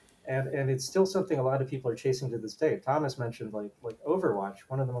cartooniness. And it's still something a lot of people are chasing to this day. Thomas mentioned like Overwatch,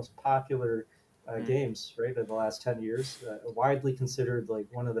 one of the most popular games, right, of the last 10 years, widely considered like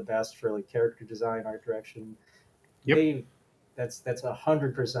one of the best for like character design, art direction. Yep. They that's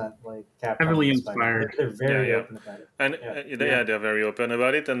 100% like Capcom Heavily inspired. inspired. They're very Yeah. open about it. And Yeah. they're very open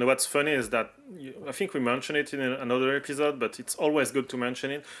about it. And what's funny is that I think we mentioned it in another episode, but it's always good to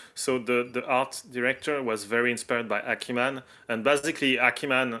mention it. So the art director was very inspired by Akiman, and basically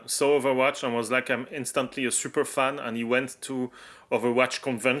Akiman saw Overwatch and was like, I'm instantly a super fan, and he went to Overwatch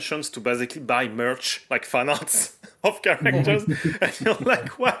conventions to basically buy merch, like fan arts of characters, and you're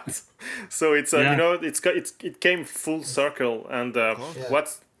like, what? So it's Yeah. you know, it came full circle, and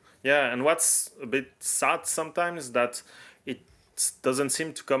what's yeah, and what's a bit sad sometimes is that it doesn't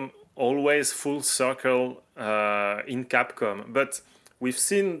seem to come always full circle in Capcom. But we've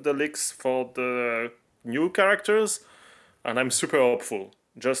seen the leaks for the new characters, and I'm super hopeful.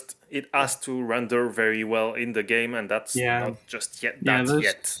 Just it has to render very well in the game, and that's Yeah. not just yet Yeah, that there's-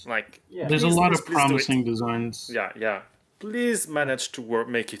 yet. Like, Yeah. There's please, a lot please, of please do it. promising designs. Yeah. Please manage to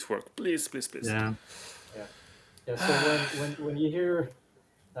make it work. Please. Yeah. Yeah. So when you hear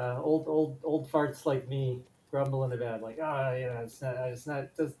old farts like me grumbling about like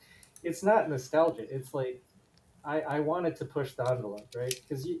it's not nostalgia. It's like I wanted to push the envelope, right?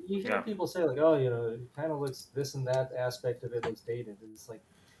 Because you hear Yeah. people say like, oh, it kind of looks this and that aspect of it looks dated. And it's like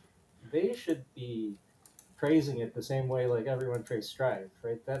they should be praising it the same way like everyone praised Strive,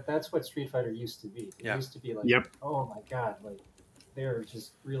 right? That's what Street Fighter used to be. It Yeah. used to be like, Yep. oh my god, like they're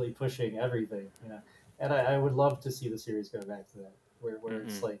just really pushing everything. And I would love to see the series go back to that, where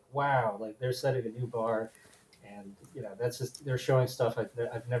it's like, wow, like they're setting a new bar, and that's just they're showing stuff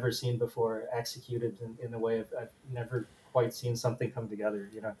I've never seen before, executed in a way I've never quite seen something come together.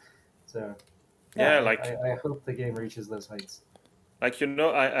 So Yeah, I hope the game reaches those heights. Like,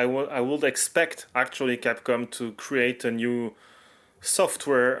 I would expect actually Capcom to create a new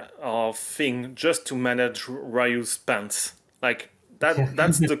software or thing just to manage Ryu's pants. Like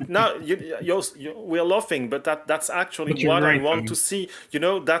that's the now we're laughing, but that's actually But you're what I right, want though. to see.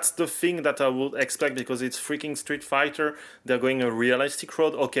 That's the thing that I would expect because it's freaking Street Fighter. They're going a realistic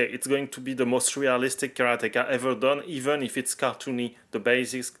road. Okay, it's going to be the most realistic karateka ever done, even if it's cartoony. The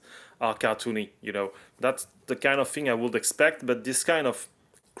basics are cartoony. That's the kind of thing I would expect. But this kind of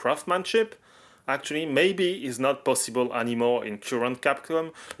craftsmanship actually maybe is not possible anymore in current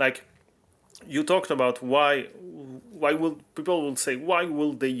Capcom. Like you talked about why will people will say why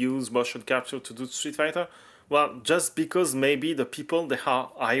will they use motion capture to do Street Fighter? Well, just because maybe the people they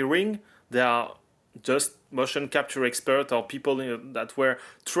are hiring, they are just motion capture expert or people that were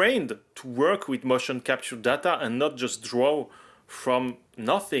trained to work with motion capture data and not just draw from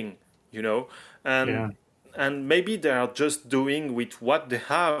nothing, and Yeah. and maybe they are just doing with what they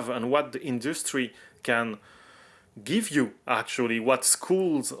have and what the industry can give you, actually, what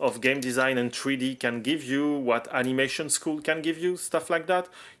schools of game design and 3D can give you, what animation school can give you, stuff like that.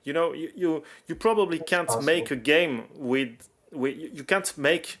 You probably can't possible. make a game with you can't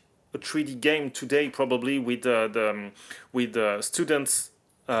make a 3D game today probably with the students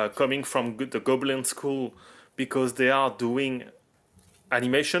coming from the Goblin School, because they are doing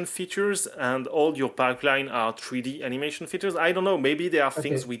animation features and all your pipeline are 3D animation features. I don't know, maybe there are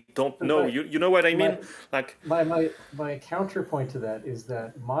things we don't know. You know what I mean? Like my counterpoint to that is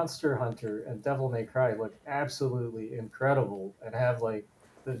that Monster Hunter and Devil May Cry look absolutely incredible and have like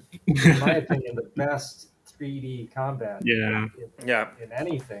in my opinion the best 3D combat Yeah. Yeah. in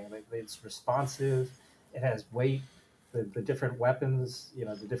anything. Like, it's responsive, it has weight, the different weapons,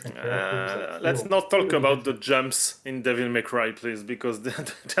 the different characters. Let's not talk really about the different. jumps in Devil May Cry, please, because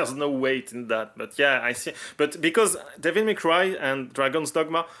there's no weight in that. But yeah, I see. But because Devil May Cry and Dragon's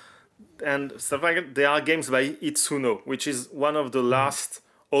Dogma and stuff like that, they are games by Itsuno, which is one of the last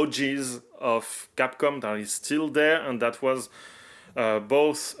OGs of Capcom that is still there, and that was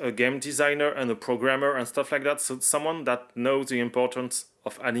both a game designer and a programmer and stuff like that. So someone that knows the importance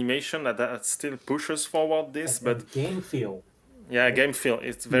of animation that still pushes forward this. But game feel. yeah, game feel,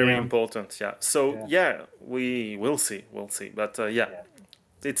 it's very Yeah. important. Yeah. So yeah, we will see. We'll see. But yeah,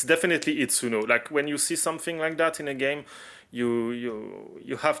 it's definitely Itsuno. Like when you see something like that in a game,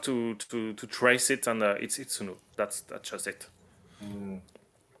 you have to trace it, and it's Itsuno. That's just it.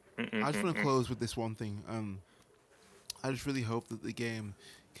 I just want to close with this one thing. I just really hope that the game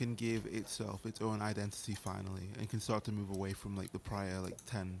can give itself its own identity finally, and can start to move away from like the prior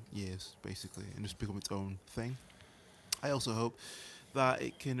 10 years basically, and just become its own thing. I also hope that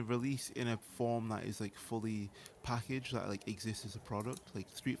it can release in a form that is like fully packaged, that like exists as a product, like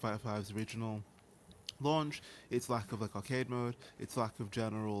Street Fighter V's original launch, its lack of like arcade mode, its lack of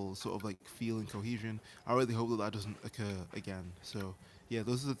general sort of like feel and cohesion. I really hope that that doesn't occur again. So yeah,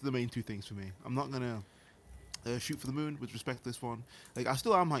 those are the main two things for me. I'm not gonna shoot for the moon with respect to this one. Like I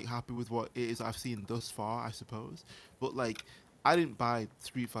still am like happy with what it is I've seen thus far, I suppose. But like I didn't buy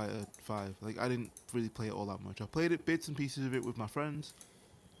Street Fighter 5. Like I didn't really play it all that much. I played it, bits and pieces of it with my friends,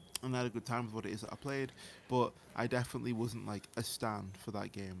 and I had a good time with what it is that I played, but I definitely wasn't like a stan for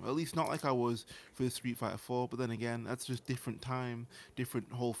that game. Or at least not like I was for the Street Fighter 4, but then again, that's just different time,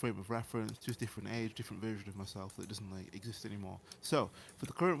 different whole frame of reference, just different age, different version of myself that doesn't like exist anymore. So, for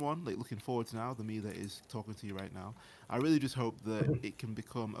the current one, like looking forward to now, the me that is talking to you right now, I really just hope that it can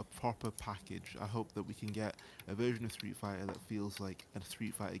become a proper package. I hope that we can get a version of Street Fighter that feels like a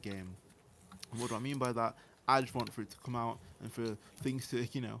Street Fighter game. And what do I mean by that? I just want for it to come out and for things to,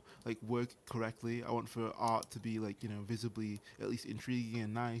 like work correctly. I want for art to be like, visibly at least intriguing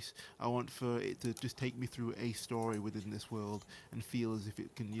and nice. I want for it to just take me through a story within this world and feel as if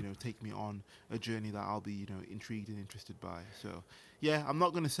it can, take me on a journey that I'll be, intrigued and interested by. So, yeah, I'm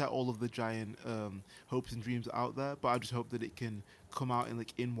not going to set all of the giant hopes and dreams out there, but I just hope that it can come out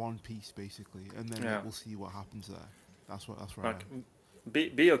in one piece, basically, and then we'll see what happens there. That's where I am.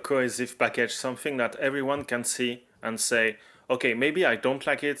 Be a cohesive package, something that everyone can see and say, okay, maybe I don't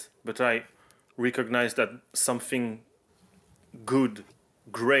like it, but I recognize that something good,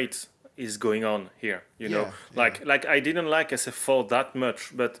 great is going on here. Like I didn't like SF4 that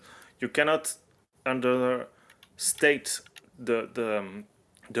much, but you cannot understate the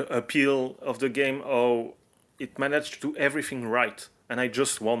appeal of the game. Oh, it managed to do everything right. And I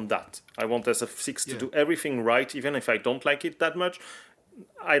just want that. I want SF6 to do everything right, even if I don't like it that much.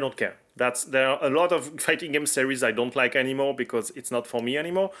 I don't care. There are a lot of fighting game series I don't like anymore because it's not for me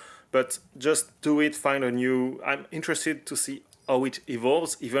anymore. But just do it, find a new. I'm interested to see how it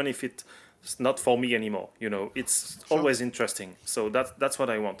evolves, even if it's not for me anymore. It's always interesting. So that's what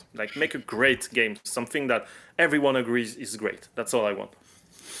I want. Like make a great game, something that everyone agrees is great. That's all I want.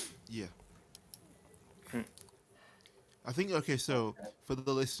 Yeah. I think, okay, so for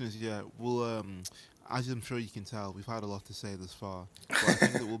the listeners, we'll, as I'm sure you can tell, we've had a lot to say this far. But I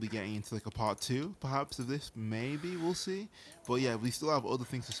think that we'll be getting into like a part 2, perhaps, of this. Maybe, we'll see. But yeah, we still have other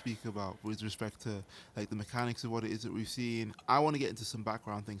things to speak about with respect to like the mechanics of what it is that we've seen. I want to get into some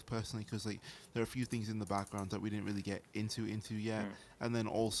background things personally because like there are a few things in the background that we didn't really get into yet. And then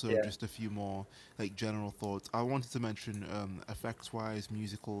also just a few more like general thoughts. I wanted to mention effects-wise,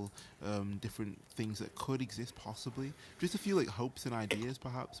 musical, different things that could exist possibly. Just a few like hopes and ideas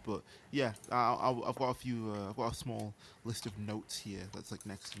perhaps. But yeah, I've got a few. I've got a small list of notes here that's like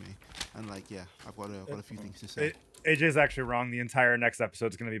next to me, and like I've got a few things to say. AJ's actually wrong. The entire next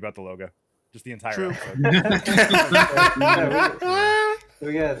episode is going to be about the logo. Just the entire episode.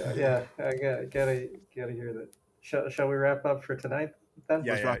 We got I gotta hear that. Shall we wrap up for tonight then?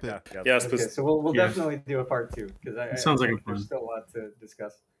 Let's wrap it. Yes, Okay, so we'll definitely do a part 2 because I Sounds like a think there's fun. still a lot to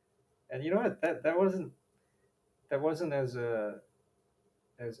discuss. And you know what? That wasn't as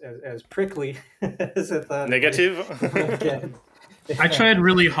prickly as I thought. Negative. Okay. I tried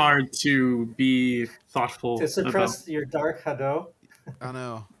really hard to be thoughtful To suppress your dark Hado. I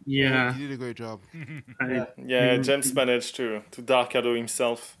know. Yeah. You did a great job. Yeah, James managed to dark shadow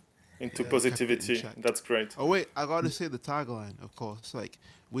himself into Yeah, positivity. kept it in check. That's great. Oh wait, I gotta say the tagline, of course. Like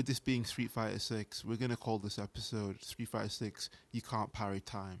with this being Street Fighter 6, we're gonna call this episode Street Fighter 6. You can't parry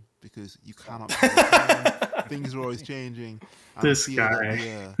time because you cannot parry time. Things are always changing. And This I feel guy.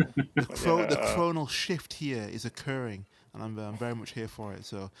 that the chronal shift here is occurring and I'm very much here for it.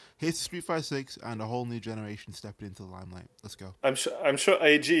 So here's Street Fighter 6 and a whole new generation stepping into the limelight. Let's go. I'm sure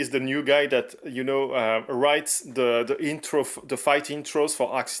AG is the new guy that writes the intro, the fight intros for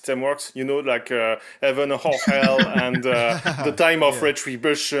Arc System Works. Like Heaven or Hell and the Time of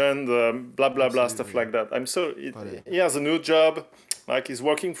Retribution, the blah blah blah stuff like that. I'm so he has a new job, like he's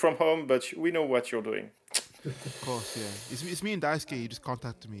working from home, but we know what you're doing. Of course, yeah. It's me and Daisuke. He just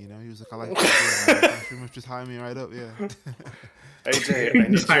contacted me. He was like, "I like this game." Like, pretty much just hire me right up. Yeah. AJ,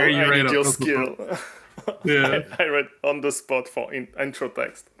 I need your skill. Yeah. I read on the spot for intro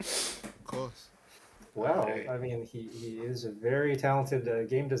text. Of course. Wow, I mean, he is a very talented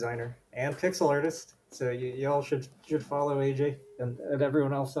game designer and pixel artist. So you all should follow AJ and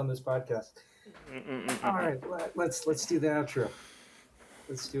everyone else on this podcast. All right, let's do the outro.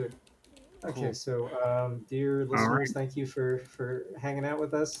 Let's do it. Okay, Cool. So dear listeners, thank you for hanging out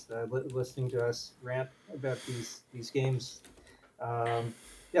with us, listening to us rant about these games.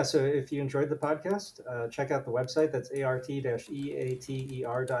 So if you enjoyed the podcast, check out the website. That's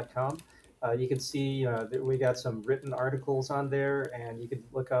art-eater.com. You can see that we got some written articles on there, and you can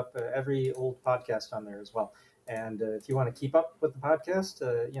look up every old podcast on there as well. And if you want to keep up with the podcast,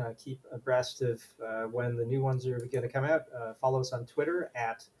 keep abreast of when the new ones are going to come out, follow us on Twitter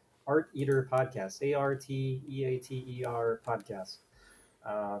at Art Eater Podcast, ARTEATER Podcast.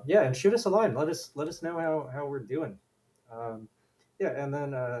 And shoot us a line. Let us know how we're doing. And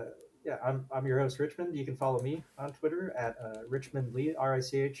then I'm your host Richmond. You can follow me on Twitter at Richmond Lee,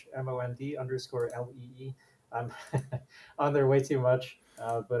 RICHMOND_LEE. I'm on there way too much,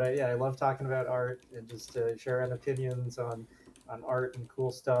 but I love talking about art and just sharing opinions on art and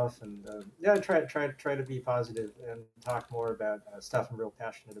cool stuff, and try to be positive and talk more about stuff I'm real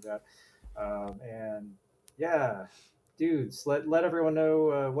passionate about. Dudes, let everyone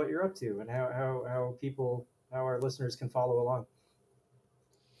know what you're up to and how our listeners can follow along.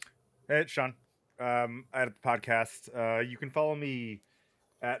 Hey, it's Sean. I had the podcast. You can follow me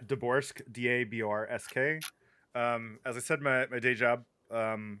at Daborsk, DABRSK. As I said, my day job,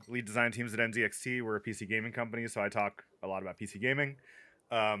 lead design teams at NZXT. We're a PC gaming company, so I talk a lot about PC gaming,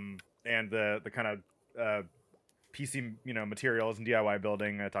 and the kind of PC materials and DIY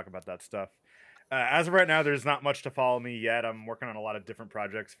building. I talk about that stuff. As of right now, there's not much to follow me yet. I'm working on a lot of different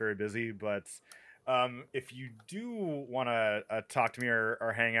projects, very busy, but if you do want to talk to me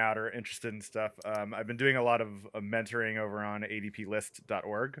or hang out or interested in stuff, I've been doing a lot of mentoring over on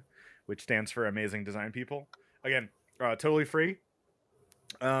adplist.org, which stands for Amazing Design People. Again, totally free.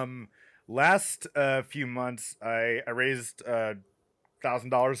 Last few months, I raised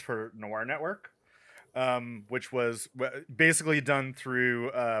 $1,000 for Noir Network, which was basically done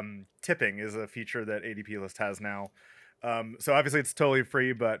through tipping, is a feature that ADP List has now. So obviously it's totally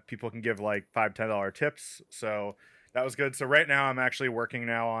free, but people can give like $5-10 tips. So that was good. So right now I'm actually working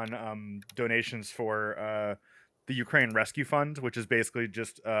now on donations for the Ukraine Rescue Fund, which is basically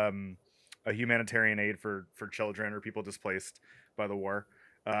just a humanitarian aid for children or people displaced by the war.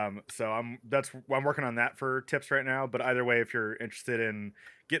 So I'm working on that for tips right now. But either way, if you're interested in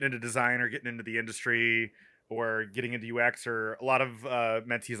getting into design or getting into the industry or getting into UX, or a lot of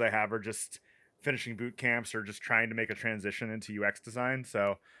mentees I have are just finishing boot camps or just trying to make a transition into UX design.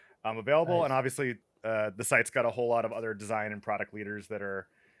 So I'm available. Nice. And obviously the site's got a whole lot of other design and product leaders that are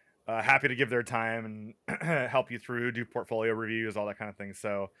happy to give their time and help you through, do portfolio reviews, all that kind of thing.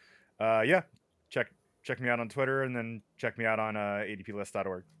 So check me out on Twitter, and then check me out on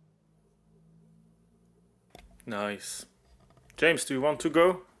adplist.org. Nice. James, do you want to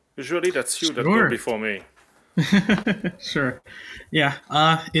go? Usually that's you that go before me. Sure. Yeah.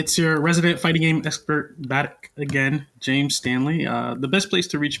 It's your resident fighting game expert back again, James Stanley. The best place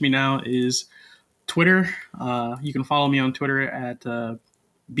to reach me now is Twitter. You can follow me on Twitter at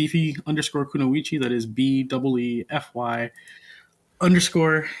beefy_kunoichi. That is BEEFY_KUNOICHI.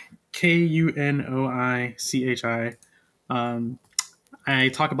 I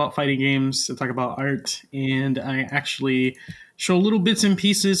talk about fighting games, I talk about art, and I actually show little bits and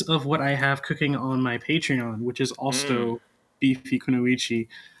pieces of what I have cooking on my Patreon, which is also Beefy Kunoichi.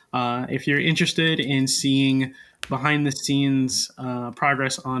 If you're interested in seeing behind the scenes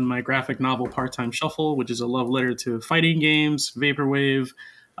progress on my graphic novel Part-Time Shuffle, which is a love letter to fighting games, vaporwave,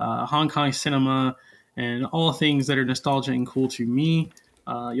 Hong Kong cinema, and all things that are nostalgic and cool to me,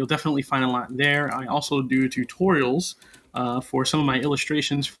 you'll definitely find a lot there. I also do tutorials for some of my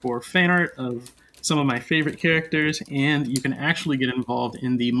illustrations for fan art of some of my favorite characters, and you can actually get involved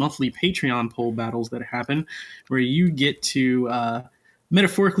in the monthly Patreon poll battles that happen, where you get to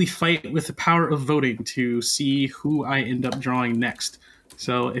metaphorically fight with the power of voting to see who I end up drawing next.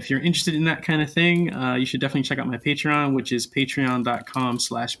 So if you're interested in that kind of thing, you should definitely check out my Patreon, which is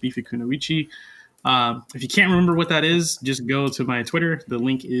patreon.com/beefikunoichi. If you can't remember what that is, just go to my Twitter. The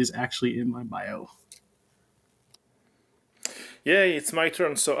link is actually in my bio. Yeah, it's my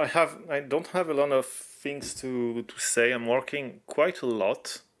turn. So I don't have a lot of things to say. I'm working quite a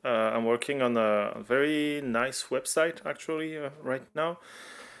lot. I'm working on a very nice website actually right now.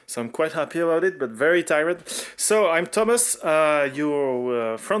 So I'm quite happy about it, but very tired. So I'm Thomas,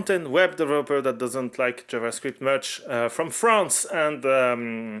 your front-end web developer that doesn't like JavaScript much from France. And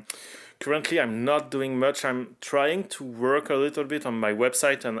currently I'm not doing much. I'm trying to work a little bit on my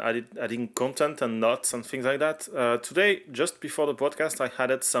website and adding content and notes and things like that. Today, just before the podcast, I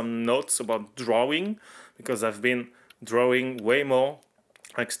added some notes about drawing because I've been drawing way more,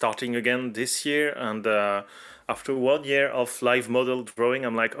 like starting again this year. And after 1 year of live model drawing,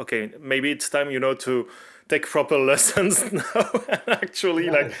 I'm like, okay, maybe it's time, to take proper lessons now. And actually,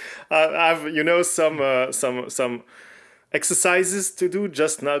 like, I've, some exercises to do,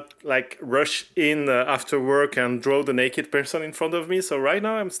 just not like rush in after work and draw the naked person in front of me. So right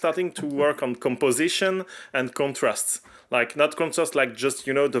now I'm starting to work on composition and contrasts. Like not contrast like just,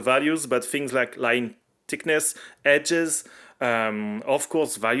 the values, but things like line thickness, edges, of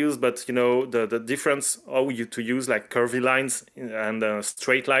course values, but the difference how you to use like curvy lines and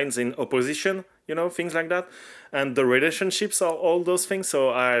straight lines in opposition, things like that, and the relationships are all those things.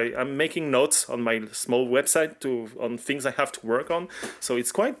 So I'm making notes on my small website on things I have to work on. So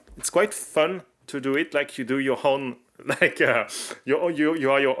it's quite fun to do it, like you do your own, like you are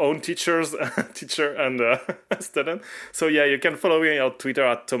your own teacher and student. So yeah, you can follow me on Twitter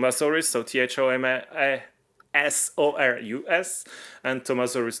at Thomasaurus, so ThomasSorus, and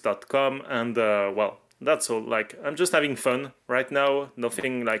thomasaurus.com. And well, that's all. Like, I'm just having fun right now.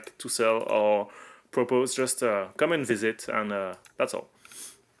 Nothing like to sell or propose. Just come and visit, and that's all.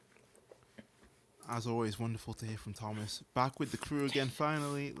 As always, wonderful to hear from Thomas. Back with the crew again,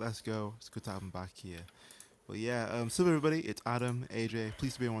 finally. Let's go. It's good to have him back here. But yeah, so everybody, it's Adam, AJ.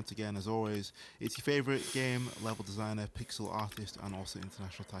 Pleased to be on once again, as always. It's your favorite game, level designer, pixel artist, and also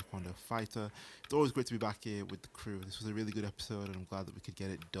international taekwondo fighter. It's always great to be back here with the crew. This was a really good episode, and I'm glad that we could get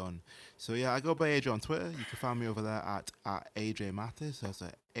it done. So yeah, I go by AJ on Twitter. You can find me over there at AJ Mattis. So that's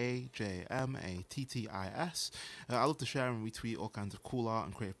AJMATTIS. I love to share and retweet all kinds of cool art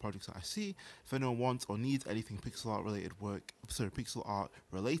and creative projects that I see. If anyone wants or needs anything pixel art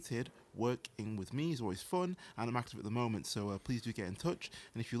related working with me is always fun, and I'm active at the moment, so please do get in touch.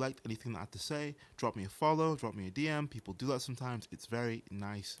 And if you liked anything that I had to say, drop me a follow, drop me a DM. People do that sometimes. It's very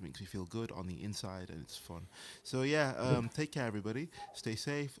nice. It makes me feel good on the inside, and it's fun. So yeah, take care, everybody. Stay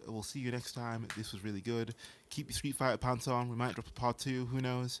safe. We'll see you next time. This was really good. Keep your Street Fighter pants on. We might drop a part 2. Who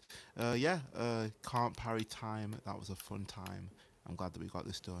knows? Can't parry time. That was a fun time. I'm glad that we got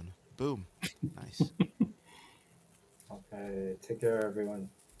this done. Boom. Nice. Okay, take care, everyone.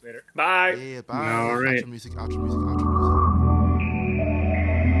 Later. Bye. Yeah, bye. All right. Outro music.